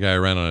spin a guy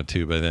around on a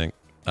tube, I think.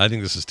 I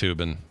think this is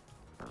tubing.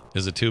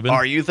 Is it tubing?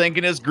 Are you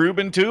thinking it's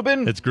Gruben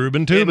Tubin? It's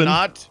Gruben tubing.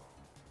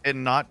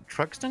 And not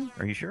Truxton?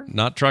 Are you sure?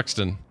 Not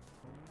Truxton. I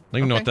don't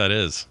even know what that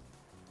is.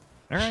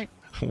 All right.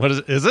 What is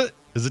it? Is it?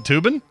 Is it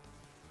tubing?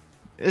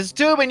 It's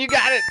Tubin. You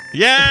got it.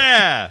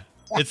 Yeah!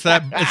 It's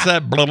that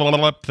blah, blah, blah,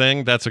 blah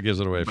thing. That's what gives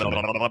it away from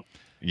me.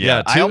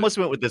 Yeah, I Tu- almost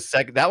went with the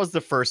second. That was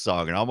the first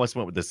song, and I almost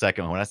went with the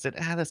second one. I said,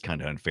 that's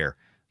kind of unfair.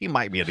 He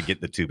might be able to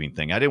get the tubing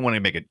thing. I didn't want to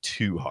make it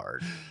too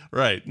hard.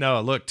 Right.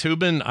 No, look,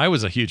 tubing, I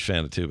was a huge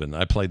fan of tubing.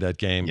 I played that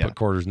game, Yeah. put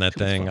quarters in that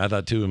thing. I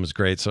thought tubing was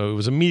great. So it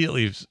was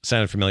immediately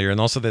sounded familiar. And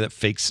also that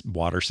fake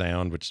water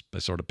sound, which I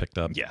sort of picked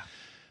up. Yeah.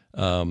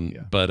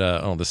 But,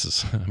 this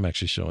is, I'm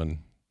actually showing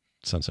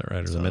Sunset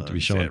Riders. I meant to be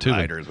showing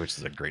tubing. Riders, which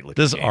is a great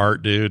looking This game.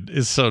 art, dude,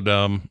 is so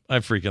dumb. I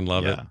freaking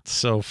love it Yeah.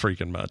 so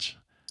freaking much.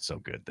 So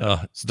good. Though.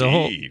 The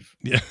whole, Steve.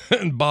 yeah,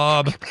 and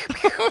Bob.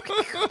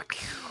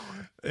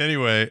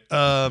 Anyway,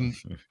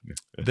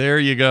 there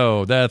you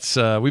go. That's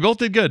we both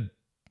did good.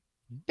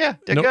 Yeah,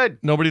 did good.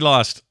 Nobody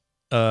lost.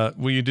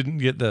 You didn't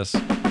get this.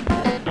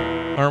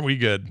 Aren't we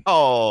good?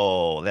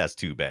 Oh, that's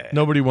too bad.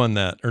 Nobody won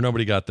that, or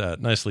nobody got that.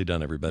 Nicely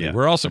done, everybody. Yeah,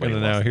 We're also going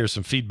nobody to now lost hear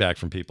some feedback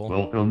from people.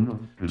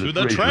 Welcome To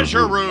the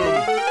treasure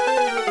room.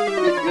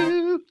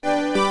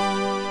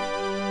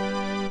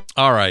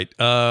 All right.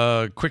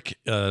 Quick.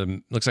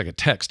 Looks like a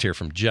text here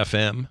from Jeff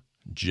M.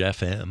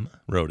 Jeff M.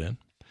 wrote in.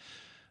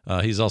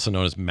 He's also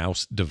known as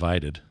Mouse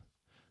Divided.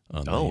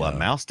 A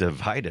mouse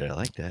divided. I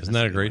like that. Isn't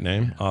that a great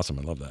name? Awesome.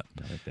 I love that.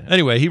 I like that.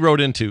 Anyway, he wrote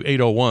into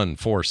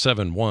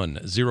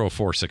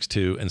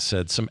 801-471-0462 and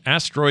said, some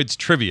asteroids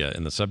trivia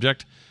in the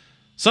subject.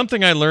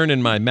 Something I learned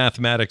in my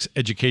mathematics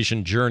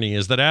education journey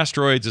is that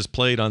asteroids is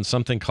played on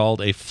something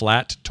called a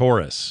flat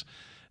torus.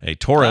 A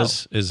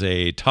torus is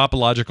a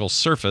topological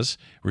surface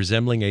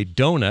resembling a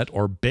donut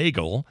or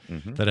bagel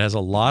that has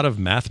a lot of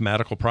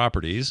mathematical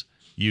properties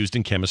used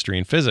in chemistry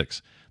and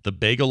physics. The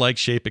bagel-like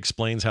shape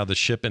explains how the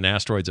ship in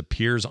Asteroids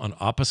appears on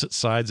opposite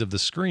sides of the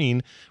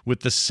screen with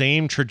the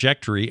same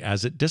trajectory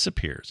as it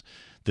disappears.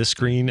 This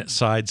screen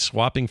side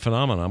swapping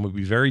phenomenon would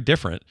be very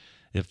different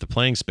if the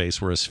playing space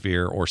were a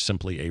sphere or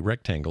simply a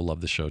rectangle.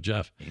 Love the show,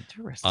 Jeff.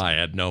 Interesting. I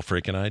had no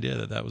freaking idea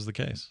that that was the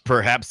case.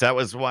 Perhaps that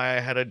was why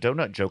I had a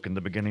donut joke in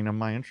the beginning of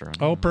my intro.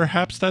 Oh,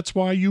 perhaps that's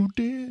why you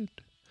did.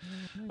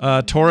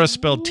 Taurus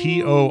spelled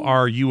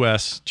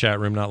T-O-R-U-S, chat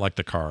room, not like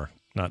the car.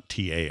 Not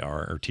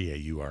T-A-R or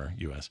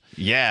T-A-U-R-U-S.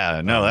 Yeah,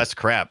 no, that's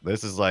crap.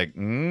 This is like,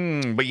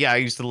 but yeah, I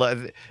used to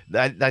love.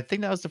 I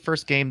think that was the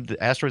first game.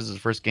 Asteroids is the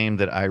first game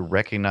that I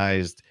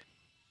recognized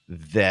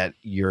that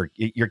your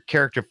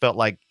character felt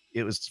like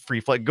it was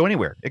free flight. Go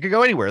anywhere. It could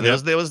go anywhere.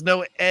 Yep. There was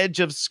no edge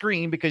of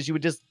screen because you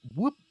would just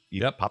whoop.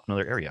 Yep. Pop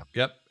another area.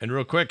 Yep. And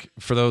real quick,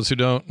 for those who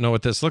don't know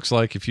what this looks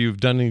like, if you've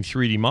done any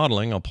 3D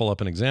modeling, I'll pull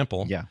up an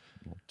example. Yeah.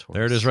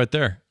 There it is right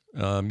there.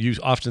 You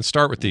often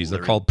start with these.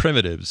 They're called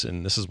primitives,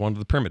 and this is one of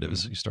the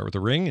primitives. You start with a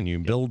ring, and you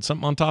build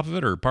something on top of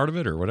it or part of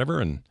it or whatever,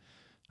 and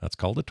that's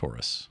called a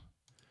torus.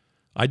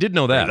 I did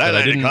know that. But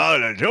I didn't call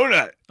it a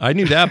donut. I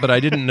knew that, but I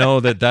didn't know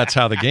that that's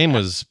how the game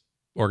was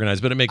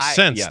organized. But it makes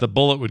sense. Yeah. The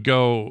bullet would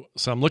go.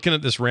 So I'm looking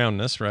at this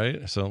roundness,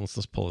 right? So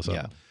let's pull this up.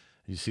 Yeah.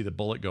 You see the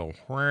bullet go.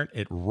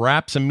 It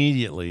wraps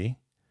immediately,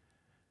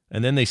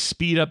 and then they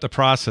speed up the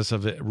process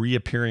of it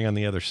reappearing on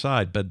the other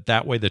side. But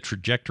that way, the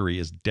trajectory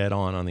is dead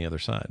on the other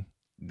side.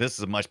 This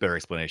is a much better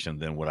explanation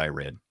than what I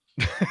read.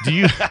 Do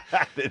you,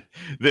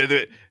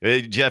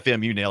 Jeff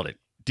M, you nailed it.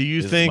 do you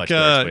This is think much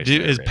better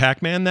explanation than I is read.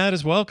 Pac-Man that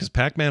as well? Because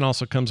Pac-Man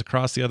also comes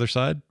across the other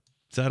side.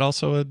 Is that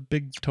also a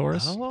big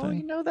Taurus Oh, well, thing?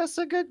 you know, that's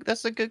a good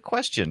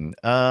question.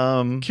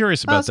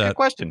 Curious about that's a that. good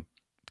question.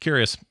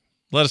 Curious.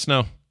 Let us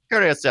know.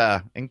 Curious,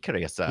 and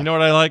curious. You know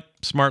what I like?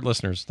 Smart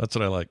listeners. That's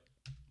what I like.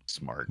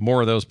 Smart.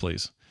 More of those,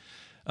 please.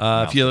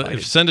 If you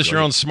send us your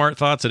own smart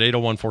thoughts at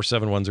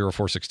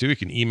 801-471-0462, you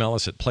can email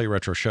us at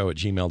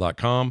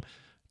playretroshow@gmail.com.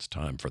 It's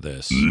time for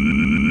this.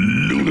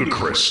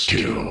 Ludicrous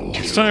kill.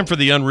 It's time for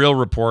the Unreal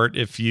Report.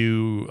 If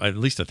you, at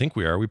least I think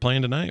we are. Are we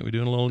playing tonight? We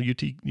doing a little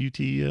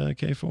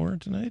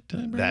UTK4 tonight?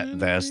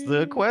 That's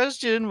the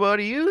question. What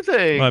do you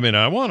think? I mean,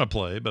 I want to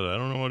play, but I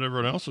don't know what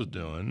everyone else is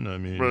doing. I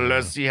mean, Well,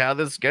 let's see how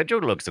the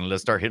schedule looks, and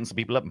let's start hitting some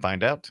people up and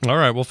find out. all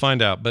right, we'll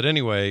find out. But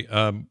anyway,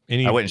 I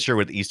wasn't sure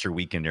with Easter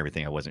weekend and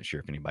everything. I wasn't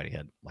sure if anybody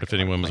had, like, if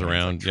anyone was plans,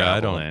 around. like, Yeah,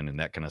 I don't. traveling and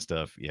that kind of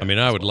stuff. Yeah, I mean,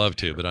 I would well. love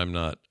to, but I'm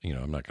not.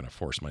 I'm not going to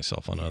force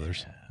myself on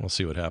others. We'll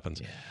see what happens.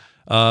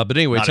 But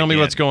anyway, Not tell me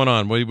again. what's going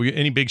on.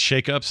 Any big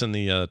shakeups in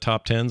the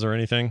top 10s or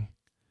anything?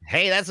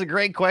 Hey, that's a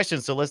great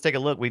question. So let's take a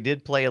look. We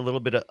did play a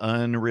little bit of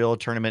Unreal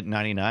Tournament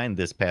 99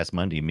 this past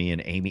Monday. Me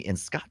and Amy and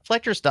Scott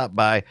Fletcher stopped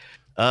by.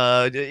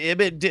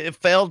 It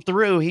fell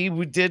through. He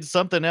did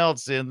something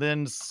else, and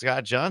then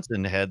Scott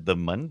Johnson had the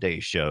Monday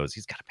shows.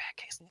 He's got a bad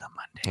case of the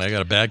Monday. I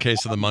got a bad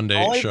case of the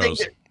Monday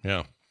shows.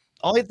 Yeah.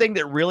 Only thing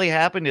that really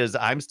happened is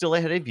I'm still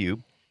ahead of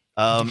you.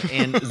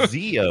 And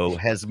Zio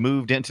has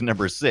moved into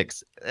number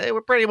 6.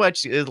 We're pretty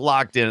much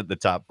locked in at the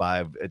top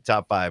 5.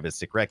 Top 5 is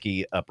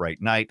Sikreki,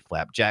 Upright Knight,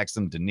 Flap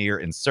Jackson, Denier,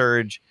 and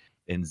Surge.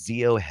 And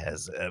Zio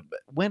has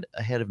went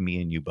ahead of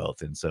me and you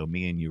both. And so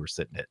me and you were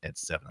sitting at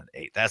 7 and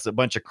 8. That's a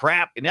bunch of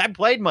crap. And I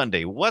played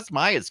Monday. What's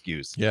my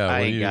excuse? Yeah,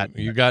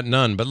 you got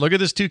none. But look at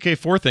this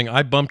 2K4 thing.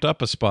 I bumped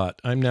up a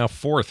spot. I'm now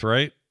 4th,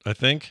 right? I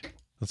think.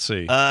 Let's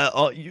see.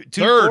 Third.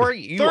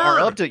 You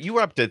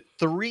were up to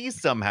 3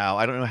 somehow.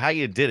 I don't know how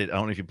you did it. I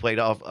don't know if you played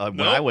off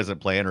when I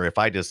wasn't playing or if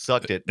I just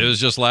sucked it. It was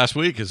just last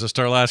week. It's just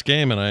our last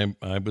game, and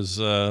I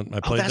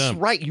played that's them.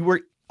 right. You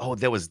were. Oh,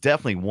 there was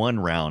definitely one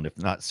round, if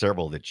not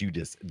several, that you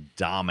just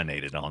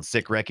dominated on.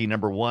 Sikreki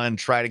number 1,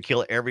 Try to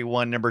Kill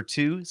Everyone number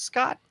 2,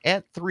 Scott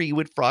at 3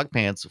 with Frog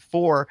Pants,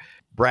 4,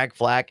 Bragg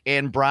Flack,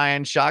 and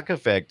Brian Shock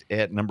Effect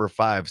at number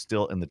 5,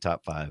 still in the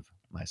top 5.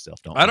 Myself,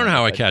 I don't know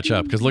how I catch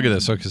up, because look at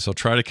this. Okay, so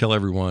Try to Kill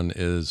Everyone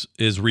is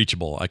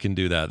reachable. I can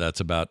do that.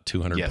 That's about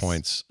 200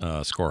 points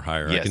score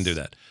higher. I can do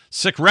that.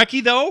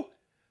 Sikreki though,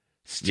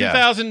 it's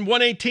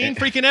 2018.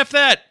 Freaking F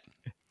that.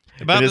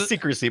 It is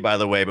secrecy, by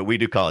the way, but we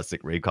do call it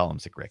Sikreki. We call him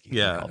Sikreki.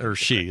 Yeah, or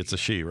she. It's a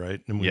she, right?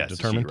 And we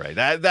determine. She, right.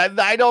 That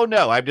I don't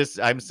know.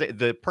 I'm saying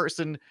the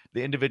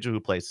individual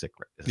who plays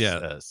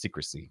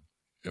secrecy.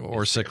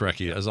 Or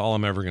Sikreki is all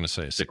I'm ever going to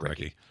say.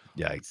 Sikreki.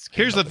 Yeah.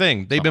 Here's the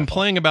thing. They've been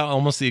playing about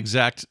almost the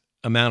exact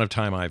amount of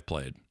time I've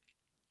played.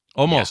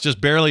 Almost, just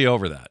barely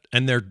over that.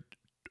 And they're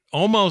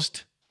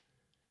almost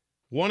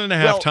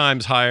 1.5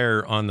 times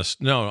higher on the...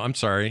 No, I'm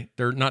sorry.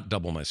 They're not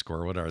double my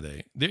score. What are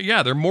they?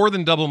 They're more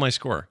than double my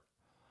score.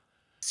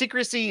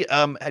 Secrecy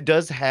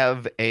does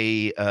have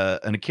an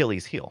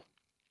Achilles heel.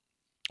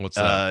 What's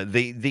that?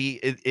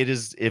 It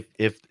is if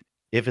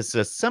it's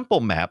a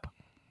simple map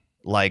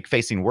like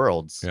Facing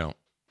Worlds,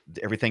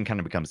 everything kind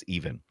of becomes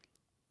even.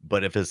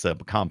 But if it's a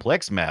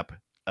complex map,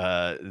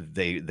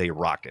 they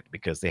rock it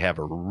because they have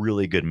a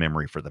really good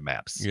memory for the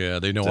maps. Yeah,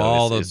 they know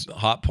all the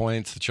hot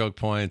points, the choke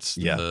points,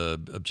 the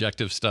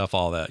objective stuff,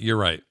 all that. You're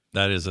right.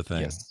 That is a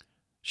thing. Yes.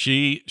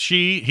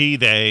 He,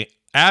 they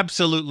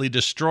absolutely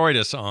destroyed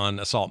us on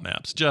assault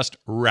maps. Just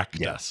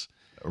wrecked us.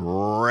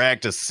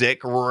 Wrecked us.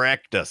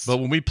 But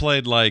when we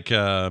played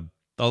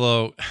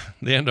although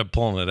they ended up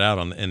pulling it out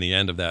in the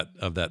end of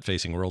that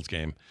Facing Worlds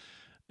game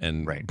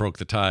and broke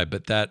the tie.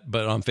 But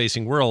on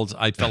Facing Worlds,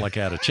 I felt like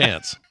I had a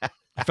chance.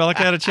 I felt like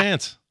I had a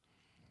chance.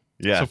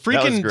 Yeah. So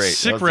freaking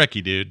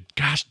Sikreki, dude.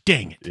 Gosh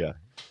dang it. Yeah.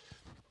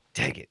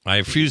 Dang it. I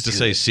refuse to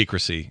say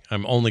secrecy.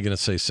 I'm only going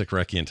to say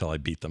Sikreki until I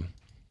beat them.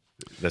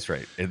 That's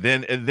right. And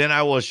then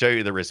I will show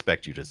you the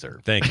respect you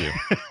deserve. Thank you.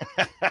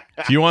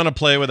 If you want to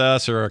play with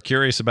us or are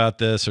curious about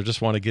this or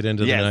just want to get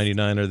into the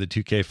 99 or the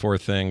 2K4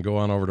 thing, go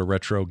on over to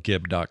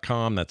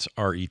retrogib.com. That's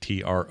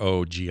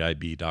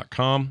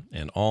RETROGIB.com.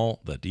 And all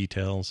the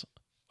details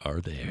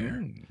are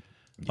there.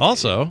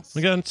 Also,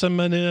 we got some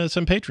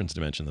patrons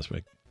to mention this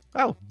week.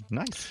 Oh,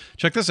 nice.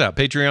 Check this out.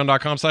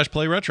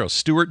 Patreon.com/playretro.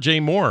 Stuart J.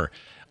 Moore.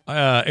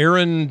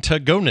 Aaron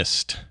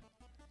Tagonist.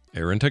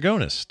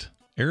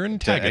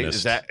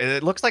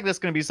 It looks like that's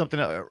going to be something.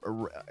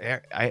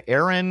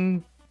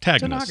 Aaron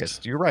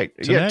Tagonist. You're right.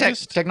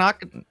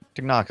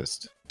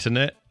 Technogist.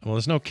 Well,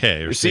 there's no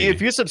K or C. See,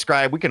 if you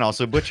subscribe, we can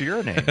also butcher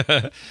your name.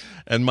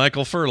 And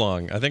Michael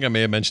Furlong. I think I may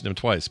have mentioned him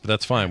twice, but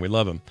that's fine. We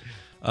love him.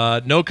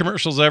 No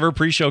commercials ever,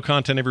 pre-show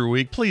content every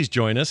week. Please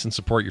join us and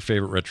support your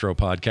favorite retro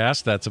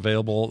podcast. That's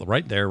available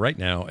right there, right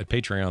now at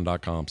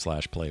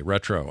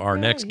patreon.com/playretro. Our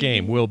next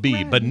game will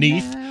be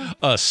Beneath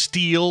a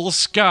Steel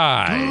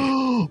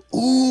Sky.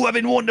 Ooh, I've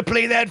been wanting to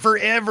play that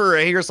forever.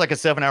 Here's like a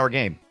 7-hour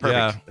game. Perfect.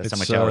 Yeah, that's how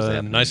much hours they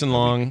have. Nice and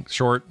long,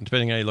 short,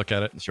 depending how you look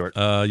at it. Short.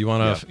 You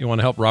want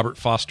to help Robert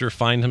Foster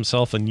find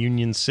himself in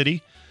Union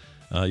City.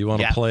 You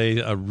want to play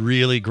a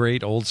really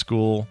great old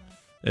school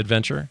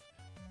adventure.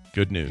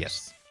 Good news.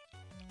 Yes.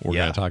 We're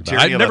going to talk about it.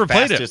 I've never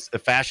played it. A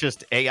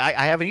fascist AI.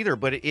 I haven't either,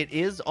 but it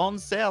is on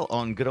sale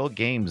on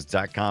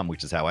goodoldgames.com,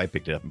 which is how I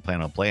picked it up and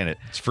plan on playing it.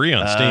 It's free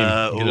on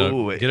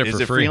Steam. Get it is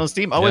for it free on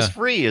Steam? Oh, it's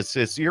free.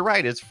 It's you're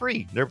right. It's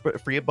free. They're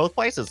free at both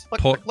places.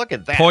 Look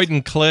at that. Point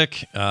and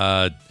click.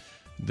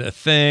 the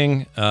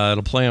thing.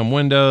 It'll play on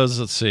Windows.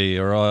 Let's see,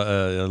 or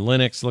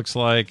Linux looks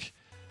like.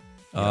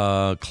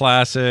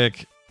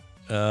 Classic.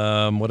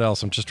 What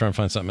else? I'm just trying to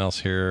find something else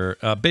here.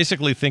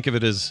 Basically, think of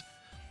it as,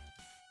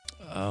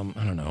 I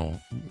don't know,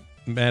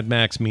 Mad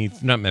Max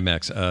meets, not Mad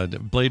Max,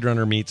 Blade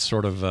Runner meets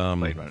sort of.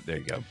 Blade Runner. There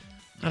you go.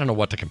 I don't know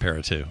what to compare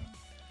it to.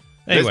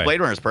 Anyway, this Blade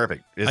Runner is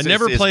perfect. I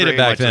never played it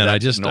back then.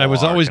 I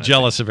was always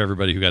jealous of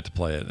everybody who got to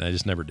play it, and I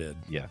just never did.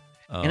 Yeah.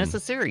 And it's a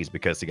series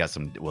because they got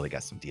some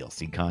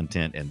DLC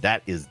content, and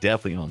that is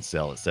definitely on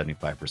sale at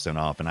 75%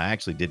 off. And I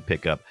actually did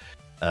pick up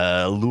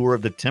Lure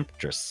of the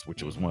Temptress,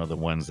 which was one of the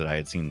ones that I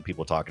had seen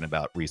people talking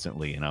about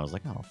recently, and I was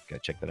like, oh,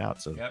 gotta check that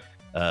out. So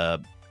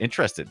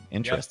interested.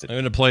 Yep. I'm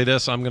going to play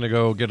this. I'm going to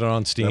go get it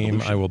on Steam.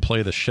 Revolution. I will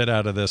play the shit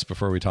out of this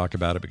before we talk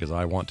about it because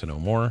I want to know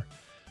more.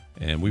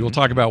 And we will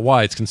talk about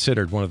why it's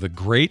considered one of the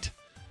great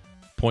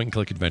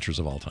point-and-click adventures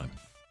of all time.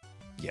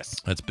 Yes.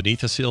 That's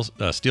Beneath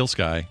a Steel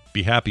Sky.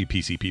 Be happy,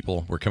 PC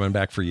people. We're coming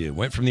back for you.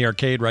 Went from the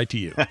arcade right to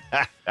you.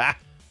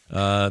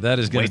 That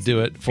is going to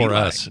do it for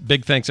us.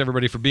 Big thanks,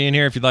 everybody, for being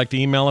here. If you'd like to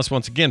email us,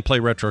 once again,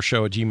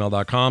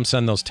 playretroshow@gmail.com.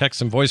 Send those texts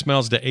and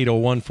voicemails to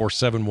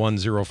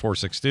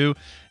 801-471-0462.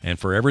 And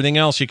for everything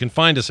else, you can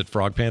find us at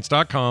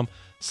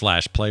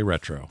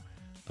frogpants.com/playretro.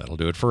 That'll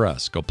do it for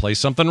us. Go play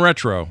something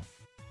retro.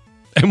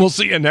 And we'll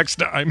see you next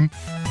time.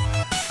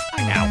 Bye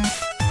now.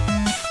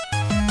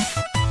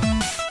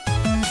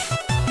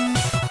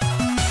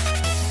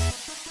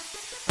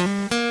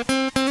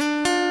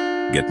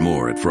 Get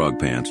more at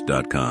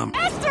frogpants.com.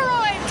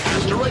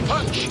 Asteroid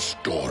punch.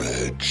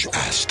 Storage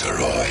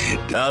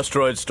asteroid.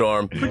 Asteroid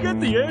storm.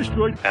 Forget the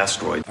asteroid.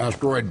 Asteroid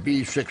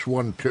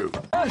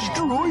B612.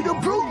 Asteroid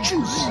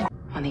approaches.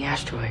 On the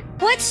asteroid.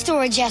 What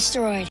storage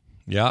asteroid?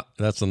 Yeah,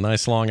 that's a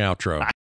nice long outro.